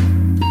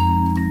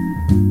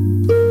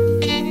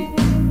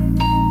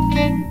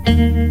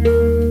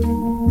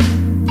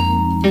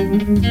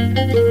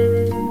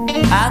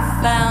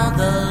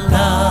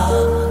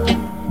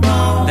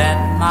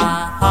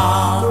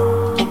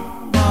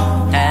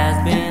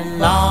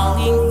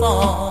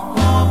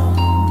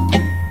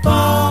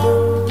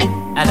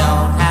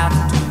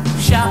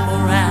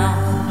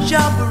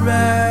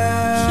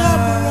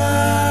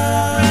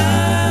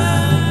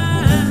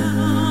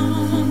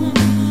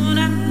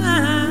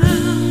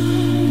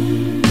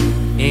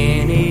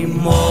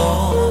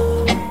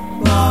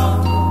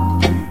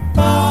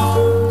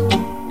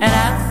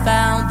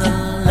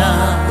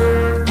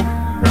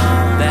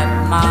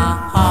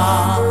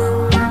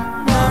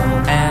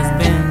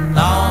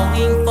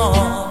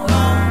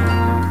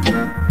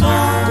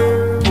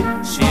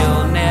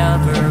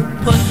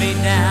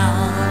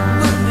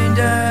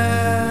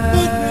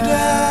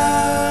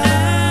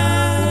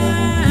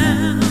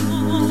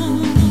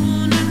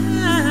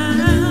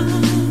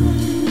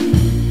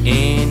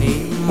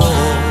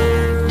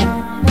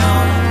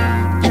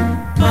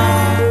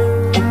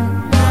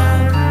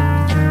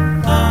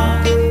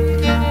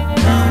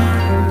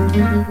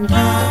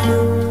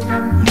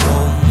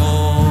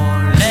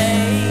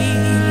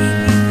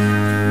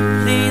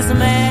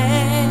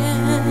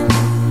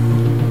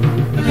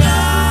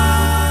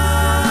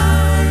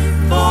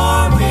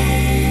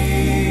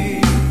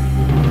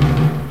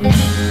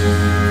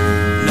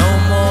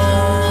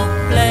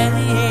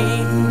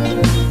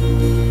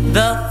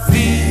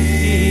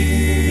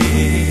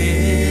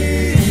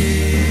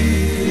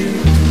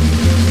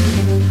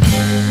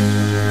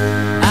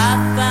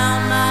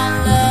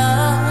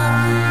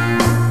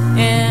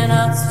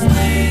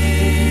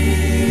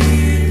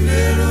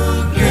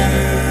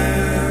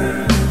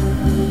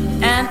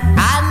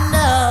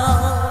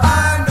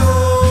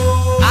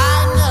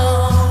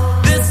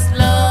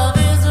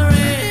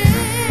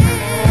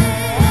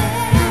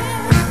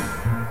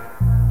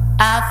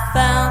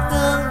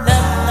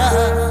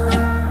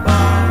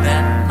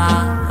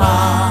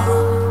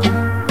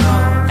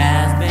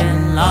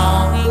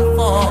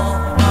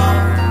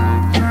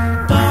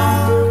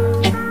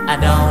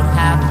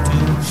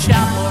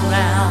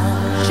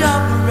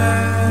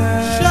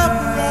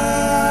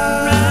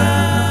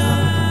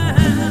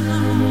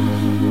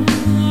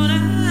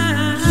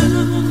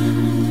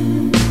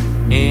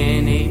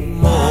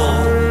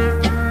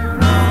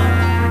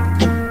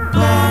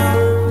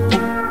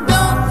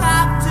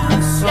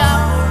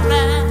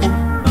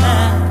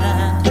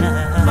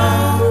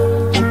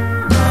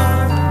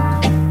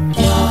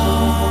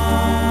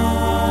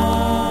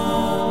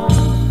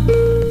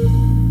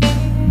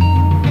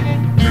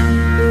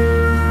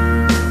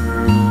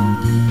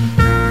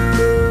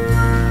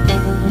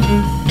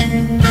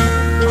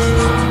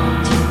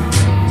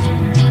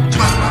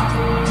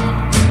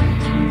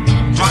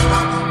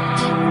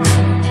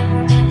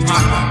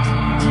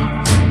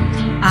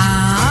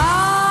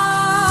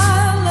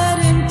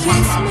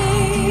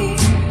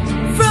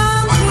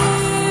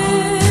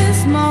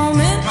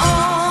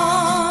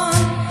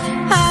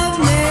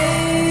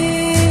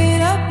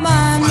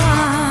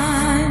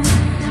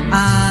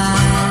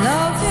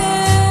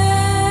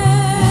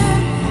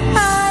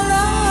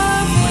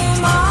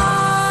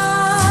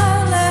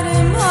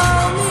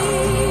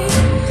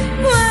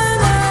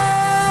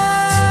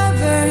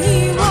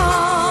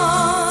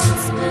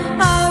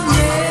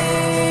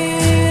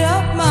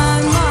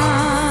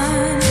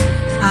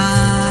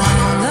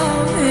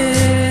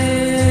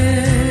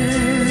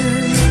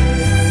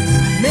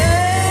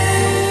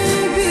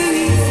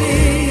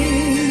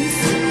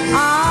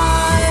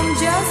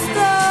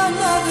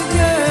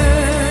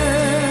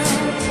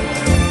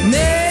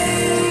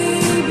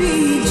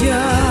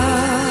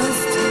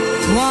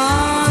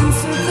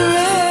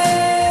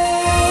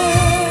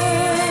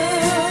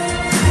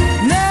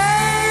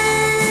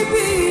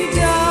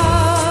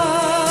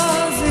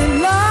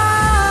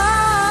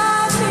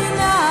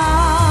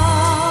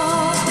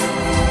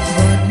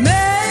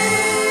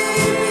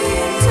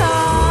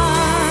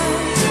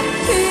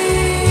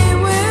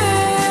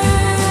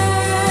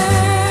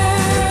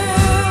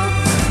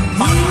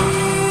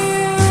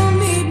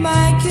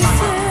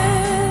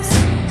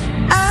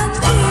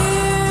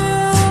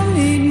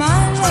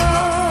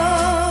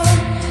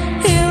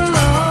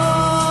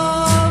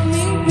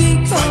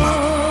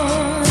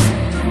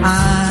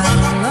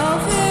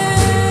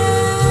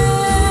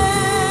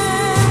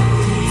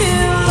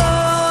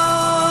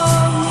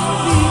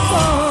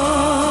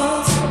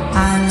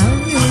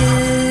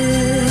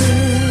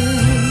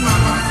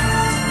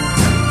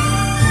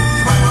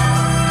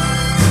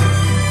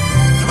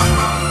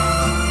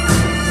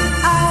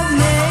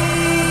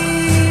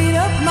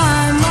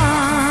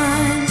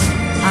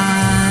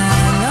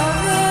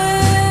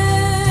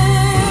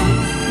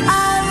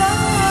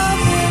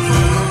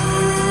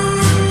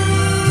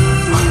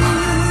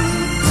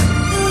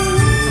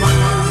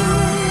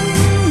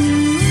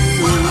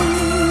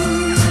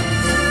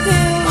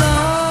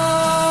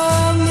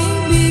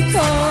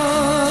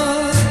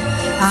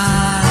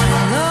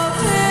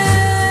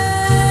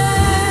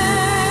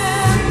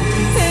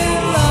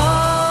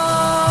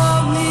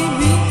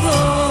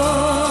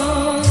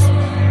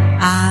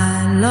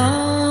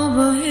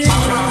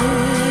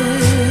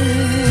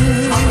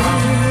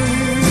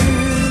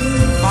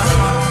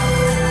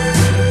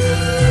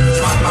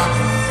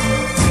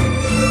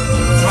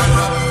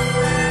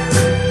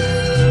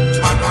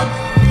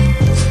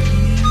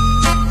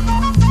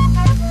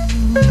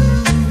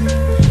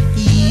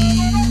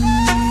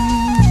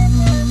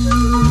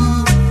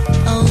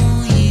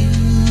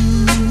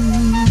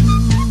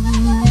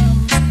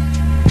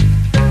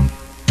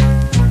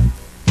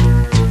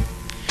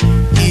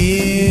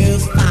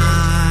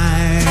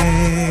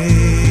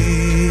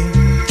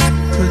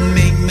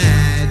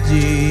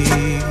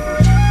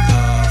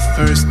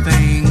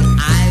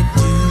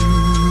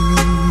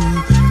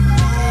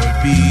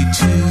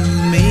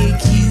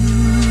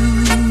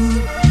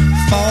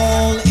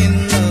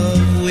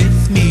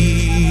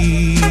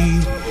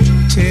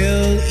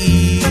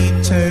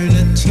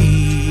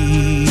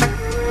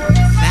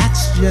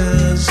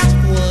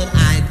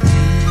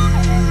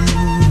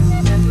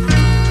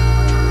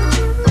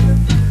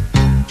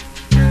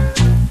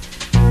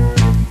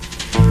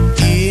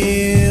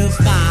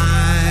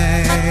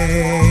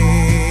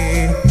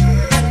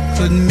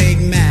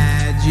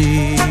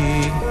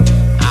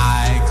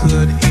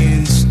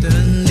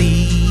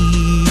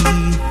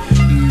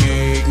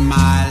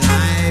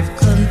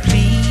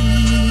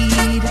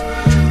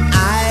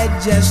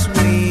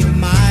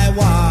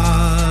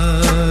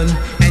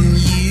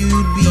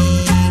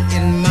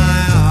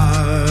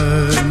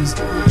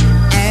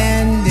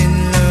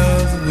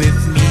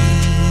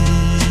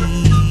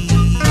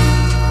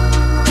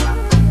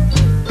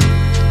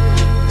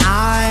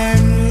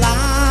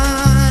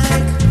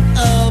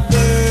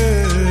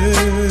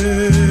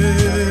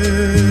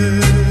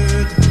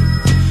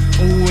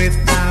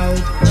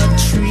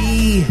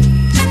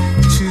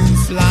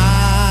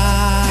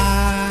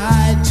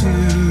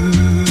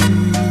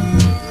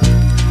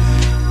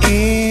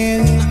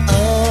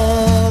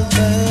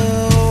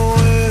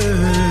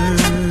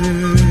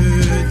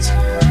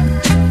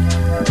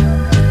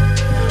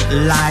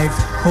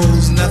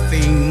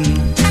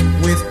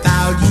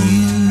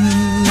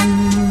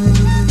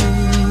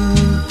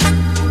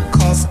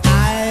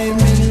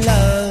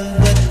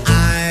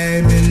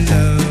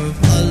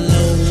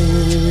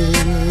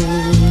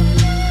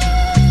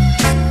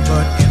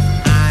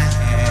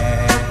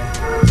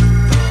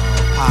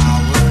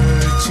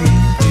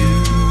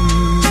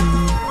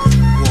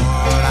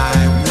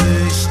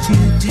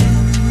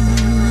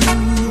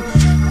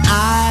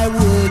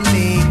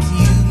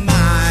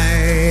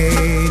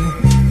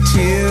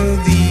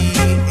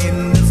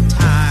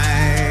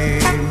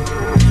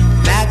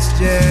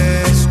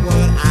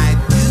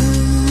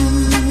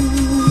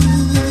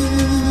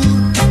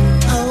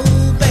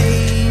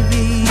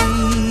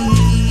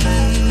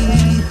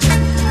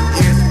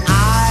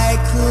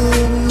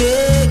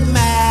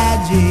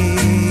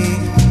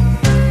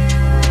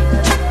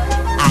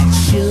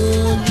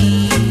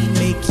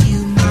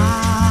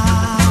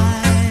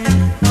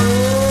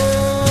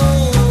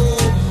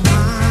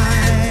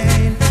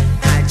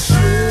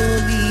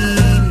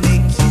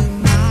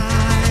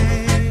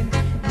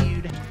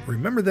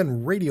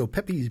 Radio,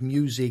 Pepe's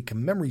Music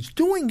Memories,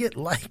 doing it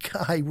like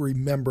I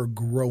remember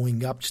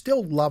growing up.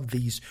 Still love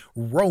these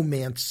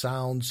romance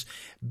sounds,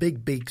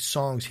 big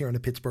songs here in the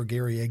Pittsburgh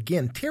area.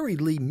 Again, Terry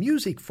Lee,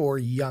 Music for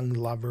Young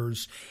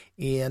Lovers.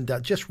 And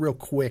just real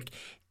quick,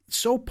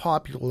 so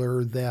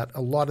popular that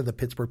a lot of the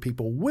Pittsburgh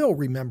people will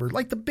remember,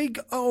 like the Big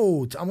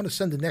O. I'm going to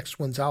send the next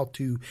ones out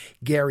to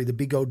Gary, the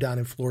Big O down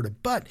in Florida.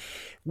 But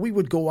we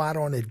would go out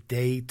on a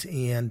date,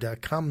 and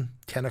come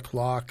 10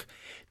 o'clock,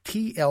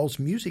 TL's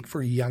Music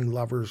for Young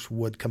Lovers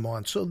would come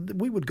on. So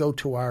we would go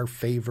to our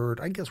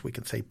favorite, I guess we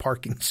could say,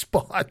 parking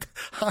spot.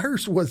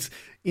 Ours was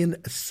in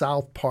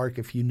South Park,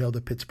 if you know the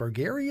Pittsburgh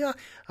area,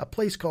 a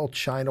place called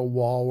China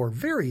Wall, or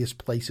various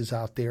places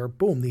out there.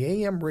 Boom, the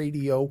AM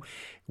radio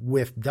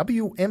with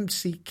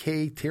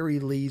WMCK, Terry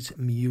Lee's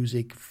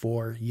Music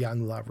for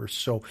Young Lovers.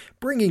 So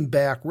bringing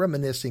back,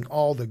 reminiscing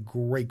all the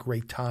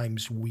great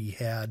times we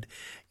had.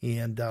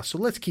 And so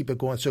let's keep it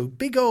going. So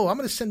Big O, I'm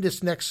going to send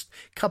this next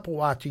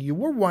couple out to you.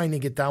 We're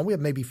winding it down. We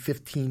have maybe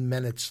 15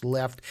 minutes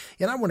left,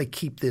 and I want to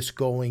keep this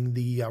going,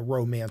 the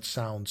romance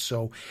sound.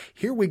 So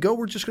here we go.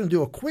 We're just going to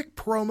do a quick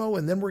promo,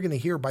 and then we're going to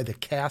hear by the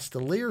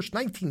Castaliers,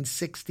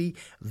 1960,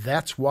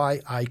 That's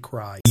Why I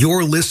Cry.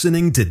 You're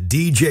listening to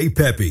DJ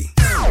Peppy.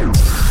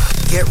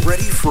 Get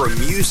ready for a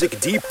music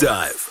deep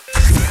dive.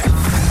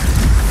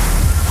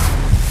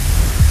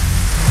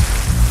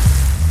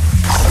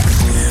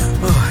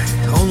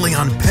 Only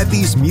on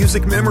Peppy's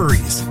Music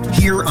Memories,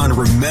 here on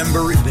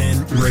Remember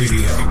Then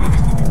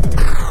Radio.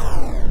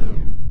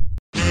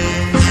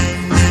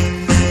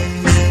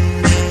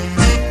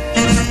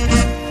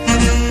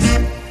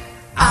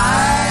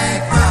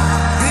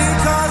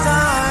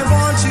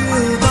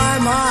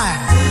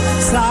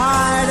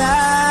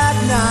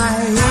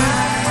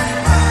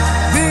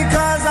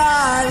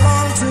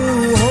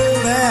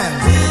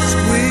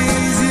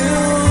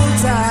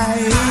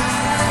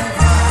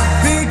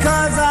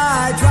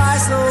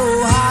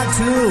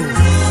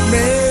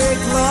 Make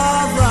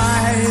love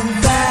right,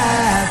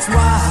 that's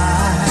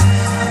why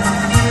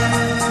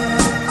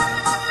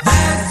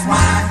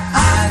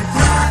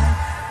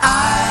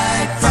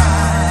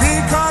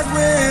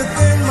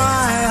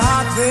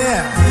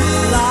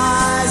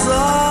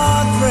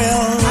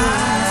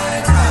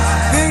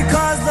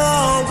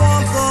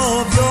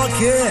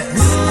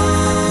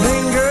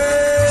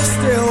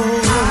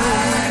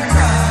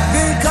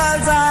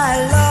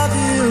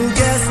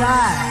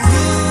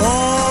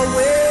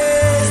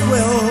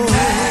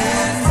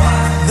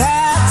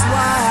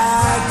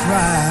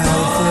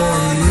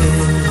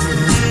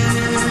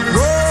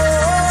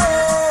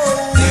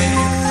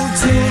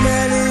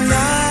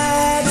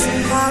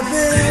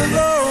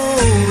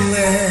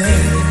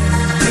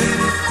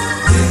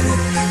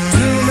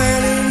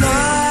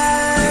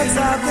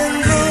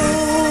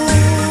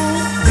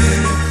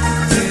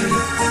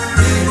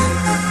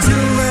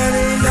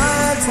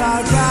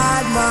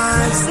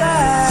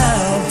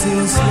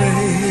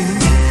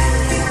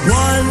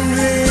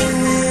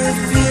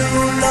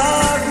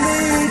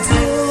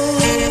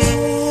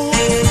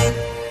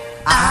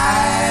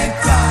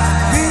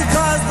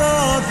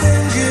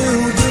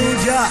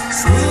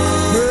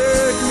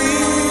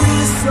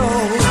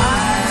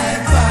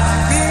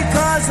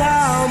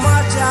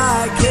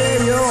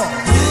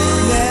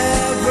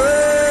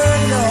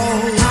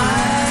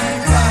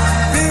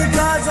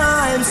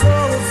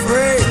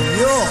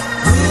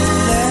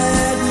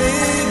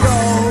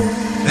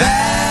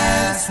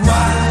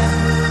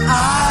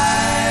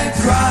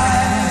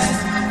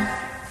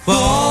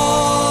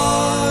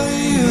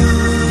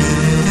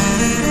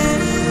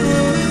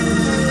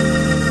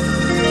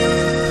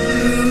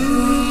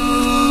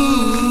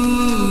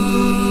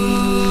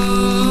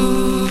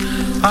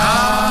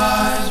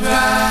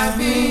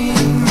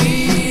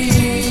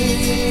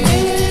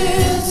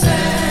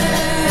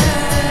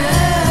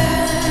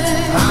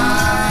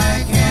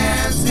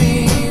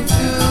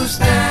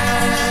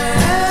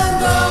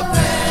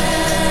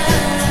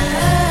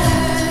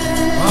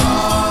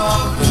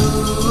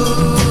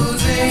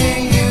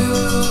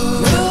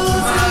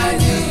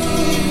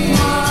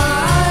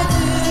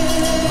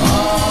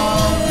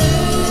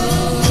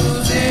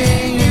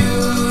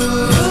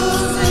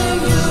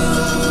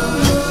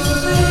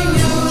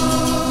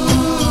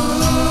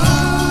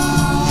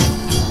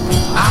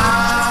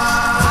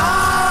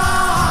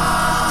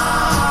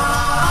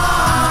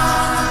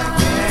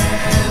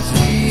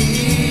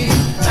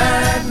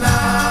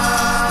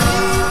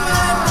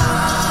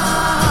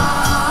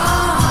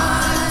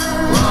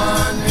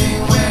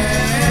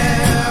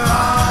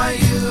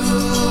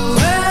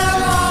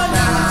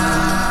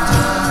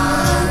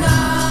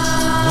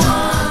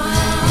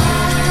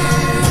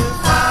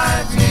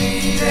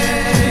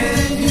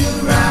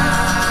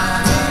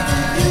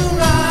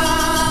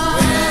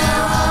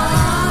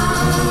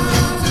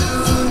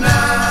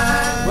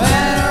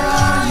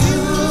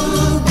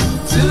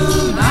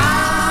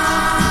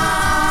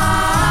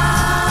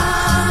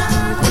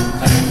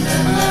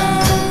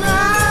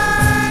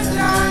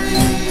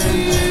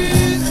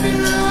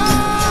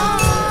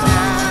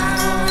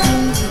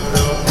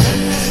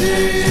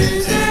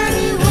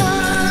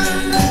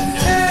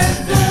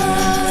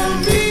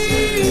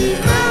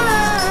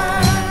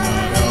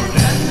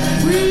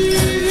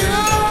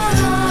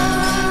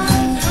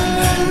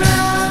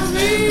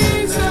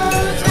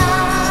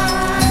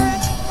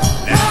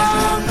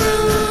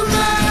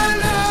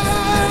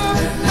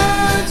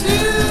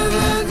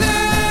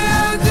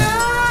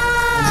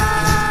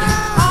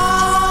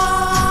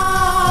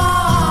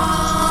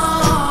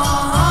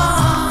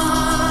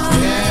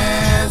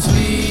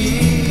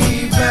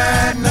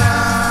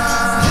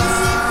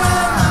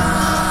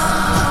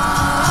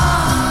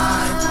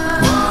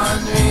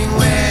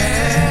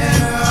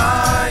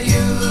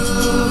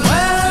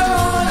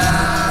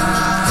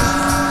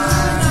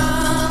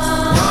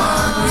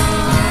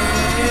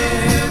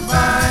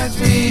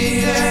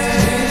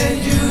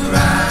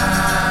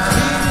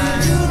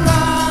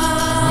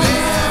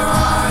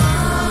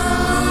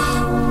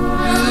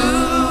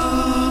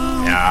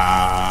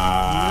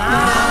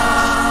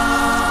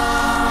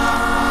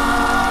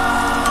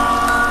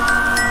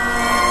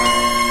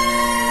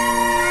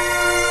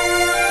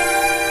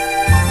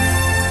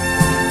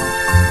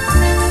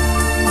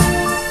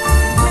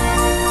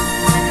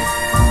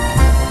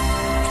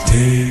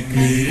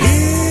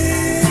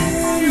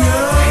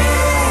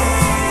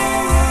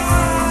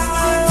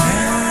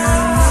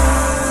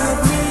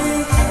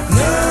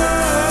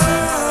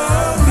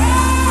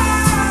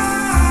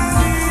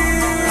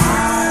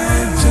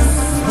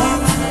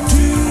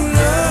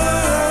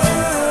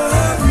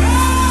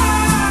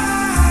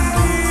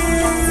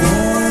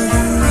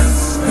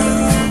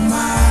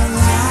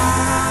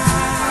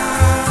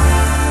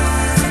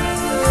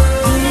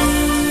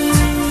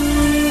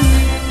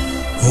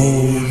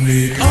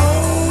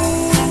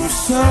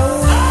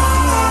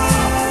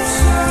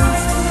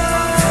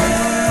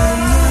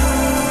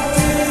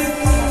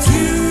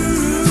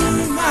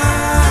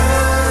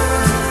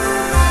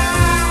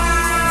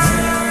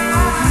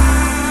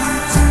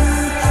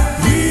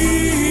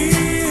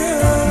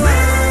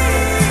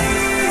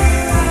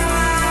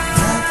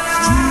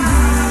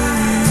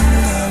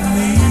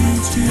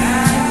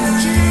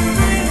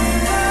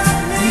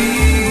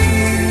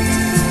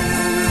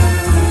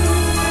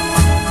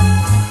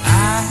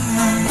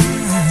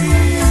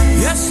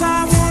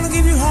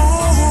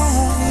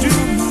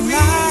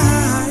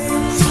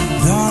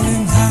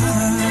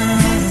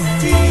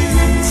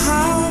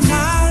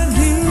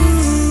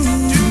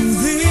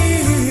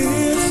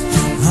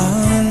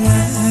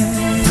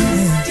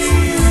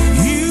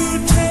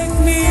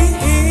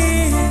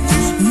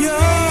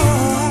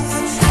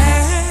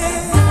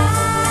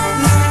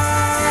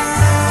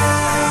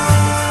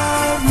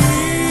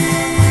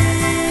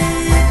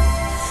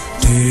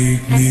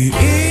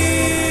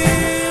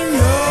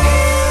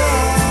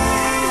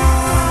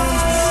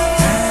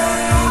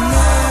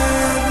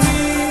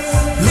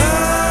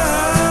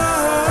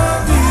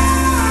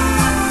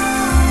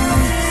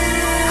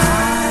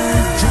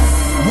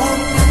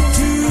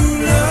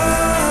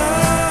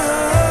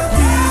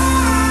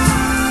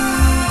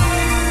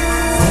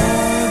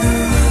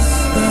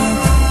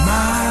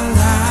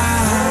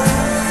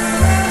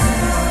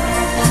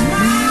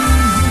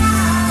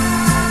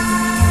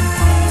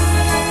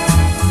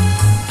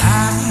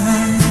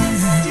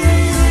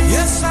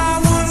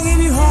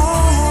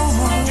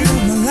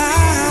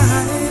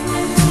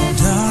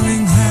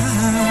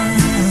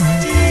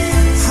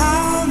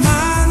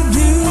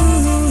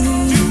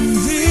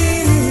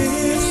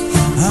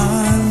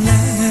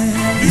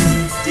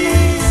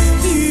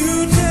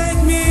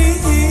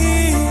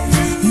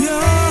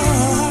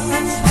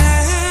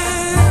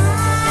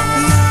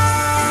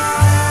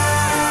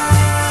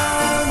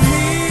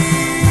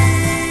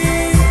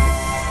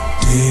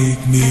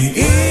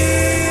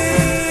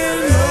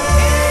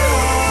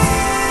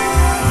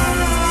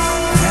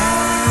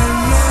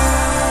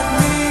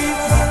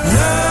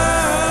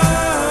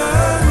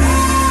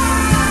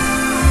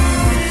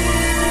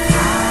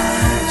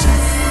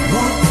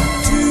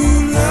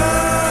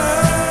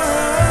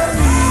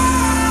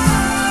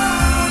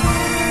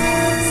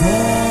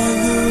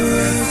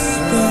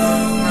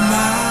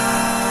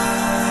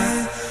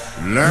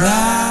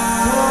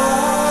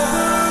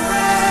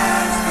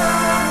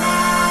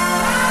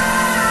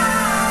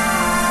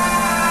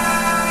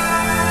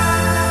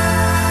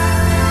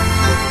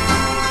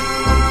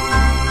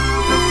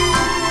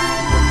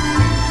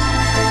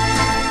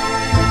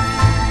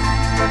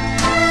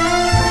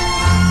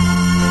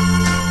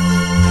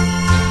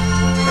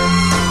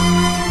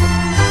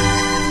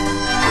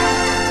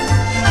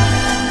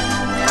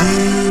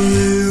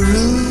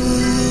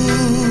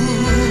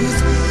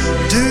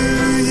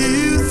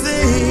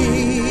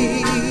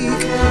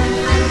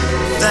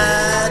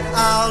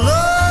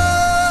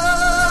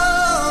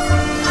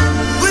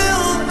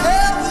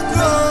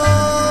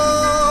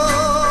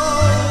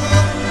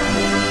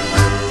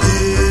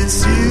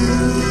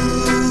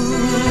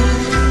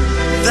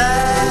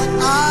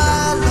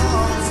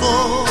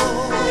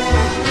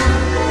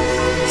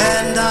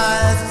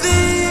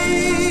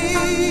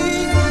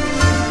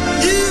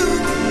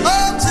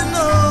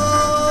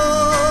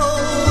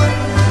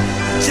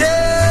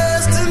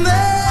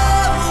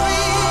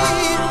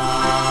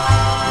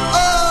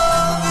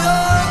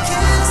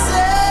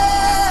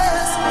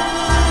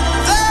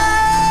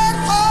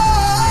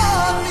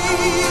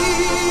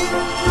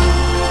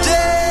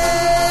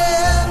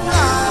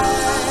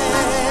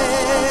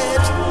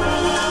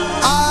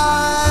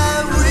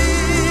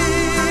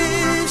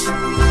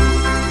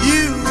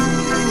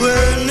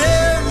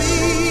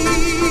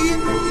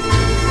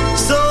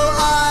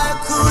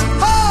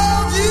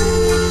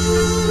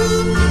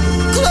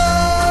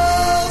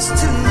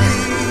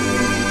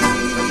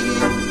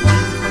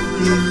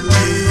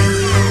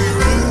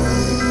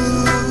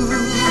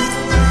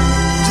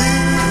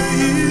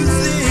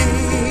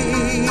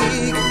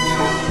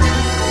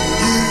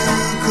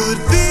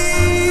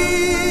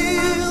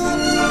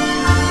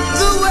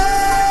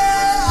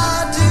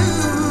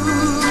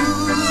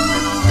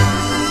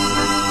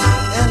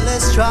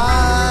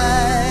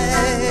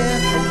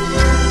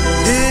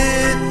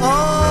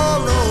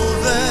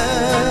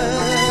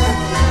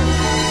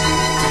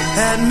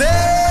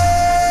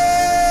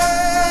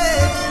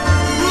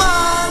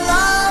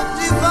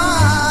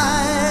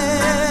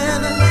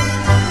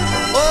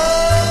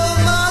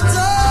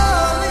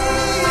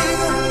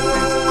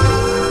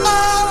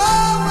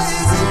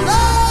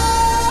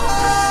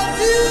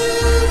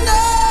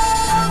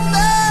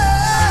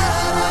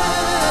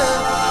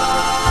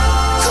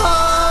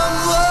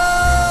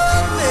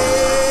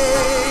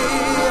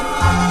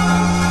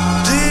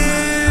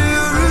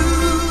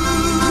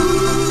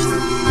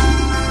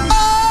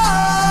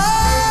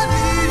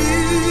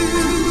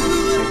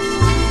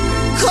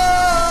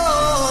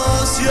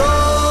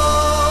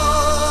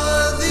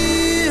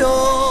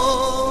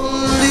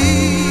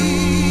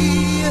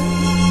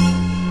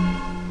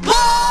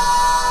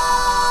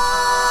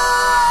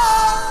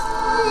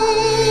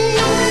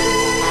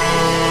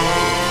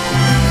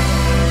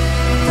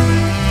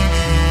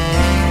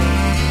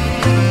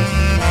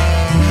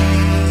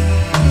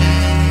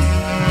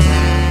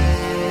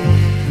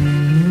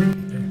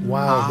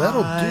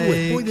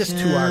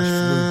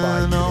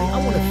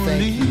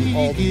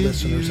all the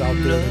listeners out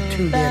there that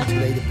tuned in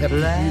today to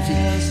Peppy's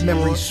Music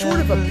Memories, sort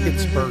of a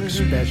Pittsburgh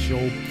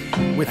special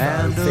with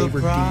our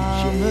favorite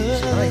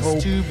DJs. And I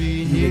hope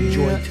you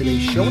enjoyed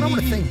today's show. And I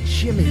want to thank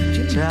Jimmy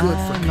Good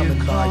for coming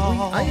by.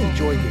 I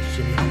enjoyed this,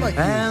 Jimmy. How about you?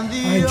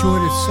 I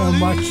enjoyed it so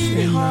much,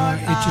 and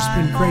it's just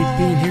been great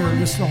being here and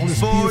listening to all this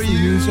beautiful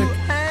music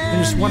and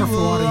this wonderful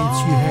audience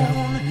you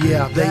have.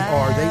 Yeah, they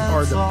are. They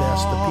are the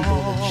best. The people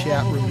in the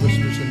chat room,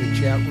 listeners in the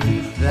chat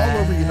room, all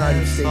over the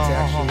United States,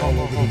 actually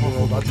all over the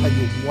world. I'll tell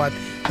you what,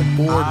 the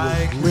board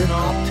was lit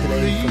up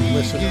today from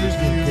listeners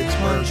in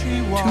Pittsburgh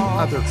to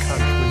other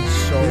countries.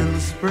 So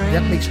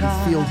that makes me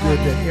feel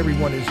good that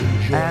everyone is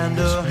enjoying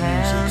this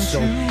music. So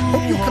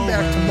hope you'll come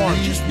back tomorrow.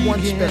 Just one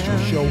special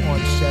show on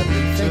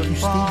Saturday. Thank you,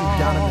 Stevie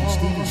Donovan,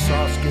 Stevie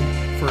Soskin,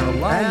 for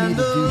allowing me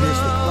to do this.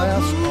 The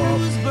class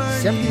of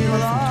 71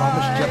 from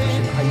Thomas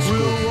Jefferson High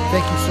School.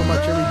 Thank you so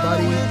much,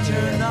 everybody,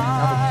 and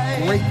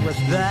have a great rest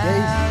of the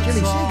day. Jimmy,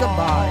 say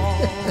goodbye.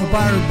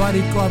 Goodbye, everybody.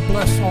 God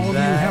bless all of you.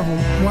 Have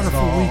a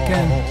wonderful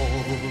weekend.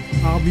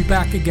 I'll be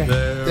back again.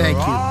 Thank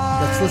you.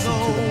 Let's listen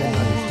to the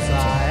Midnighters.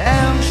 I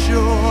am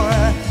sure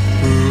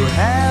who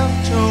have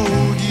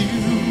told you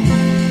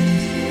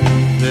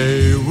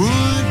they would.